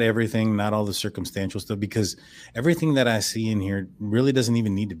 Maybe not everything, not all the circumstantial stuff, because everything that I see in here really doesn't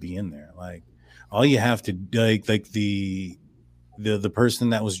even need to be in there. Like, all you have to like the the person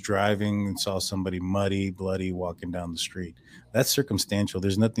that was driving and saw somebody muddy, bloody walking down the street. That's circumstantial.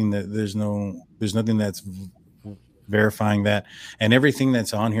 There's nothing that's verifying that, and everything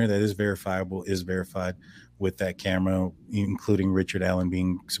that's on here that is verifiable is verified with that camera, including Richard Allen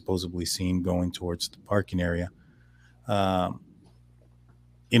being supposedly seen going towards the parking area. I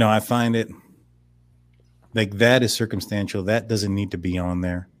find it like that is circumstantial. That doesn't need to be on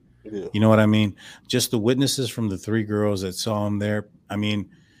there. Yeah. You know what I mean? Just the witnesses from the 3 girls that saw him there. I mean,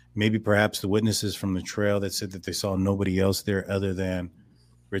 maybe perhaps the witnesses from the trail that said that they saw nobody else there other than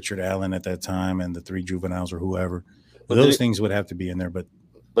Richard Allen at that time and the 3 juveniles or whoever. But those things would have to be in there. But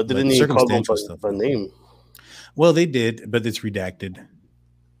didn't he call them by name? Well, they did, but it's redacted.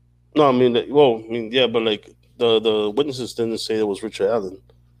 No, I mean, yeah, but like the witnesses didn't say it was Richard Allen.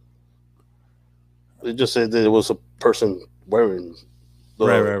 They just said that it was a person wearing.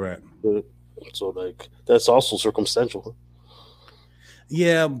 Right. So like that's also circumstantial.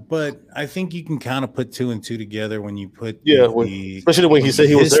 Yeah, but I think you can kind of put 2 and 2 together when you put especially when he said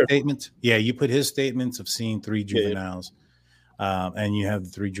he was there. Statements. Yeah, you put his statements of seeing 3 juveniles, and you have the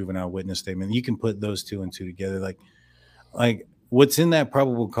 3 juvenile witness statement. You can put those 2 and 2 together. Like what's in that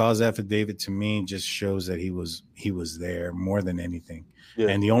probable cause affidavit to me just shows that he was there more than anything. Yeah.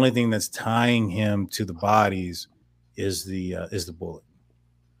 And the only thing that's tying him to the bodies is the bullet.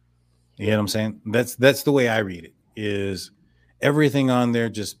 You know what I'm saying? That's the way I read it. Is everything on there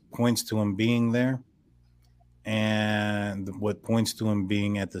just points to him being there, and what points to him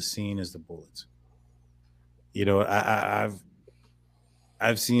being at the scene is the bullets.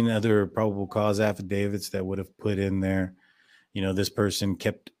 I've seen other probable cause affidavits that would have put in there, this person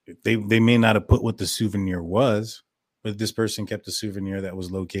they may not have put what the souvenir was, but this person kept a souvenir that was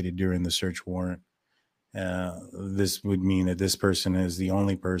located during the search warrant. This would mean that this person is the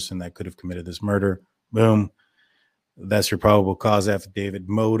only person that could have committed this murder. Boom. That's your probable cause affidavit.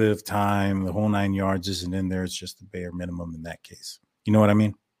 Motive, time, the whole 9 yards isn't in there. It's just the bare minimum in that case. You know what I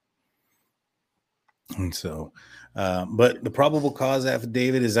mean? And so, but the probable cause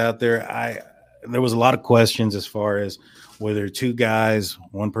affidavit is out there. There was a lot of questions as far as whether 2 guys,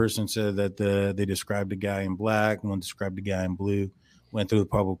 one person said that they described a guy in black, one described a guy in blue, went through the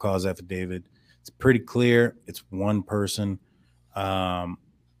probable cause affidavit. It's pretty clear. It's one person. I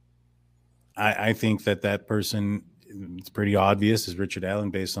think that person, it's pretty obvious, is Richard Allen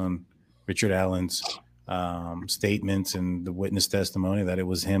based on Richard Allen's statements and the witness testimony that it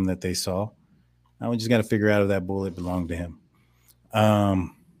was him that they saw. Now we just got to figure out if that bullet belonged to him.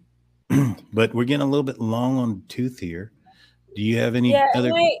 But we're getting a little bit long on the tooth here. Do you have any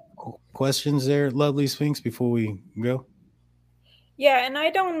other questions there, Lovely Sphinx, before we go? Yeah, and I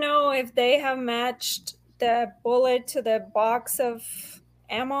don't know if they have matched the bullet to the box of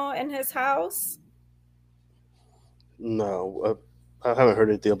ammo in his house. No, I haven't heard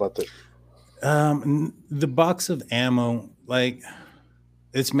anything about that. The box of ammo, like,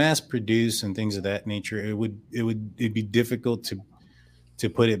 it's mass produced and things of that nature. It'd be difficult to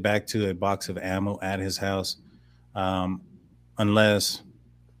put it back to a box of ammo at his house, unless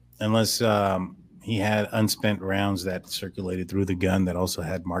he had unspent rounds that circulated through the gun that also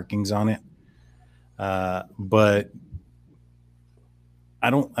had markings on it. But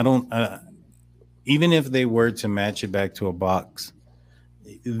I don't. Even if they were to match it back to a box,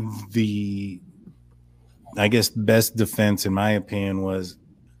 I guess best defense, in my opinion, was,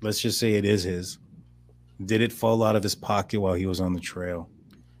 let's just say it is his. Did it fall out of his pocket while he was on the trail,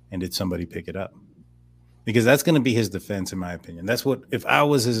 and did somebody pick it up? Because that's going to be his defense, in my opinion. That's what, if I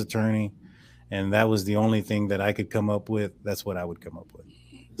was his attorney and that was the only thing that I could come up with, that's what I would come up with.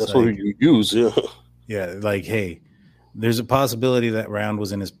 That's what you use, yeah. Yeah, like, hey, there's a possibility that round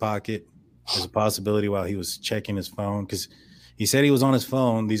was in his pocket. There's a possibility while he was checking his phone, because he said he was on his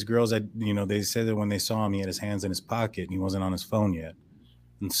phone. These girls, they said that when they saw him, he had his hands in his pocket and he wasn't on his phone yet.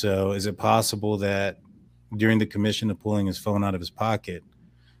 And so is it possible that during the commission of pulling his phone out of his pocket,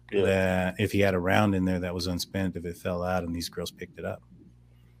 that if he had a round in there that was unspent, if it fell out and these girls picked it up?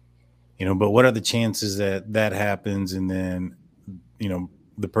 But what are the chances that that happens, and then,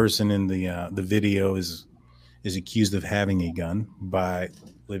 the person in the video is accused of having a gun by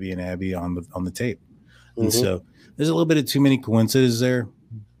Libby and Abby on the tape. Mm-hmm. And so there's a little bit of too many coincidences there,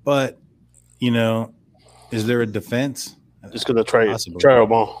 but is there a defense? Just gonna try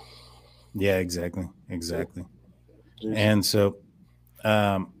them all. Yeah, exactly. And so,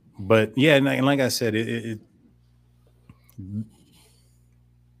 but yeah, and like I said,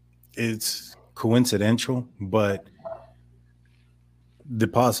 it's coincidental, but the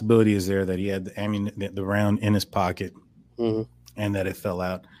possibility is there that he had the round in his pocket, mm-hmm. and that it fell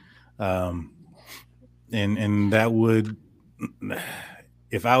out. And that would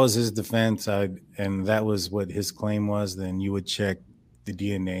if I was his defense, and that was what his claim was, then you would check the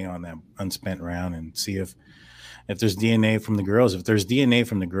DNA on that unspent round and see if there's DNA from the girls. If there's DNA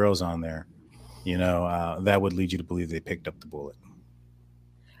from the girls on there, that would lead you to believe they picked up the bullet.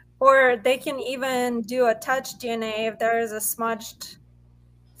 Or they can even do a touch DNA if there is a smudged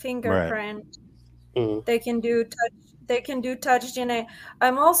fingerprint. Right. They can do touch DNA.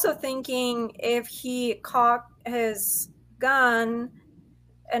 I'm also thinking if he cocked his gun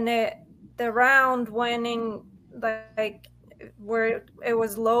and the round went in like where it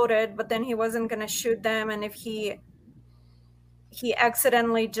was loaded, but then he wasn't gonna shoot them, and if he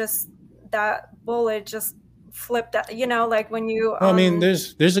accidentally just that bullet just flipped out, like when you Well, I mean,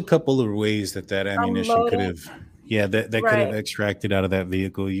 there's a couple of ways that ammunition could unloaded. have, that could have Right. extracted out of that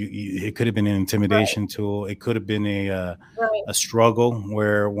vehicle. It could have been an intimidation tool. It could have been a Right. struggle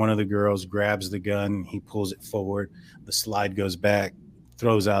where one of the girls grabs the gun, he pulls it forward, the slide goes back,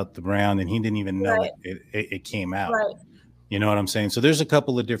 throws out the round, and he didn't even know Right. it came out. Right. You know what I'm saying? So there's a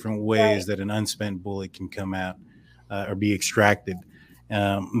couple of different ways that an unspent bullet can come out or be extracted.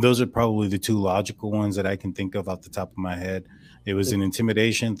 Those are probably the two logical ones that I can think of off the top of my head. It was an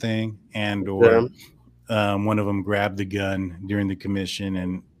intimidation thing, or one of them grabbed the gun during the commission,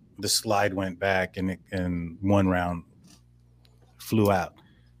 and the slide went back, and one round flew out.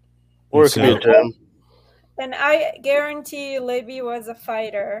 Or it could be a jam. And I guarantee Libby was a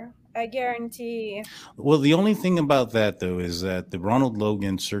fighter. I guarantee. Well, the only thing about that, though, is that the Ronald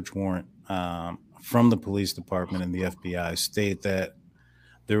Logan search warrant from the police department and the FBI state that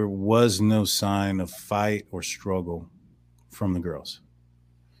there was no sign of fight or struggle from the girls.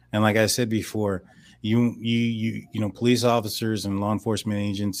 And like I said before, you know, police officers and law enforcement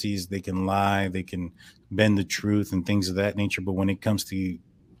agencies, they can lie, they can bend the truth and things of that nature. But when it comes to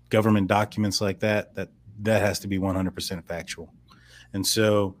government documents like that has to be 100% factual. And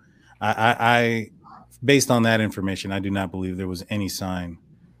so I based on that information, I do not believe there was any sign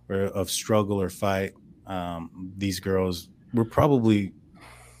of struggle or fight. These girls were probably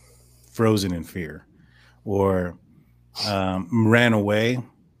frozen in fear or ran away,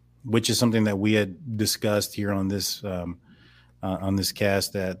 which is something that we had discussed here on this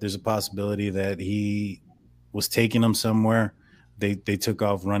cast, that there's a possibility that he was taking them somewhere. They took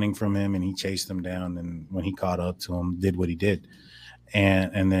off running from him, and he chased them down. And when he caught up to them, did what he did,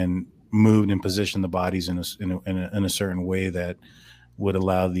 and then moved and positioned the bodies in a certain way that would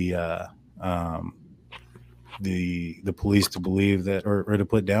allow the police to believe that, or to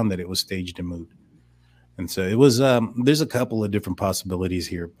put down that it was staged and moved. And so it was. There's a couple of different possibilities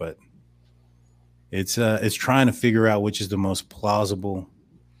here, but it's trying to figure out which is the most plausible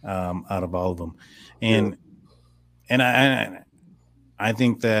out of all of them, and I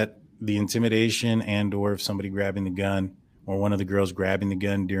think that the intimidation or if somebody grabbing the gun or one of the girls grabbing the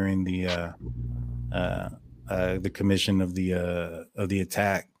gun during the commission of the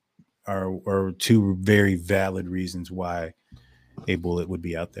attack are two very valid reasons why a bullet would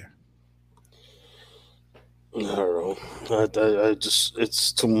be out there. I don't know. I just,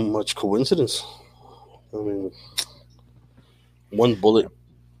 it's too much coincidence. I mean, one bullet.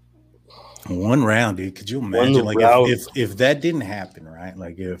 One round, dude. Could you imagine? Like if that didn't happen, right?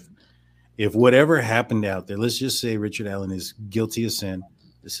 Like if whatever happened out there, let's just say Richard Allen is guilty of sin.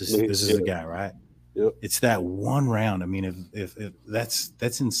 This is the guy, right? Yep. It's that one round. I mean, if that's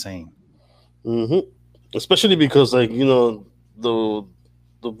insane. Mm-hmm. Especially because, like, you know,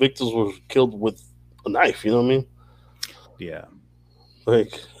 the victims were killed with a knife. You know what I mean? Yeah.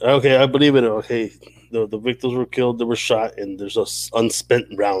 Like, okay, I believe it. Okay, the victims were killed. They were shot, and there's a unspent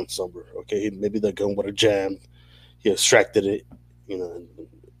round somewhere. Okay, maybe the gun would have jammed. He extracted it, you know,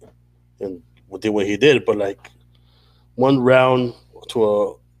 and did what he did. But like one round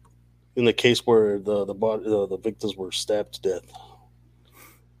in the case where the victims were stabbed to death.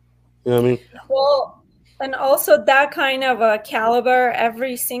 You know what I mean? Well, and also that kind of a caliber,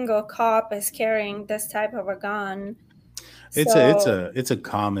 every single cop is carrying this type of a gun. It's a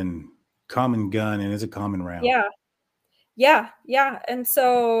common gun, and it's a common round. Yeah. And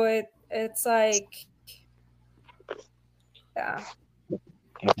so it's like, yeah.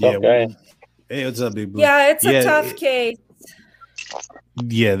 Okay. Hey, what's up, big blue? Yeah, it's a tough case.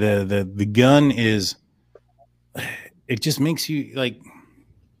 Yeah, the gun is. It just makes you like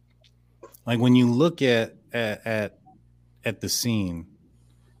when you look at the scene,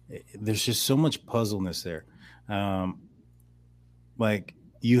 there's just so much puzzleness there. Like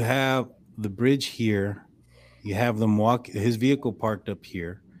you have the bridge here, you have them his vehicle parked up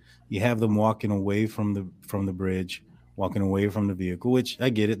here, you have them walking away from the bridge, walking away from the vehicle, which I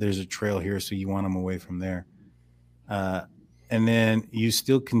get it. There's a trail here, so you want them away from there. and then you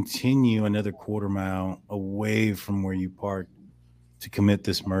still continue another quarter mile away from where you parked to commit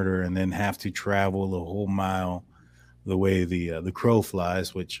this murder, and then have to travel the whole mile the way the crow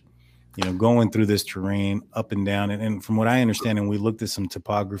flies, which, going through this terrain up and down. And from what I understand, and we looked at some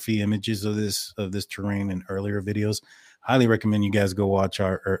topography images of this terrain in earlier videos. Highly recommend you guys go watch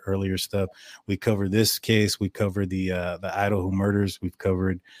our earlier stuff. We covered this case. We covered the Idaho murders. We've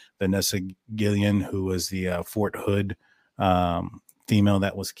covered Vanessa Gillian, who was the Fort Hood female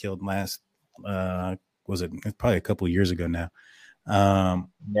that was killed last. Was it probably a couple of years ago now?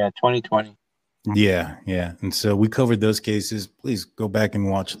 2020. Yeah. And so we covered those cases. Please go back and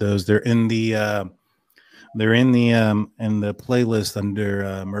watch those. They're in the playlist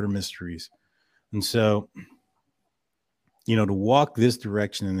under murder mysteries. And so, to walk this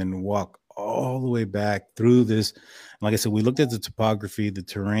direction and then walk all the way back through this. Like I said, we looked at the topography. The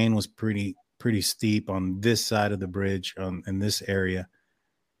terrain was pretty steep on this side of the bridge in this area.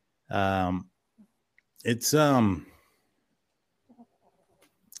 It's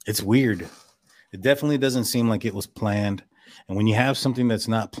weird. It definitely doesn't seem like it was planned. And when you have something that's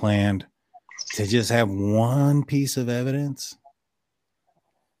not planned, to just have one piece of evidence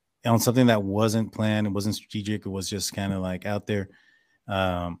on something that wasn't planned, it wasn't strategic, it was just kind of like out there.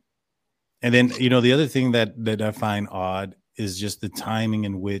 And then, the other thing that I find odd is just the timing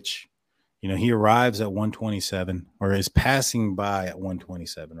in which, he arrives at 127 or is passing by at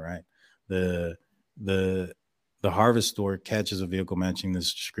 127, right? The harvest store catches a vehicle matching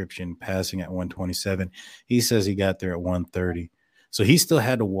this description passing at 127. He says he got there at 130. So he still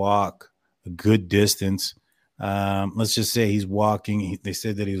had to walk a good distance. Let's just say he's walking. They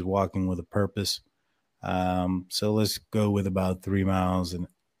said that he was walking with a purpose. So let's go with about 3 miles an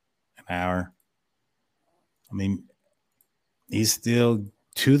hour. I mean, he's still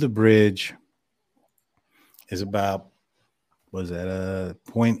to the bridge is about, was that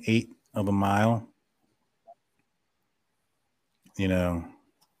 0.8 of a mile?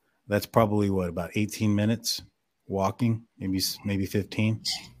 That's probably about 18 minutes walking, maybe 15.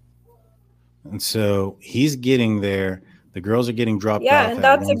 And so he's getting there. The girls are getting dropped off. And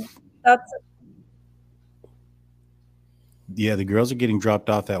the girls are getting dropped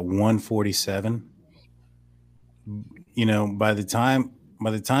off at 147. By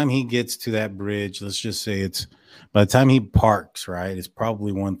the time he gets to that bridge, let's just say by the time he parks, right, it's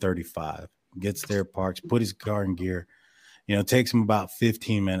probably 135. Gets there, parks, put his car in gear. It takes him about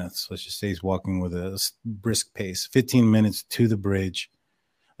 15 minutes. Let's just say he's walking with a brisk pace. 15 minutes to the bridge.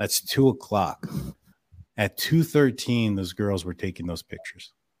 That's 2:00. At 2:13, those girls were taking those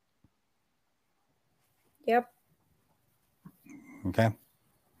pictures. Yep. Okay.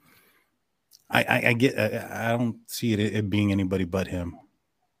 I get. I don't see it being anybody but him.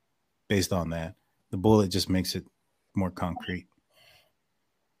 Based on that, the bullet just makes it more concrete.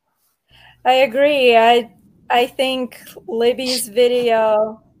 I agree. I think Libby's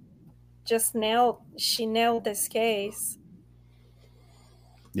video just nailed this case.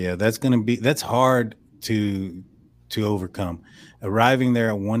 Yeah, that's hard to overcome. Arriving there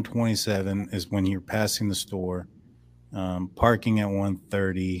at 127 is when you're passing the store, parking at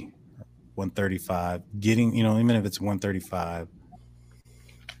 130, 135, getting, even if it's 135,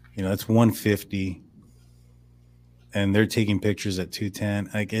 it's 150, and they're taking pictures at 210.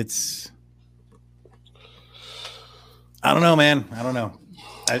 Like, I don't know, man. I don't know.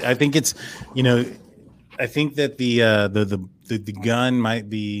 I think it's, I think that the gun might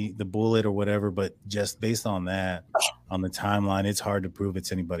be the bullet or whatever, but just based on that, on the timeline, it's hard to prove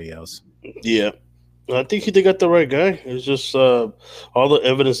it's anybody else. Yeah. I think they got the right guy. It's just all the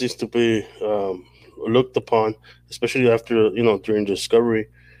evidence needs to be looked upon, especially after, during discovery.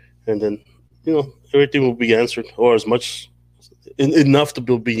 And then, everything will be answered, or as much enough to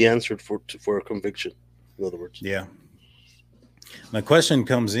be answered for a conviction, in other words. Yeah. My question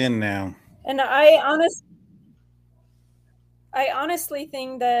comes in now. And I honestly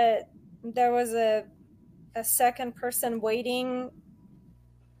think that there was a second person waiting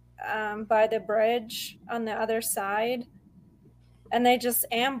by the bridge on the other side, and they just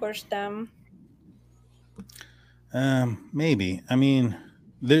ambushed them. Maybe. I mean,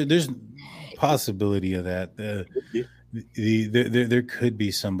 there's possibility of that. There could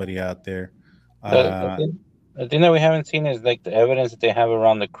be somebody out there. The thing that we haven't seen is like the evidence that they have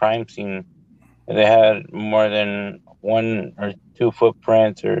around the crime scene. They had more than 1 or 2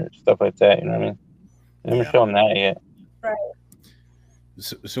 footprints or stuff like that. You know what I mean? They haven't shown that yet. Right.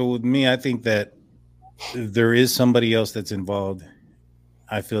 So with me, I think that there is somebody else that's involved.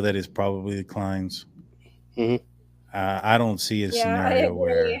 I feel that it's probably the Kleins. Mm-hmm. I don't see a scenario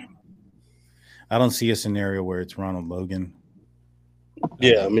where it's Ronald Logan.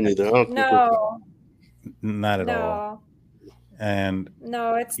 Yeah, I mean, neither. I don't think No, not at all. no, And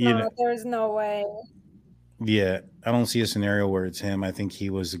no, it's you know, not. There's no way. yeah, I don't see a scenario where it's him. I think he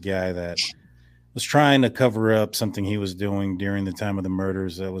was a guy that was trying to cover up something he was doing during the time of the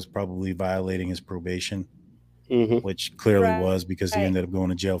murders that was probably violating his probation, which clearly was, because he ended up going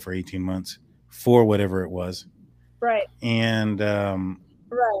to jail for 18 months for whatever it was. Right. And,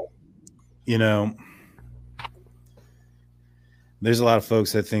 Right. you know, there's a lot of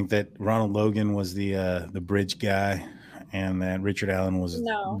folks that think that Ronald Logan was the bridge guy and that Richard Allen was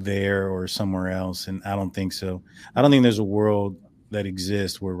there or somewhere else. And I don't think so. I don't think there's a world that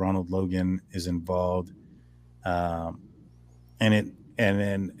exists where Ronald Logan is involved. And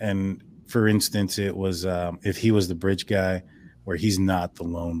for instance, it was if he was the bridge guy, where he's not the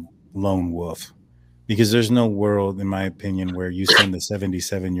lone wolf, because there's no world, in my opinion, where you send the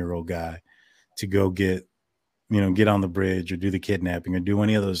 77-year-old guy to go get on the bridge or do the kidnapping or do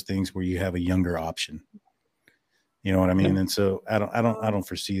any of those things where you have a younger option. You know what I mean? And so I don't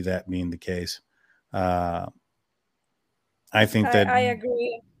foresee that being the case. I think that I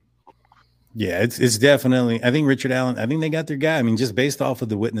agree. Yeah, it's definitely. I think Richard Allen. I think they got their guy. I mean, just based off of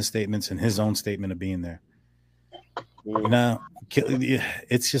the witness statements and his own statement of being there. You know,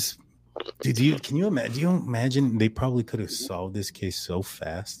 it's just. Can you imagine? Do you imagine they probably could have solved this case so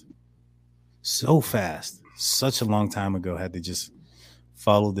fast, such a long time ago, had they just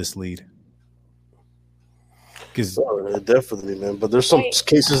followed this lead? Because definitely, man. But there's some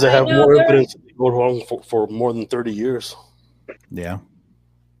cases that have more evidence that go wrong for more than 30 years. Yeah.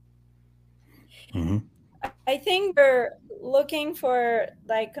 Mm-hmm. I think we're looking for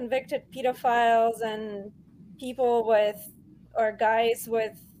like convicted pedophiles and people or guys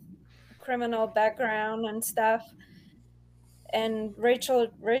with criminal background and stuff. And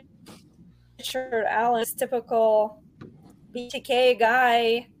Richard Allen is typical BTK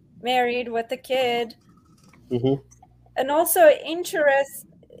guy, married with a kid. Mm-hmm. And also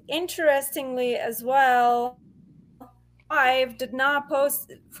interestingly as well, wife did not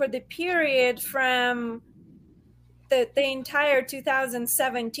post for the period from the entire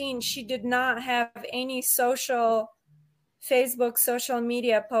 2017. She did not have any social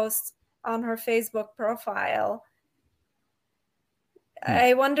media posts on her Facebook profile.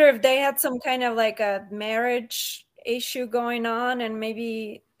 I wonder if they had some kind of like a marriage issue going on, and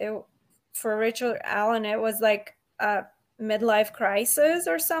maybe for Richard Allen it was like a midlife crisis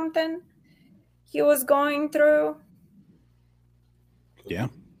or something he was going through. Yeah.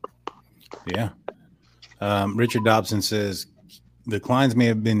 Richard Dobson says the Kleins may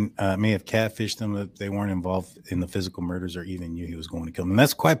have catfished them, that they weren't involved in the physical murders or even knew he was going to kill them. And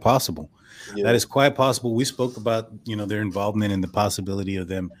that's quite possible. Yeah. That is quite possible. We spoke about, their involvement in the possibility of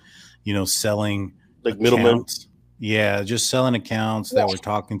them, selling like middlemen. Yeah, just selling accounts that were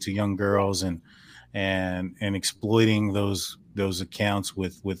talking to young girls and exploiting those accounts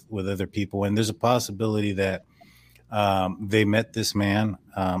with other people. And there's a possibility that they met this man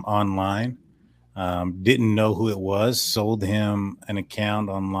online, didn't know who it was, sold him an account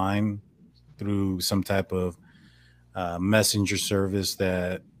online through some type of messenger service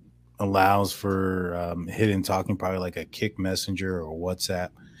that allows for hidden talking, probably like a Kick Messenger or WhatsApp,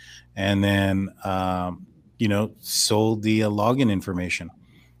 and then sold the login information.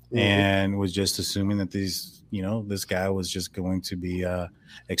 Mm-hmm. And was just assuming that this guy was just going to be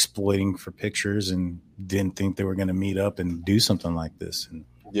exploiting for pictures, and didn't think they were going to meet up and do something like this. And,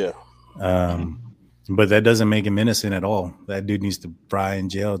 but that doesn't make him innocent at all. That dude needs to fry in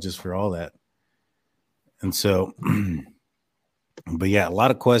jail just for all that. And so, but yeah, a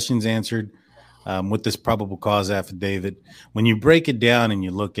lot of questions answered with this probable cause affidavit. When you break it down and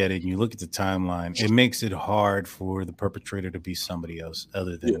you look at it and you look at the timeline, it makes it hard for the perpetrator to be somebody else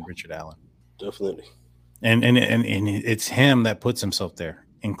other than Richard Allen. Definitely. And it's him that puts himself there,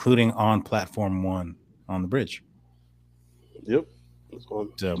 including on platform 1 on the bridge. Yep.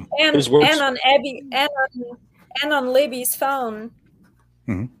 So, and on Abby and on Libby's phone.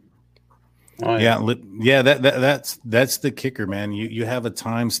 Mm-hmm. Oh, yeah. That's the kicker, man. You have a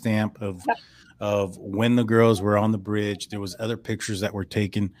timestamp of when the girls were on the bridge. There was other pictures that were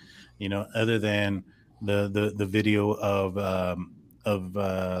taken, other than the video of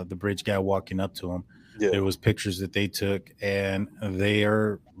the bridge guy walking up to him. Yeah. There was pictures that they took, and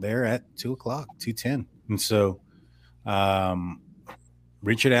they're at 2:00, 2:10, and so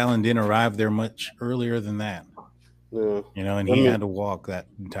Richard Allen didn't arrive there much earlier than that. Yeah. And he had to walk that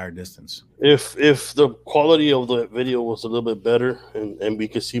entire distance. If the quality of the video was a little bit better and we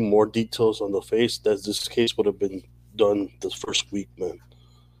could see more details on the face, that this case would have been done this first week, man.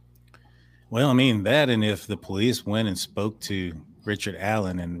 Well, I mean that, and if the police went and spoke to Richard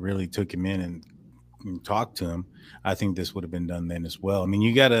Allen and really took him in and talked to him, I think this would have been done then as well. I mean,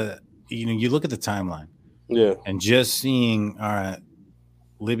 you gotta, you look at the timeline, and just seeing, all right,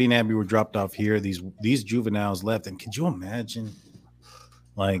 Libby and Abby were dropped off here. These juveniles left, and could you imagine,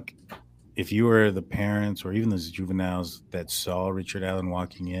 like, if you were the parents or even those juveniles that saw Richard Allen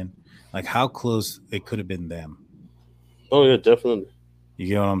walking in, like how close it could have been them. Oh yeah, definitely. You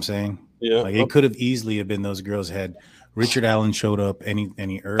get what I'm saying? Yeah. Like it could have easily have been those girls had Richard Allen showed up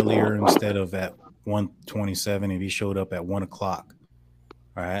any earlier instead of at 1:27 if he showed up at 1 o'clock.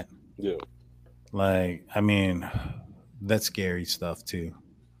 All right. Yeah. Like, I mean, that's scary stuff too.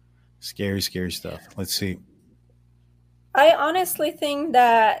 Scary stuff. Let's see. I honestly think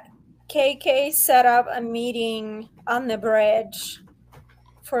that KK set up a meeting on the bridge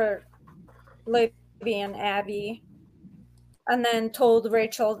for Libby and Abby, and then told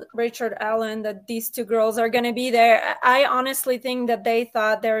Richard Allen that these two girls are going to be there. I honestly think that they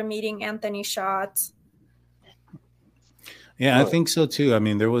thought they were meeting Anthony Schott. Yeah, I think so too. I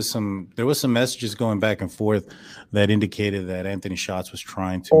mean, there was some messages going back and forth that indicated that Anthony Schott was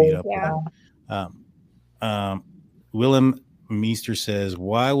trying to meet up with him. Willem Meester says,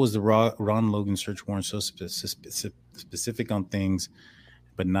 "Why was the Ron Logan search warrant so specific on things,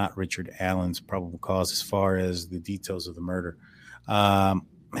 but not Richard Allen's probable cause as far as the details of the murder?"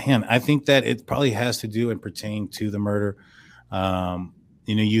 Man, I think that it probably has to do and pertain to the murder.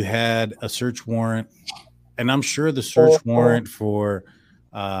 You had a search warrant. And I'm sure the search warrant for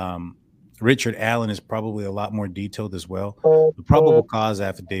Richard Allen is probably a lot more detailed as well. The probable cause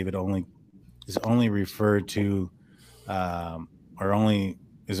affidavit is only referred to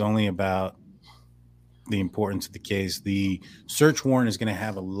is only about the importance of the case. The search warrant is going to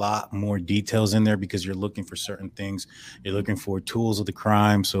have a lot more details in there because you're looking for certain things. You're looking for tools of the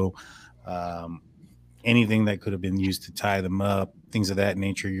crime. So anything that could have been used to tie them up, things of that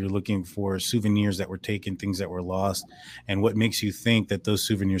nature. You're looking for souvenirs that were taken, things that were lost, and what makes you think that those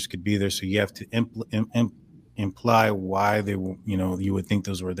souvenirs could be there. So you have to imply why they were, you would think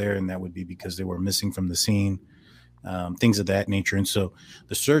those were there, and that would be because they were missing from the scene, things of that nature. And so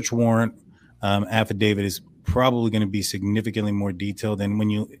the search warrant affidavit is probably going to be significantly more detailed. And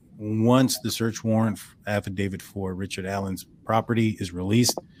once the search warrant affidavit for Richard Allen's property is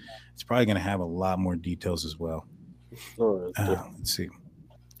released, it's probably going to have a lot more details as well. Let's see.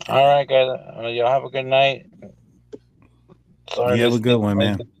 All right, guys. Y'all have a good night. Sorry, you have a good one,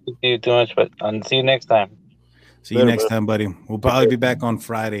 man. You too much, but I'll see you next time. See you next time, buddy. We'll probably be back on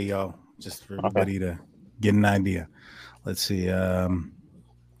Friday, y'all, just for everybody to get an idea. Let's see.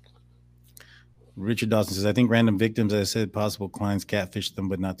 Richard Dawson says, I think random victims, as I said, possible clients catfish them,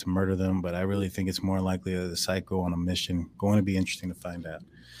 but not to murder them. But I really think it's more likely a psycho on a mission. Going to be interesting to find out.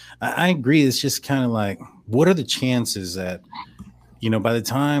 I agree. It's just kind of like, what are the chances that, by the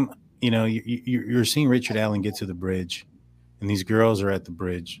time, you're seeing Richard Allen get to the bridge and these girls are at the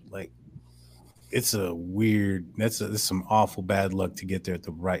bridge, like it's a weird, that's some awful bad luck to get there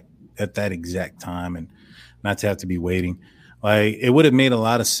at that exact time and not to have to be waiting. Like, it would have made a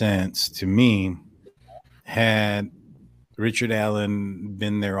lot of sense to me had Richard Allen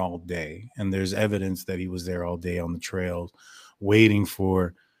been there all day, and there's evidence that he was there all day on the trails waiting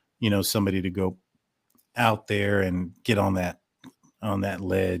for, somebody to go out there and get on that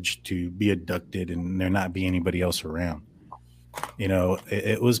ledge to be abducted and there not be anybody else around.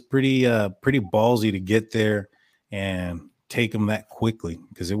 It was pretty ballsy to get there and take them that quickly,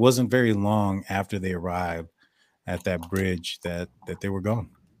 because it wasn't very long after they arrived at that bridge that they were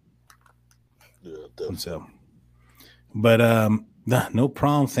gone. And so, but no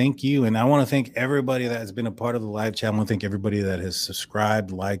problem. Thank you. And I want to thank everybody that has been a part of the live chat. I want to thank everybody that has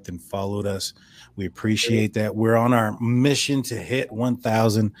subscribed, liked, and followed us. We appreciate that. We're on our mission to hit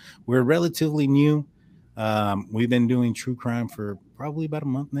 1,000. We're relatively new. We've been doing true crime for probably about a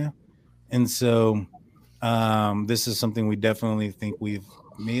month now. And so this is something we definitely think we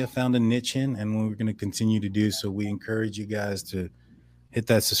may have found a niche in, and we're going to continue to do. So we encourage you guys to hit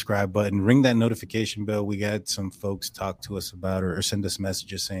that subscribe button, ring that notification bell. We got some folks talk to us about or send us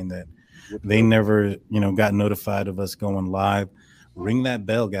messages saying that they never, got notified of us going live. Ring that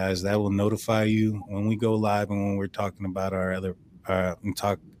bell, guys. That will notify you when we go live and when we're talking about our other and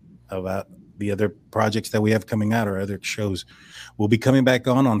talk about the other projects that we have coming out, or other shows. We'll be coming back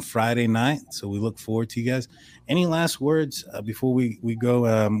on Friday night, so we look forward to you guys. Any last words before we go?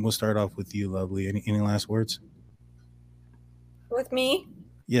 We'll start off with you, Lovely. Any last words? With me?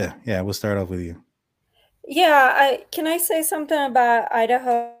 Yeah, we'll start off with you. Yeah, can I say something about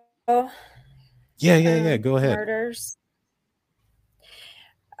Idaho? Yeah, go ahead. Murders.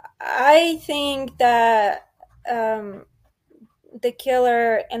 I think that the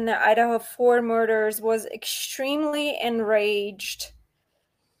killer in the Idaho 4 murders was extremely enraged.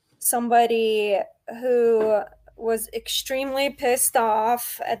 Somebody who was extremely pissed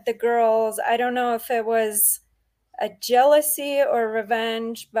off at the girls. I don't know if it was a jealousy or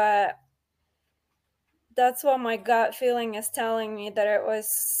revenge, but that's what my gut feeling is telling me, that it was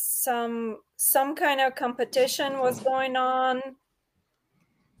some kind of competition was going on.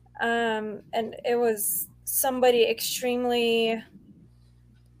 And it was somebody extremely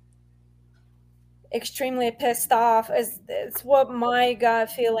pissed off. It's what my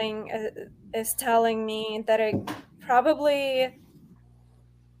gut feeling is telling me, that it probably,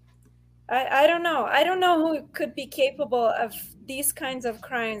 I don't know. I don't know who could be capable of these kinds of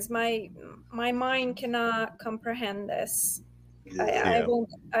crimes. My mind cannot comprehend this. I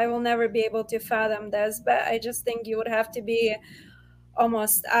will never be able to fathom this, but I just think you would have to be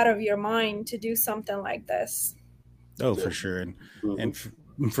almost out of your mind to do something like this. Oh, for sure. And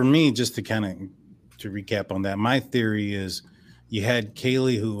for me, just to kind of to recap on that, my theory is you had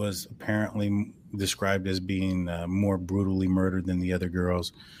Kaylee, who was apparently described as being more brutally murdered than the other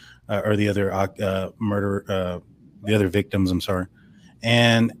girls, or the other the other victims. I'm sorry.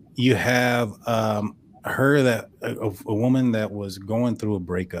 And you have her, that a woman that was going through a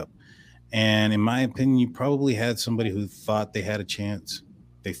breakup. And in my opinion, you probably had somebody who thought they had a chance.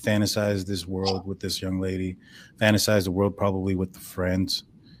 They fantasized this world with this young lady, fantasized the world probably with the friends,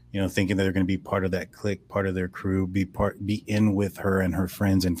 thinking that they're going to be part of that clique, part of their crew, be in with her and her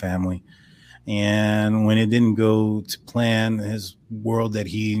friends and family. And when it didn't go to plan, his world that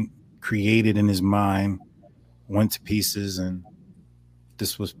he created in his mind went to pieces, and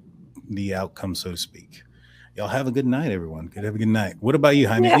this was the outcome, so to speak. Y'all have a good night, everyone. Have a good night. What about you,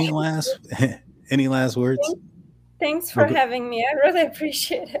 Jaime? Yeah. Any last words? Thanks for having me. I really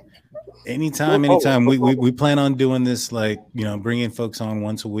appreciate it. Anytime. We plan on doing this, like, bringing folks on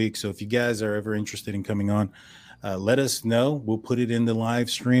once a week. So if you guys are ever interested in coming on, let us know. We'll put it in the live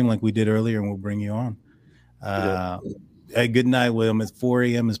stream like we did earlier, and we'll bring you on. Hey, good night, William. It's 4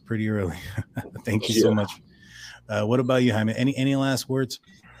 a.m. is pretty early. Thank you so much. What about you, Jaime? Any last words?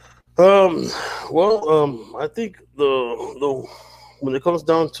 I think the when it comes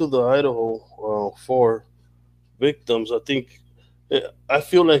down to the Idaho 4 victims, I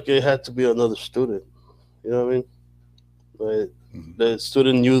feel like it had to be another student. You know what I mean? Like, the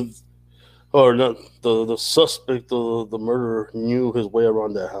student knew, or not, the suspect of the murderer knew his way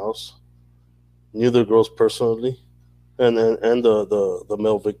around that house, knew the girls personally, and the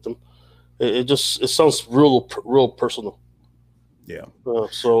male victim. It sounds real personal. Yeah.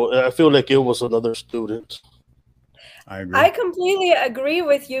 So I feel like it was another student. I agree. I completely agree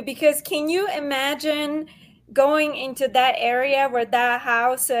with you, because can you imagine going into that area where that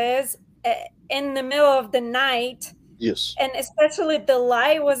house is in the middle of the night? Yes. And especially the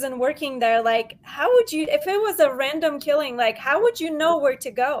light wasn't working there. Like, how would you, if it was a random killing, like, how would you know where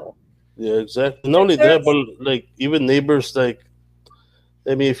to go? Yeah, exactly. Not only that, but like even neighbors, like,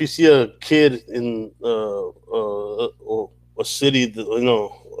 I mean, if you see a kid in a city,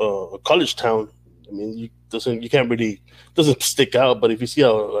 a college town, I mean, doesn't stick out. But if you see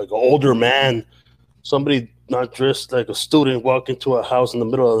an older man, somebody not dressed like a student, walk into a house in the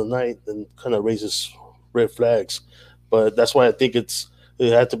middle of the night, then kind of raises red flags. But that's why I think it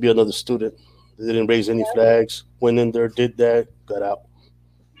had to be another student. They didn't raise any flags. Went in there, did that, got out.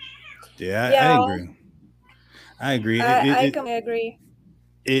 Yeah. I agree. I completely agree.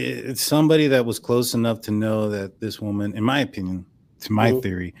 It's somebody that was close enough to know that this woman, in my opinion, to my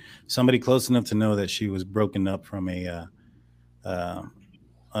theory, somebody close enough to know that she was broken up from a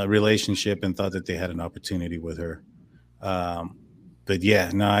relationship and thought that they had an opportunity with her. But yeah,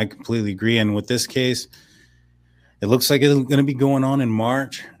 no, I completely agree. And with this case, it looks like it's going to be going on in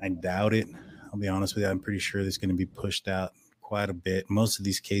March. I doubt it. I'll be honest with you. I'm pretty sure it's going to be pushed out quite a bit. Most of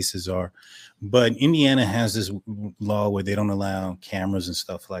these cases are. But Indiana has this law where they don't allow cameras and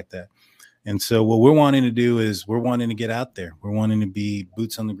stuff like that. And so what we're wanting to do is we're wanting to get out there. We're wanting to be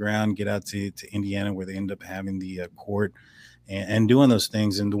boots on the ground, get out to Indiana where they end up having the court and doing those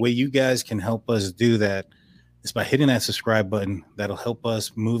things. And the way you guys can help us do that is by hitting that subscribe button. That'll help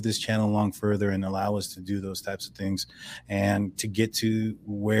us move this channel along further and allow us to do those types of things and to get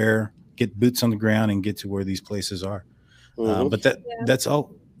boots on the ground and get to where these places are. But that's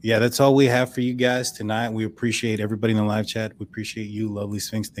all. Yeah, that's all we have for you guys tonight. We appreciate everybody in the live chat. We appreciate you, Lovely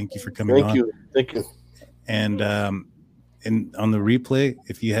Sphinx. Thank you for coming on. Thank you. And on the replay,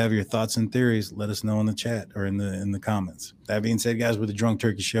 if you have your thoughts and theories, let us know in the chat or in the comments. That being said, guys, we're the Drunk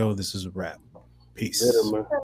Turkey Show. This is a wrap. Peace. Later, man.